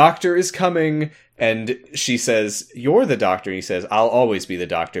 and the doctor is coming. And she says, you're the doctor. And he says, I'll always be the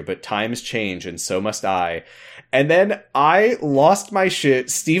doctor, but times change, and so must I. And then I lost my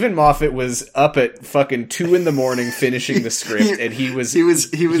shit. Stephen Moffat was up at fucking 2 a.m. finishing the script, and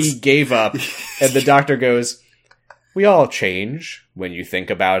he gave up. And the doctor goes, we all change when you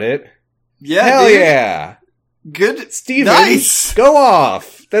think about it. Yeah, hell dude. Yeah. Good. Stephen, nice. Go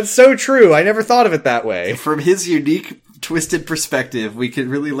off. That's so true. I never thought of it that way. From his unique, twisted perspective, we could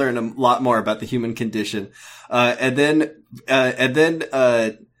really learn a lot more about the human condition. And then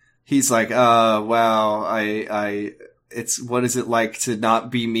he's like, wow, it's, what is it like to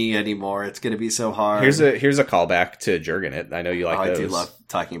not be me anymore? It's going to be so hard. Here's a callback to Jurgen It. I know you like those. I do love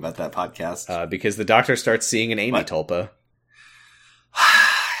talking about that podcast. Because the doctor starts seeing an Amy Tulpa.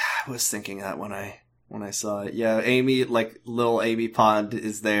 I was thinking that when I saw it. Yeah, Amy, like little Amy Pond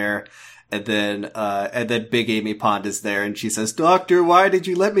is there. And then Big Amy Pond is there, and she says, Doctor, why did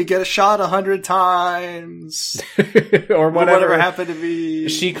you let me get a shot 100 times? or whatever happened to me.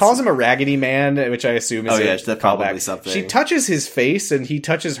 She calls him a raggedy man, which I assume is that's probably something. She touches his face, and he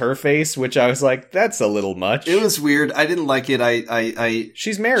touches her face, which I was like, that's a little much. It was weird. I didn't like it.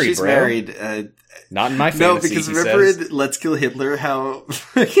 She's married, She's bro. married. Not in my fantasy, No, because remember in Let's Kill Hitler, how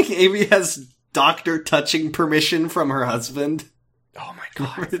Amy has doctor touching permission from her husband? Oh my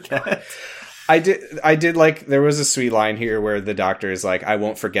God. I did like, there was a sweet line here where the doctor is like, I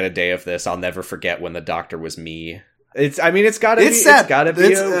won't forget a day of this. I'll never forget when the doctor was me. It's gotta be sad. It's gotta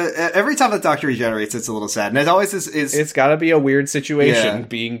be every time the doctor regenerates, it's a little sad. And it always is it's gotta be a weird situation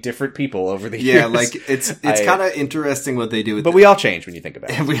being different people over the years. Yeah, like it's kind of interesting what they do with But we all change when you think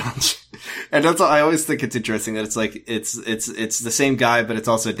about it. And that's, I always think it's interesting that it's like, it's the same guy, but it's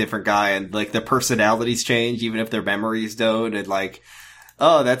also a different guy, and like their personalities change, even if their memories don't, and like,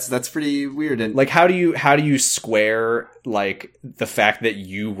 oh, that's pretty weird. And like, how do you square like the fact that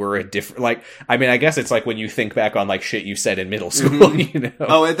you were a different, like, I mean, I guess it's like when you think back on like shit you said in middle school, you know?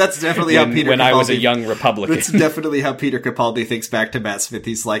 Oh, that's definitely how Peter when Capaldi, I was a young Republican. That's definitely how Peter Capaldi thinks back to Matt Smith.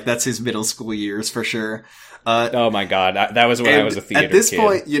 He's like, that's his middle school years for sure. Oh my God, that was when I was a theater At this kid.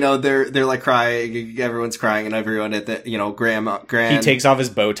 point, you know, they're like crying, everyone's crying, and everyone at the, you know, Graham. He takes off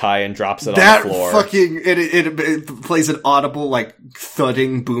his bow tie and drops it on the floor. It plays an audible, like,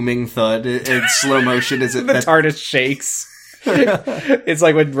 thudding, booming thud in slow motion as it, the TARDIS shakes. It's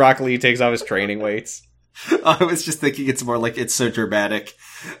like when Rock Lee takes off his training weights. I was just thinking it's more like it's so dramatic.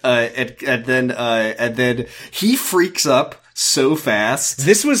 And then he freaks up so fast.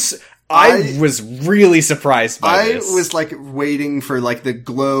 I was really surprised by this. I was like waiting for like the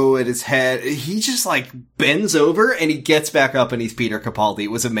glow at his head. He just like bends over and he gets back up and he's Peter Capaldi.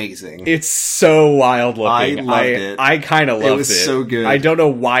 It was amazing. It's so wild looking. I loved it. I kind of loved it. It was so good. I don't know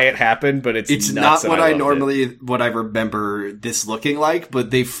why it happened, but it's nuts, not what what I remember this looking like,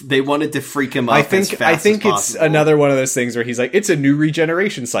 but they wanted to freak him up I think as it's another one of those things where he's like, it's a new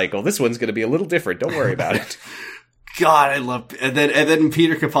regeneration cycle. This one's going to be a little different. Don't worry about it. God, I love, and then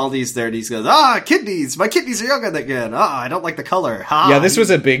Peter Capaldi's there and he goes, kidneys, my kidneys are young again. I don't like the color. Yeah, this was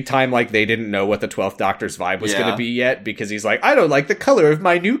a big time, like, they didn't know what the 12th Doctor's vibe was going to be yet, because he's like, I don't like the color of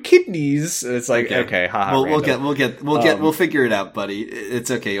my new kidneys. It's like, okay, haha. We'll figure it out, buddy.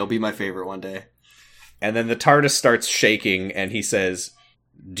 It's okay. You'll be my favorite one day. And then the TARDIS starts shaking and he says,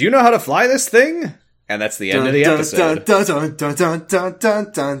 do you know how to fly this thing? And that's the end of the episode.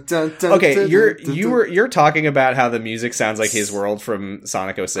 Okay, you're talking about how the music sounds like His World from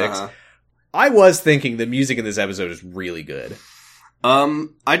Sonic 06. Uh-huh. I was thinking the music in this episode is really good.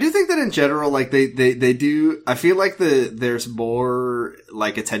 I do think that in general, like they do. I feel like there's more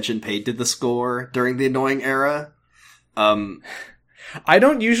like attention paid to the score during the Annoying era. I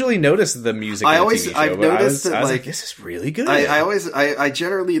don't usually notice the music. I've noticed that, I was like, this is really good. I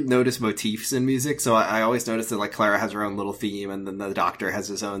generally notice motifs in music, so I always notice that like Clara has her own little theme, and then the Doctor has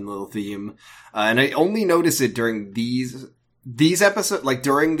his own little theme, and I only notice it during these episodes, like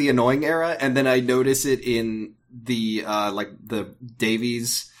during the Annoying era, and then I notice it in the like the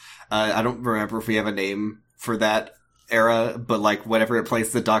Davies. I don't remember if we have a name for that era, but like whenever it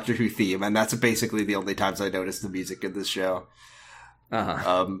plays the Doctor Who theme, and that's basically the only times I noticed the music in this show.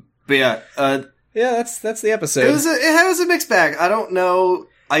 But yeah, yeah, that's the episode. It was a mixed bag. I don't know.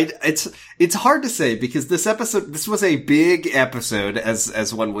 It's hard to say because this was a big episode,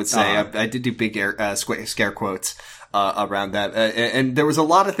 as one would say. I did do big scare quotes around that, and there was a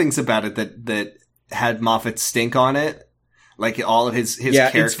lot of things about it that had Moffat's stink on it, like all of his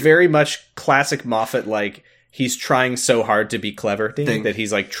character. It's very much classic Moffat, like he's trying so hard to be clever that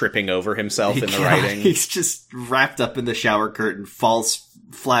he's like tripping over himself in the writing. He's just wrapped up in the shower curtain, falls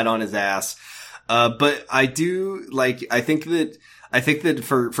flat on his ass. But I do like. I think that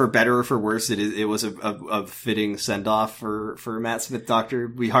for better or for worse, it was a fitting send off for Matt Smith Doctor.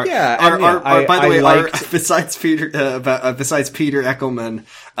 By the way, besides Peter Eckelman,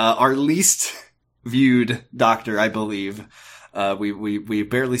 our least viewed Doctor, I believe. We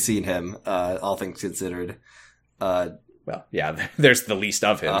barely seen him, all things considered. Well, yeah, there's the least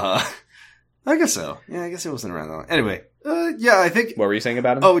of him. I guess so. Yeah, I guess it wasn't around that long. Anyway, yeah, I think. What were you saying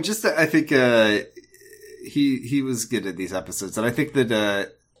about him? Oh, just that I think he was good at these episodes, and I think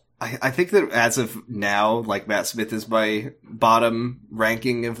that I think that as of now, like Matt Smith is my bottom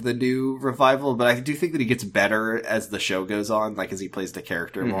ranking of the new revival, but I do think that he gets better as the show goes on, like as he plays the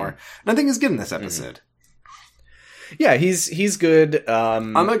character more. And I think he's good in this episode. Yeah, he's good.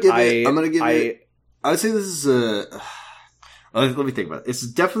 I'm gonna give it. I would say this is let me think about it. It's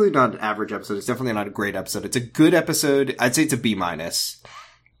definitely not an average episode. It's definitely not a great episode. It's a good episode. I'd say it's a B-.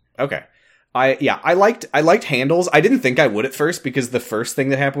 Okay. I liked Handles. I didn't think I would at first because the first thing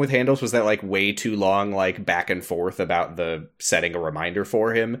that happened with Handles was that like way too long, like back and forth about the setting a reminder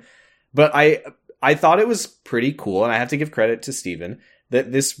for him. But I thought it was pretty cool, and I have to give credit to Steven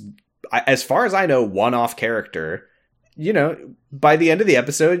that this, as far as I know, one-off character, you know, by the end of the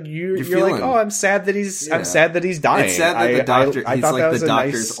episode, you're like, oh, I'm sad that he's dying. It's sad that the Doctor, I he's thought like that the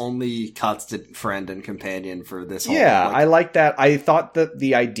Doctor's nice... only constant friend and companion for this whole. Yeah, I like that. I thought that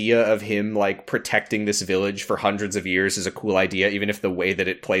the idea of him like protecting this village for hundreds of years is a cool idea, even if the way that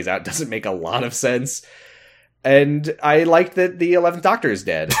it plays out doesn't make a lot of sense. And I like that the 11th Doctor is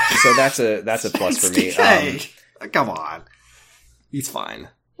dead, so that's a plus for me. Come on, he's fine.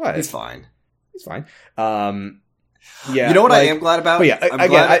 What? He's fine. He's fine. Yeah, you know what I am glad about? But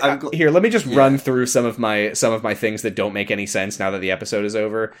yeah, here, let me just run through some of my things that don't make any sense now that the episode is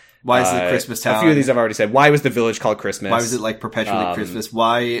over. Why is it Christmas Town? A few of these I've already said. Why was the village called Christmas? Why was it like perpetually Christmas?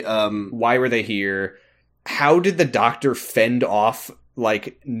 Why were they here? How did the Doctor fend off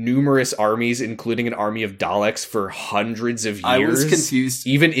like numerous armies, including an army of Daleks, for hundreds of years? I was confused.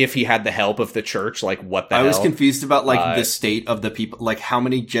 Even if he had the help of the church, like what the hell? I was confused about like the state of the people, like how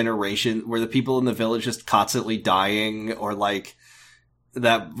many generations were the people in the village just constantly dying, or like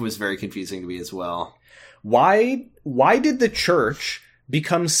that was very confusing to me as well. Why did the church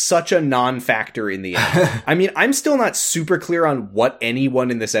become such a non-factor in the end? I mean, I'm still not super clear on what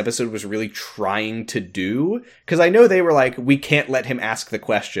anyone in this episode was really trying to do, because I know they were like, we can't let him ask the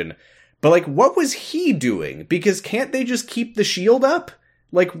question, but like, what was he doing? Because can't they just keep the shield up?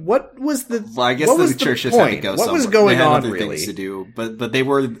 Like, what was the? Well, I guess the church just had to go. What was going on? Other really, things to do, but they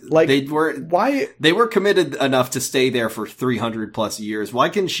were like, why they were committed enough to stay there for 300 plus years. Why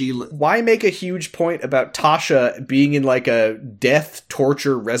can she? Why make a huge point about Tasha being in like a death,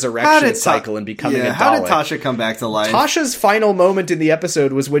 torture, resurrection cycle and becoming a Dalek? How did Tasha come back to life? Tasha's final moment in the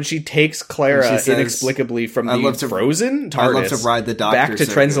episode was when she takes Clara inexplicably from the frozen TARDIS. I'd love to ride the Doctor back to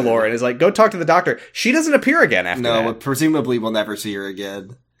Trenzalore and is like, go talk to the Doctor. She doesn't appear again after that. No, presumably we'll never see her again.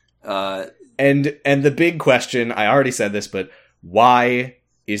 And the big question, I already said this, but why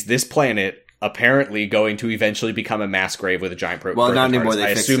is this planet apparently going to eventually become a mass grave with a giant well, not anymore. I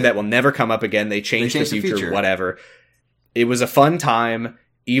assume that will never come up again. They changed the future, whatever. It was a fun time,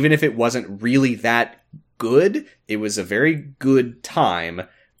 even if it wasn't really that good. It was a very good time.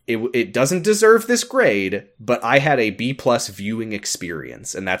 It doesn't deserve this grade, but I had a B+ viewing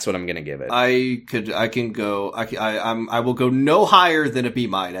experience, and that's what I'm going to give it. I will go no higher than a B-,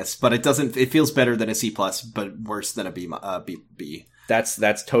 but it feels better than a C+, but worse than a B.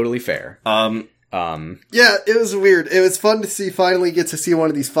 That's totally fair. Yeah, it was weird. It was fun to finally get to see one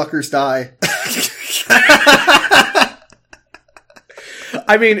of these fuckers die.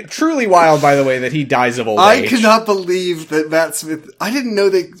 I mean, truly wild, by the way, that he dies of old age. I could not believe that Matt Smith... I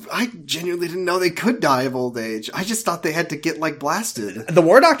genuinely didn't know they could die of old age. I just thought they had to get, like, blasted. The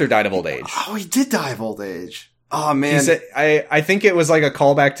War Doctor died of old age. Oh, he did die of old age. Oh, man. I think it was like a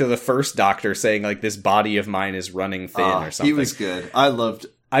callback to the first Doctor saying, like, this body of mine is running thin or something. He was good. I loved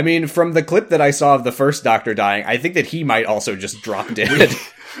I mean, from the clip that I saw of the first Doctor dying, I think that he might also just drop dead.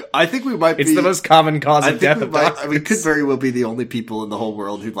 I think we might be... It's the most common cause of death of Doctors. We could very well be the only people in the whole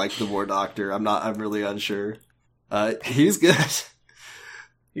world who like the War Doctor. I'm really unsure. He's good.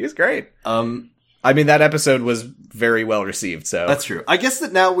 He was great. I mean, that episode was very well received, so... That's true. I guess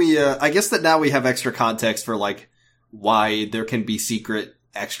that now we have extra context for, like, why there can be secret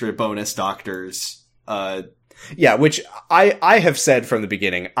extra bonus doctors. Yeah, which I have said from the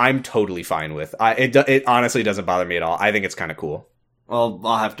beginning, I'm totally fine with. It honestly doesn't bother me at all. I think it's kind of cool. Well,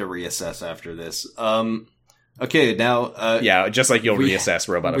 I'll have to reassess after this. Okay, now... yeah, just like you'll reassess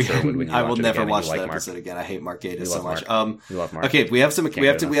Robot of Sherwood when you I will never watch that episode again. I hate Mark Gatiss so much. You love Mark. Okay, we have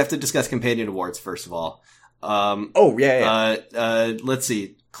to discuss companion awards first of all. Let's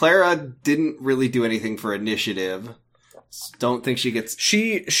see. Clara didn't really do anything for initiative. Don't think she gets...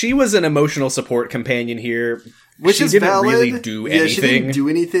 She was an emotional support companion here. Which she is didn't valid. really do anything. Yeah, she didn't do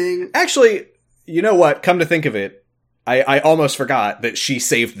anything. Actually, you know what? Come to think of it, I almost forgot that she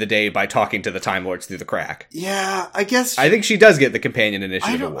saved the day by talking to the Time Lords through the crack. Yeah, I guess... I think she does get the Companion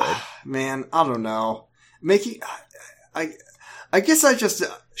Initiative Award. Man, I don't know. I guess I just...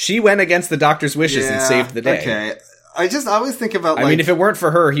 She went against the Doctor's wishes and saved the day. Okay. I always think about, I mean, if it weren't for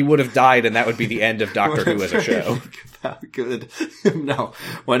her, he would have died, and that would be the end of Doctor Who as a show. Good. No.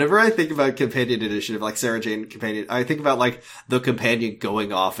 Whenever I think about Companion Initiative, like Sarah Jane Companion, I think about, like, the companion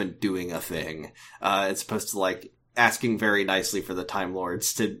going off and doing a thing. As opposed to, like, asking very nicely for the Time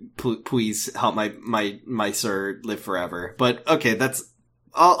Lords to please help my sir live forever. But, okay,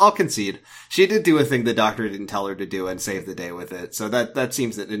 I'll concede. She did do a thing the Doctor didn't tell her to do and save the day with it. So that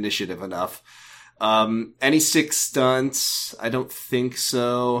seems an initiative enough. Any sick stunts? I don't think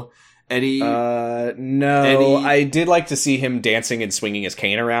so. No. I did like to see him dancing and swinging his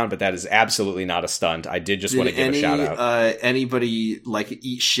cane around, but that is absolutely not a stunt. I did just want to give a shout out. Anybody, like,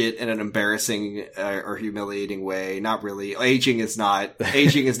 eat shit in an embarrassing or humiliating way? Not really. Aging is not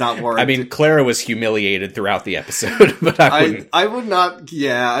warranted. I mean, Clara was humiliated throughout the episode, but I would not,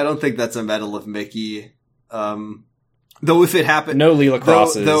 I don't think that's a Medal of Mickey. Though if it happened, no Leela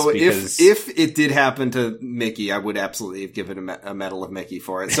crosses. Though if it did happen to Mickey, I would absolutely have given a Medal of Mickey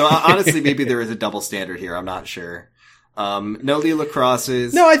for it. So honestly, maybe there is a double standard here. I'm not sure. No Leela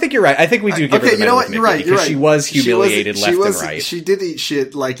crosses. No, I think you're right. I think we do give her the Medal of Mickey. You're right. She was humiliated left and right. She did eat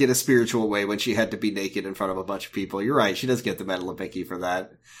shit, like, in a spiritual way when she had to be naked in front of a bunch of people. You're right. She does get the Medal of Mickey for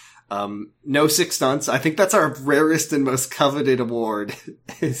that. No sick stunts. I think that's our rarest and most coveted award.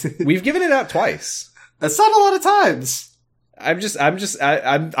 We've given it out twice. That's not a lot of times. I'm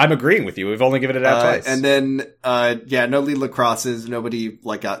agreeing with you. We've only given it out twice. And then, no Leela crosses. Nobody,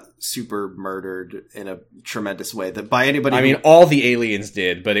 like, got super murdered in a tremendous way that by anybody. I mean, all the aliens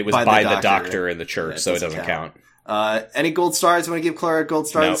did, but it was by the doctor in the church, so it doesn't count. Any gold stars? Want to give Clara a gold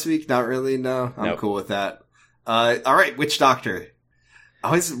star this week? Not really. No, I'm cool with that. All right. Which Doctor?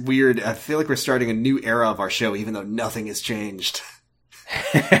 Always weird. I feel like we're starting a new era of our show, even though nothing has changed.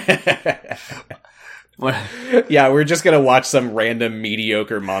 Yeah, we're just gonna watch some random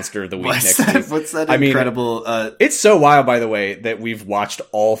mediocre monster of the week next week. What's that incredible... it's so wild, by the way, that we've watched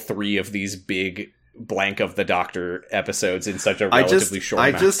all three of these big blank of the Doctor episodes in such a relatively short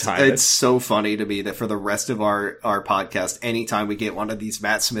amount of time. It's so funny to me that for the rest of our podcast, anytime we get one of these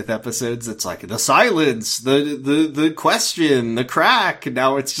Matt Smith episodes, it's like the silence, the question, the crack.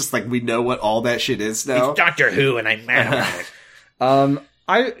 Now it's just like we know what all that shit is now. It's Doctor Who, and I'm mad about it.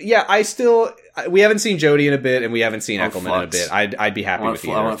 We haven't seen Jodie in a bit, and we haven't seen Eccleston in a bit. I'd be happy with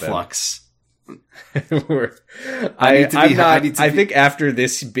either I want of them. Flux. I think after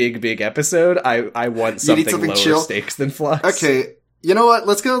this big episode, I want something lower chill. stakes than Flux. Okay, you know what?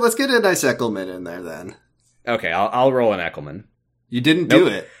 Let's get a nice Eccleston in there then. Okay, I'll roll an Eccleston. You didn't do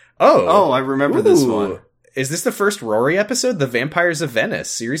it. Oh, I remember this one. Is this the first Rory episode? The Vampires of Venice,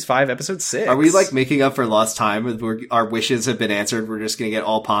 Series 5, Episode 6. Are we, like, making up for lost time? Our wishes have been answered. We're just gonna get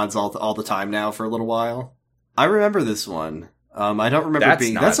all pawns all the time now for a little while? I remember this one. I don't remember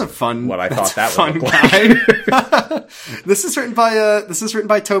that's a fun... what I thought that fun would look like. This is written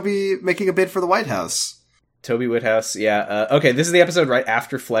by Toby making a bid for the White House. Toby Woodhouse, yeah. Okay, this is the episode right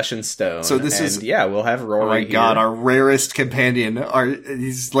after Flesh and Stone. So this is... Yeah, we'll have Rory. Oh my here. God, our rarest companion.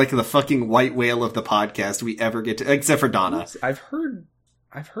 He's like the fucking white whale of the podcast we ever get to... Except for Donna. I've heard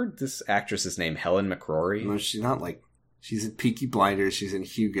this actress's name, Helen McCrory. No, she's not like... She's in Peaky Blinders, she's in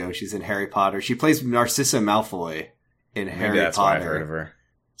Hugo, she's in Harry Potter. She plays Narcissa Malfoy in Harry that's Potter. Why I've heard of her.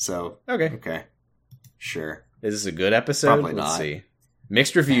 So... Okay. Sure. Is this a good episode? Probably Let's not. see.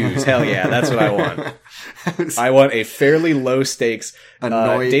 Mixed reviews. Hell yeah, that's what I want. I want a fairly low stakes.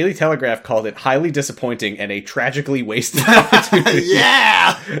 Daily Telegraph called it highly disappointing and a tragically wasted opportunity.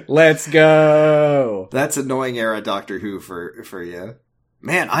 Yeah! Let's go. That's annoying era Doctor Who for you.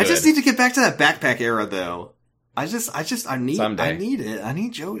 Man, I Good. just need to get back to that backpack era though. I need Someday. I need it. I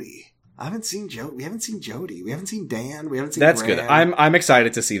need Jodie. I haven't seen Jodie. We haven't seen Jodie. We haven't seen Dan. We haven't seen That's Graham. good. I'm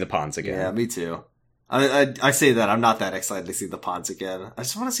excited to see the Ponds again. Yeah, me too. I say that I'm not that excited to see the Ponds again. I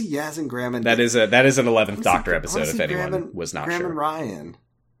just want to see Yaz and Graham and That is an 11th Doctor I episode. wanna If see anyone Graham and- was not Graham sure. and Ryan,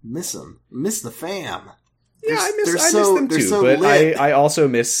 miss them, miss the fam. Yeah, I miss so- them they're too. so But lit. I also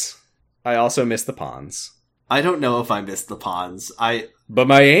miss the Ponds. I don't know if I missed the Ponds. But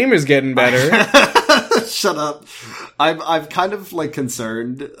my aim is getting better. Shut up. I'm kind of like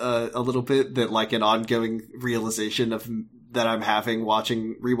concerned a little bit that like an ongoing realization of that I'm having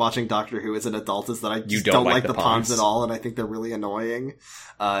rewatching Doctor Who as an adult is that I just don't like the Ponds at all, and I think they're really annoying.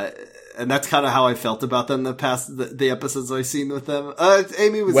 And that's kind of how I felt about them the episodes I've seen with them.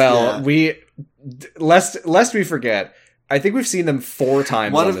 Amy was lest we forget, I think we've seen them 4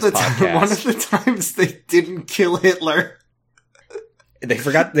 times on this podcast. One of the times they didn't kill Hitler. They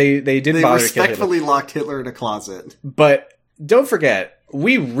forgot they didn't They bother to kill Hitler. respectfully locked Hitler in a closet. But don't forget,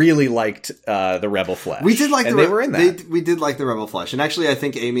 we really liked the Rebel Flesh. We did like and they were in that. We did like the Rebel Flesh, and actually, I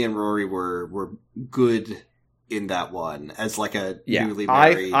think Amy and Rory were good in that one as like a newly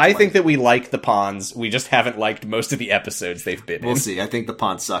married. I think that we like the Ponds. We just haven't liked most of the episodes they've been we'll in. see. I think the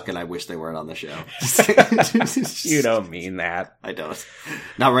Ponds suck, and I wish they weren't on the show. You don't mean that. I don't.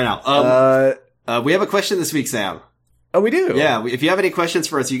 Not right now. We have a question this week, Sam. Oh, we do? Yeah, if you have any questions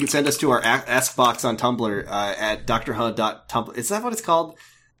for us, you can send us to our Ask Box on Tumblr at drhunt.tumblr. Is that what it's called?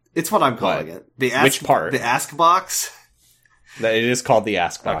 It's what I'm calling it. Which part? The Ask Box? It is called the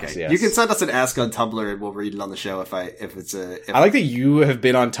Ask Box, Okay. yes. You can send us an Ask on Tumblr and we'll read it on the show if I like that you have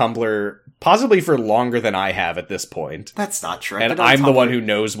been on Tumblr possibly for longer than I have at this point. That's not true. And I'm the one who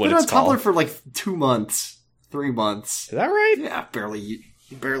knows what it's called. I've been on Tumblr for like 2 months, 3 months. Is that right? Yeah, barely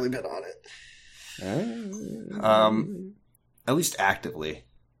been on it. At least actively.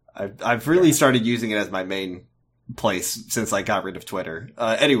 I've really started using it as my main place since I got rid of Twitter.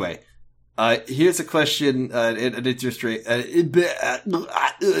 Anyway, here's a question. It's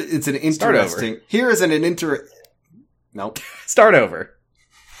an interesting. Here is Nope. Start over.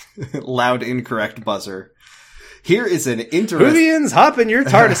 Loud incorrect buzzer. Here is an interesting. Hoovians, hop in your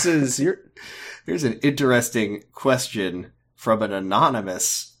TARDISes. Here's an interesting question from an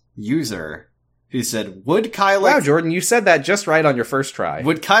anonymous user who said, "Would Kyle? Wow, Jordan, you said that just right on your first try.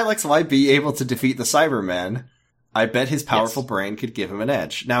 Would Kyle XY be able to defeat the Cybermen? I bet his powerful brain could give him an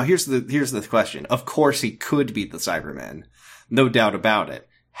edge." Now, here's the question. Of course, he could beat the Cybermen, no doubt about it.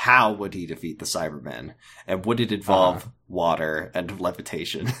 How would he defeat the Cybermen? And would it involve water and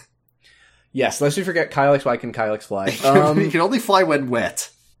levitation? Yes, lest we forget Kyle XY can Kyle X fly. He can only fly when wet.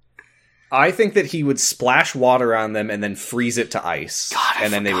 I think that he would splash water on them and then freeze it to ice,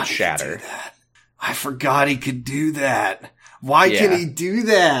 and then they would shatter. I forgot he could do that. Why can he do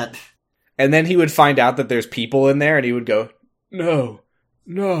that? And then he would find out that there's people in there, and he would go, "No,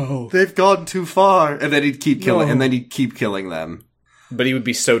 they've gone too far," and then he'd keep killing, and then he'd keep killing them. But he would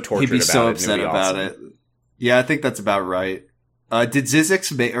be so tortured. He'd be so about upset it. about it. Yeah, I think that's about right. Did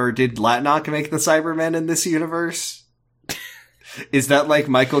Zizix or did Latnock make the Cybermen in this universe? Is that like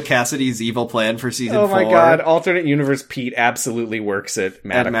Michael Cassidy's evil plan for season 4? Oh my god, alternate universe Pete absolutely works at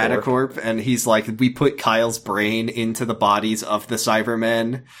Matacorp. At Matacorp, and he's like, we put Kyle's brain into the bodies of the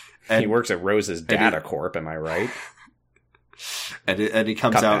Cybermen. And he works at Rose's Data Corp, am I right? And he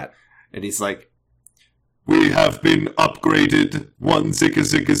comes Cut out, that. and he's like, "We have been upgraded. 1 zigga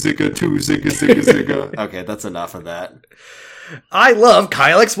zigga zigga, 2 zigga zigga zigga." Okay, that's enough of that. I love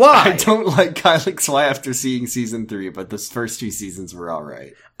Kyle XY! I don't like Kyle XY after seeing season 3, but the first 2 seasons were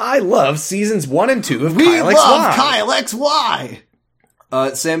alright. I love seasons 1 and 2 of We Kyle XY! love Kyle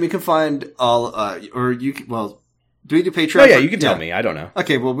XY! Sam, you can find all, or you can, well, do we do Patreon? Oh yeah, you can tell me, I don't know.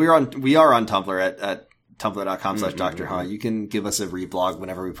 Okay, well, we are on Tumblr at tumblr.com/drhunt. You can give us a reblog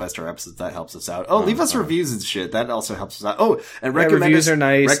whenever we post our episodes. That helps us out. Leave us reviews and shit. That also helps us out. Oh, and recommend reviews us, are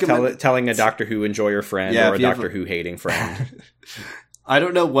nice. Telling a Doctor Who enjoyer friend or a Doctor Who hating friend. I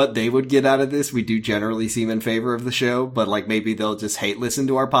don't know what they would get out of this. We do generally seem in favor of the show, but like maybe they'll just hate listen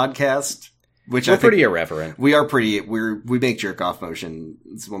to our podcast. Which We're I think pretty irreverent. We are pretty. We make jerk off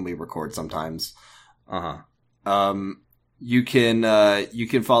motions when we record sometimes. You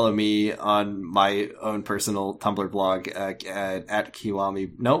can follow me on my own personal Tumblr blog at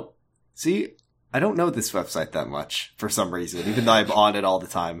Kiwami. Nope. See, I don't know this website that much for some reason, even though I'm on it all the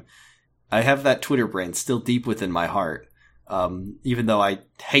time. I have that Twitter brain still deep within my heart. Even though I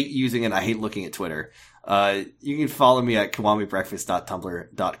hate using it, I hate looking at Twitter. You can follow me at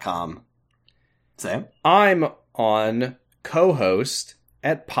kiwamibreakfast.tumblr.com. Sam? I'm on co-host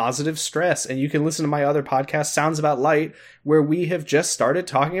at Positive Stress, and you can listen to my other podcast, Sounds About Light, where we have just started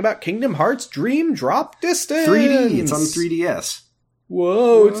talking about Kingdom Hearts Dream Drop Distance. 3D. It's on 3DS.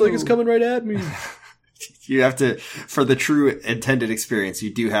 Whoa, it's like it's coming right at me. You have to, for the true intended experience,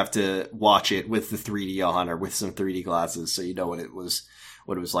 you do have to watch it with the 3D on or with some 3D glasses, so you know what it was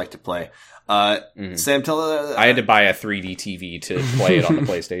like to play. Sam, tell I had to buy a 3D TV to play it on the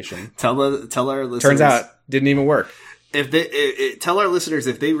PlayStation. Tell our listeners. Turns out, didn't even work. If they tell our listeners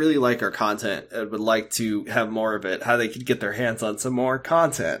if they really like our content and would like to have more of it, how they could get their hands on some more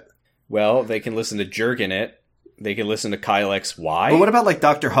content. Well, they can listen to Jerk in It. They can listen to Kyle XY. But what about like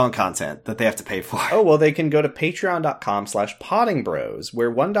Dr. Hung content that they have to pay for? Oh, well, they can go to patreon.com/poddingbros, where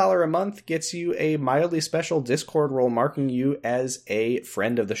 $1 a month gets you a mildly special Discord role marking you as a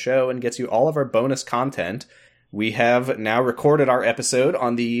friend of the show and gets you all of our bonus content. We have now recorded our episode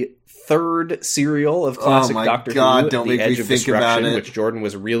on the third serial of classic Doctor Who, don't The make Edge me of think about Destruction, it. which Jordan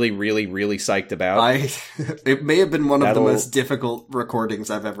was really, really, really psyched about. It may have been one of the most difficult recordings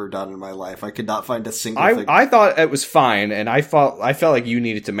I've ever done in my life. I could not find a single thing. I thought it was fine, and I felt like you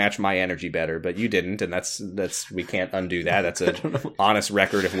needed to match my energy better, but you didn't, and that's we can't undo that. That's an honest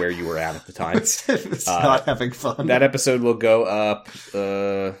record of where you were at the time. It's not having fun. That episode will go up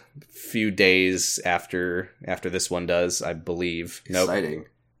a few days after this one does, I believe. Exciting. Nope.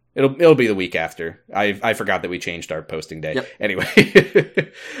 It'll be the week after. I forgot that we changed our posting day. Yep. Anyway.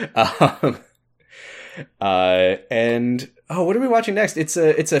 And what are we watching next? It's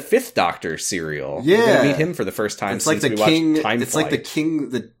a Fifth Doctor serial. Yeah. We're gonna meet him for the first time It's since like the we king. watched Time It's Flight. like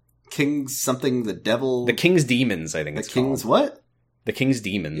the king's something. The devil. The King's Demons, I think The it's king's called. what? The King's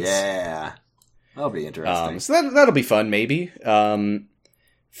Demons. Yeah, that'll be interesting. So that'll be fun, maybe.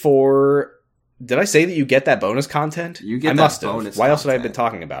 Did I say that you get that bonus content? You get I that must bonus have. Why else would I have been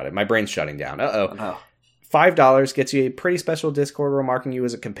content. talking about it? My brain's shutting down. Uh-oh. Oh. $5 gets you a pretty special Discord role marking you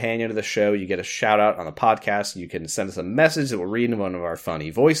as a companion to the show. You get a shout out on the podcast. You can send us a message that we'll read in one of our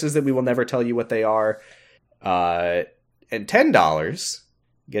funny voices that we will never tell you what they are. And $10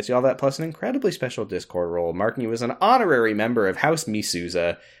 gets you all that plus an incredibly special Discord role marking you as an honorary member of House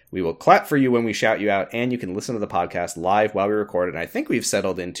Misuza. We will clap for you when we shout you out, and you can listen to the podcast live while we record it. And I think we've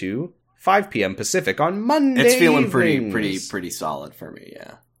settled into 5 p.m. Pacific on Monday. It's feeling evenings. pretty solid for me.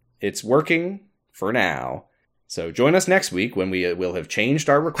 Yeah, It's working for now. So join us next week when we will have changed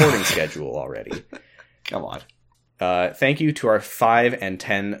our recording schedule already. come on. Thank you to our $5 and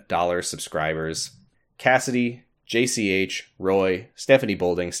 $10 subscribers: Cassidy, JCH, Roy, Stephanie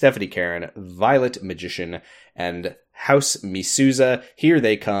Bolding, Stephanie Karen, Violet Magician, and House Misuza. Here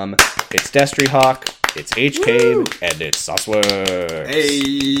they come. It's Destry Hawk, it's HK, and it's Sauceworks.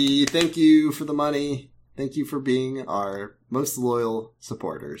 Hey, thank you for the money. Thank you for being our most loyal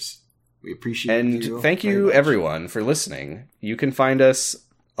supporters. We appreciate you. And thank very you, much. everyone, for listening. You can find us,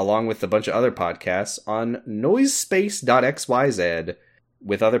 along with a bunch of other podcasts, on noisespace.xyz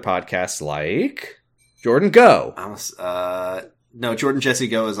with other podcasts like Jordan Go. No, Jordan Jesse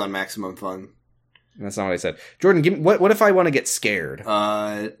Go is on Maximum Fun. That's not what I said. Jordan, what if I want to get scared?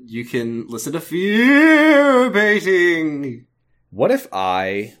 You can listen to Fear Baiting. What if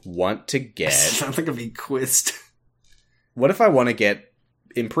I want to get... Sounds like I'm being quizzed. What if I want to get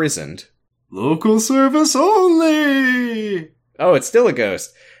imprisoned? Local service only. Oh, it's still a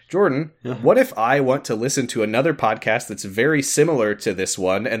ghost. Jordan, Yeah. what if I want to listen to another podcast that's very similar to this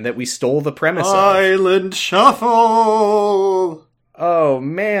one and that we stole the premise of? Island Shuffle. Oh,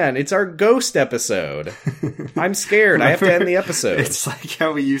 man, it's our ghost episode. I'm scared. I have to end the episode. It's like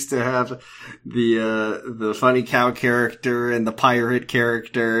how we used to have the funny cow character and the pirate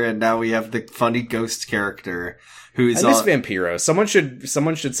character, and now we have the funny ghost character who's I miss Vampiro. Someone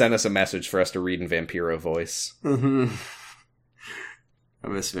should send us a message for us to read in Vampiro voice. Mm-hmm. I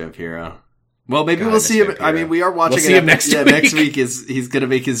miss Vampiro. Well, maybe God, we'll see him. Vampiro. I mean, we are watching We'll see him next Yeah, week. next week he's going to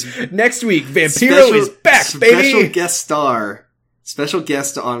make his Next week, Vampiro is back, baby! Special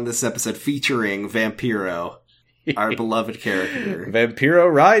guest on this episode featuring Vampiro, our beloved character.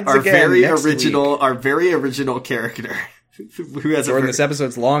 Vampiro rides Our again very next original, week. our very original character. Who has Jordan, this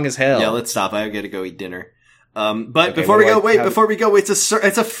episode's long as hell. Yeah, let's stop. I gotta go eat dinner. But Okay, before we well, go,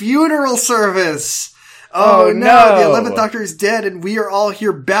 it's a funeral service. Oh, no! no. The 11th Doctor is dead, and we are all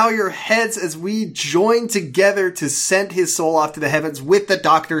here. Bow your heads as we join together to send his soul off to the heavens with the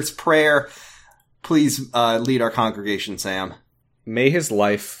Doctor's prayer. Please lead our congregation, Sam. May his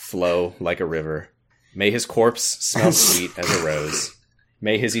life flow like a river. May his corpse smell sweet as a rose.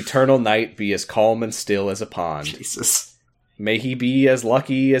 May his eternal night be as calm and still as a pond. Jesus. May he be as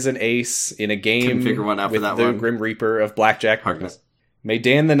lucky as an ace in a game Couldn't figure one out for with that the one. Grim Reaper of Blackjack. Harkness. May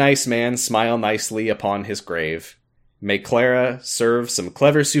Dan the Nice Man smile nicely upon his grave. May Clara serve some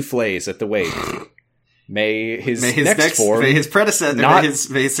clever souffles at the wake. May his next form... May his predecessor, not-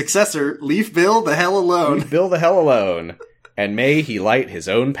 may his successor, leave Bill the hell alone. leave Bill the hell alone. And may he light his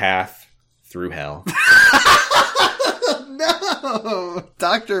own path through hell. No!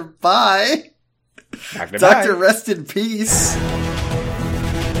 Doctor, bye! Doctor, Doctor, rest in peace.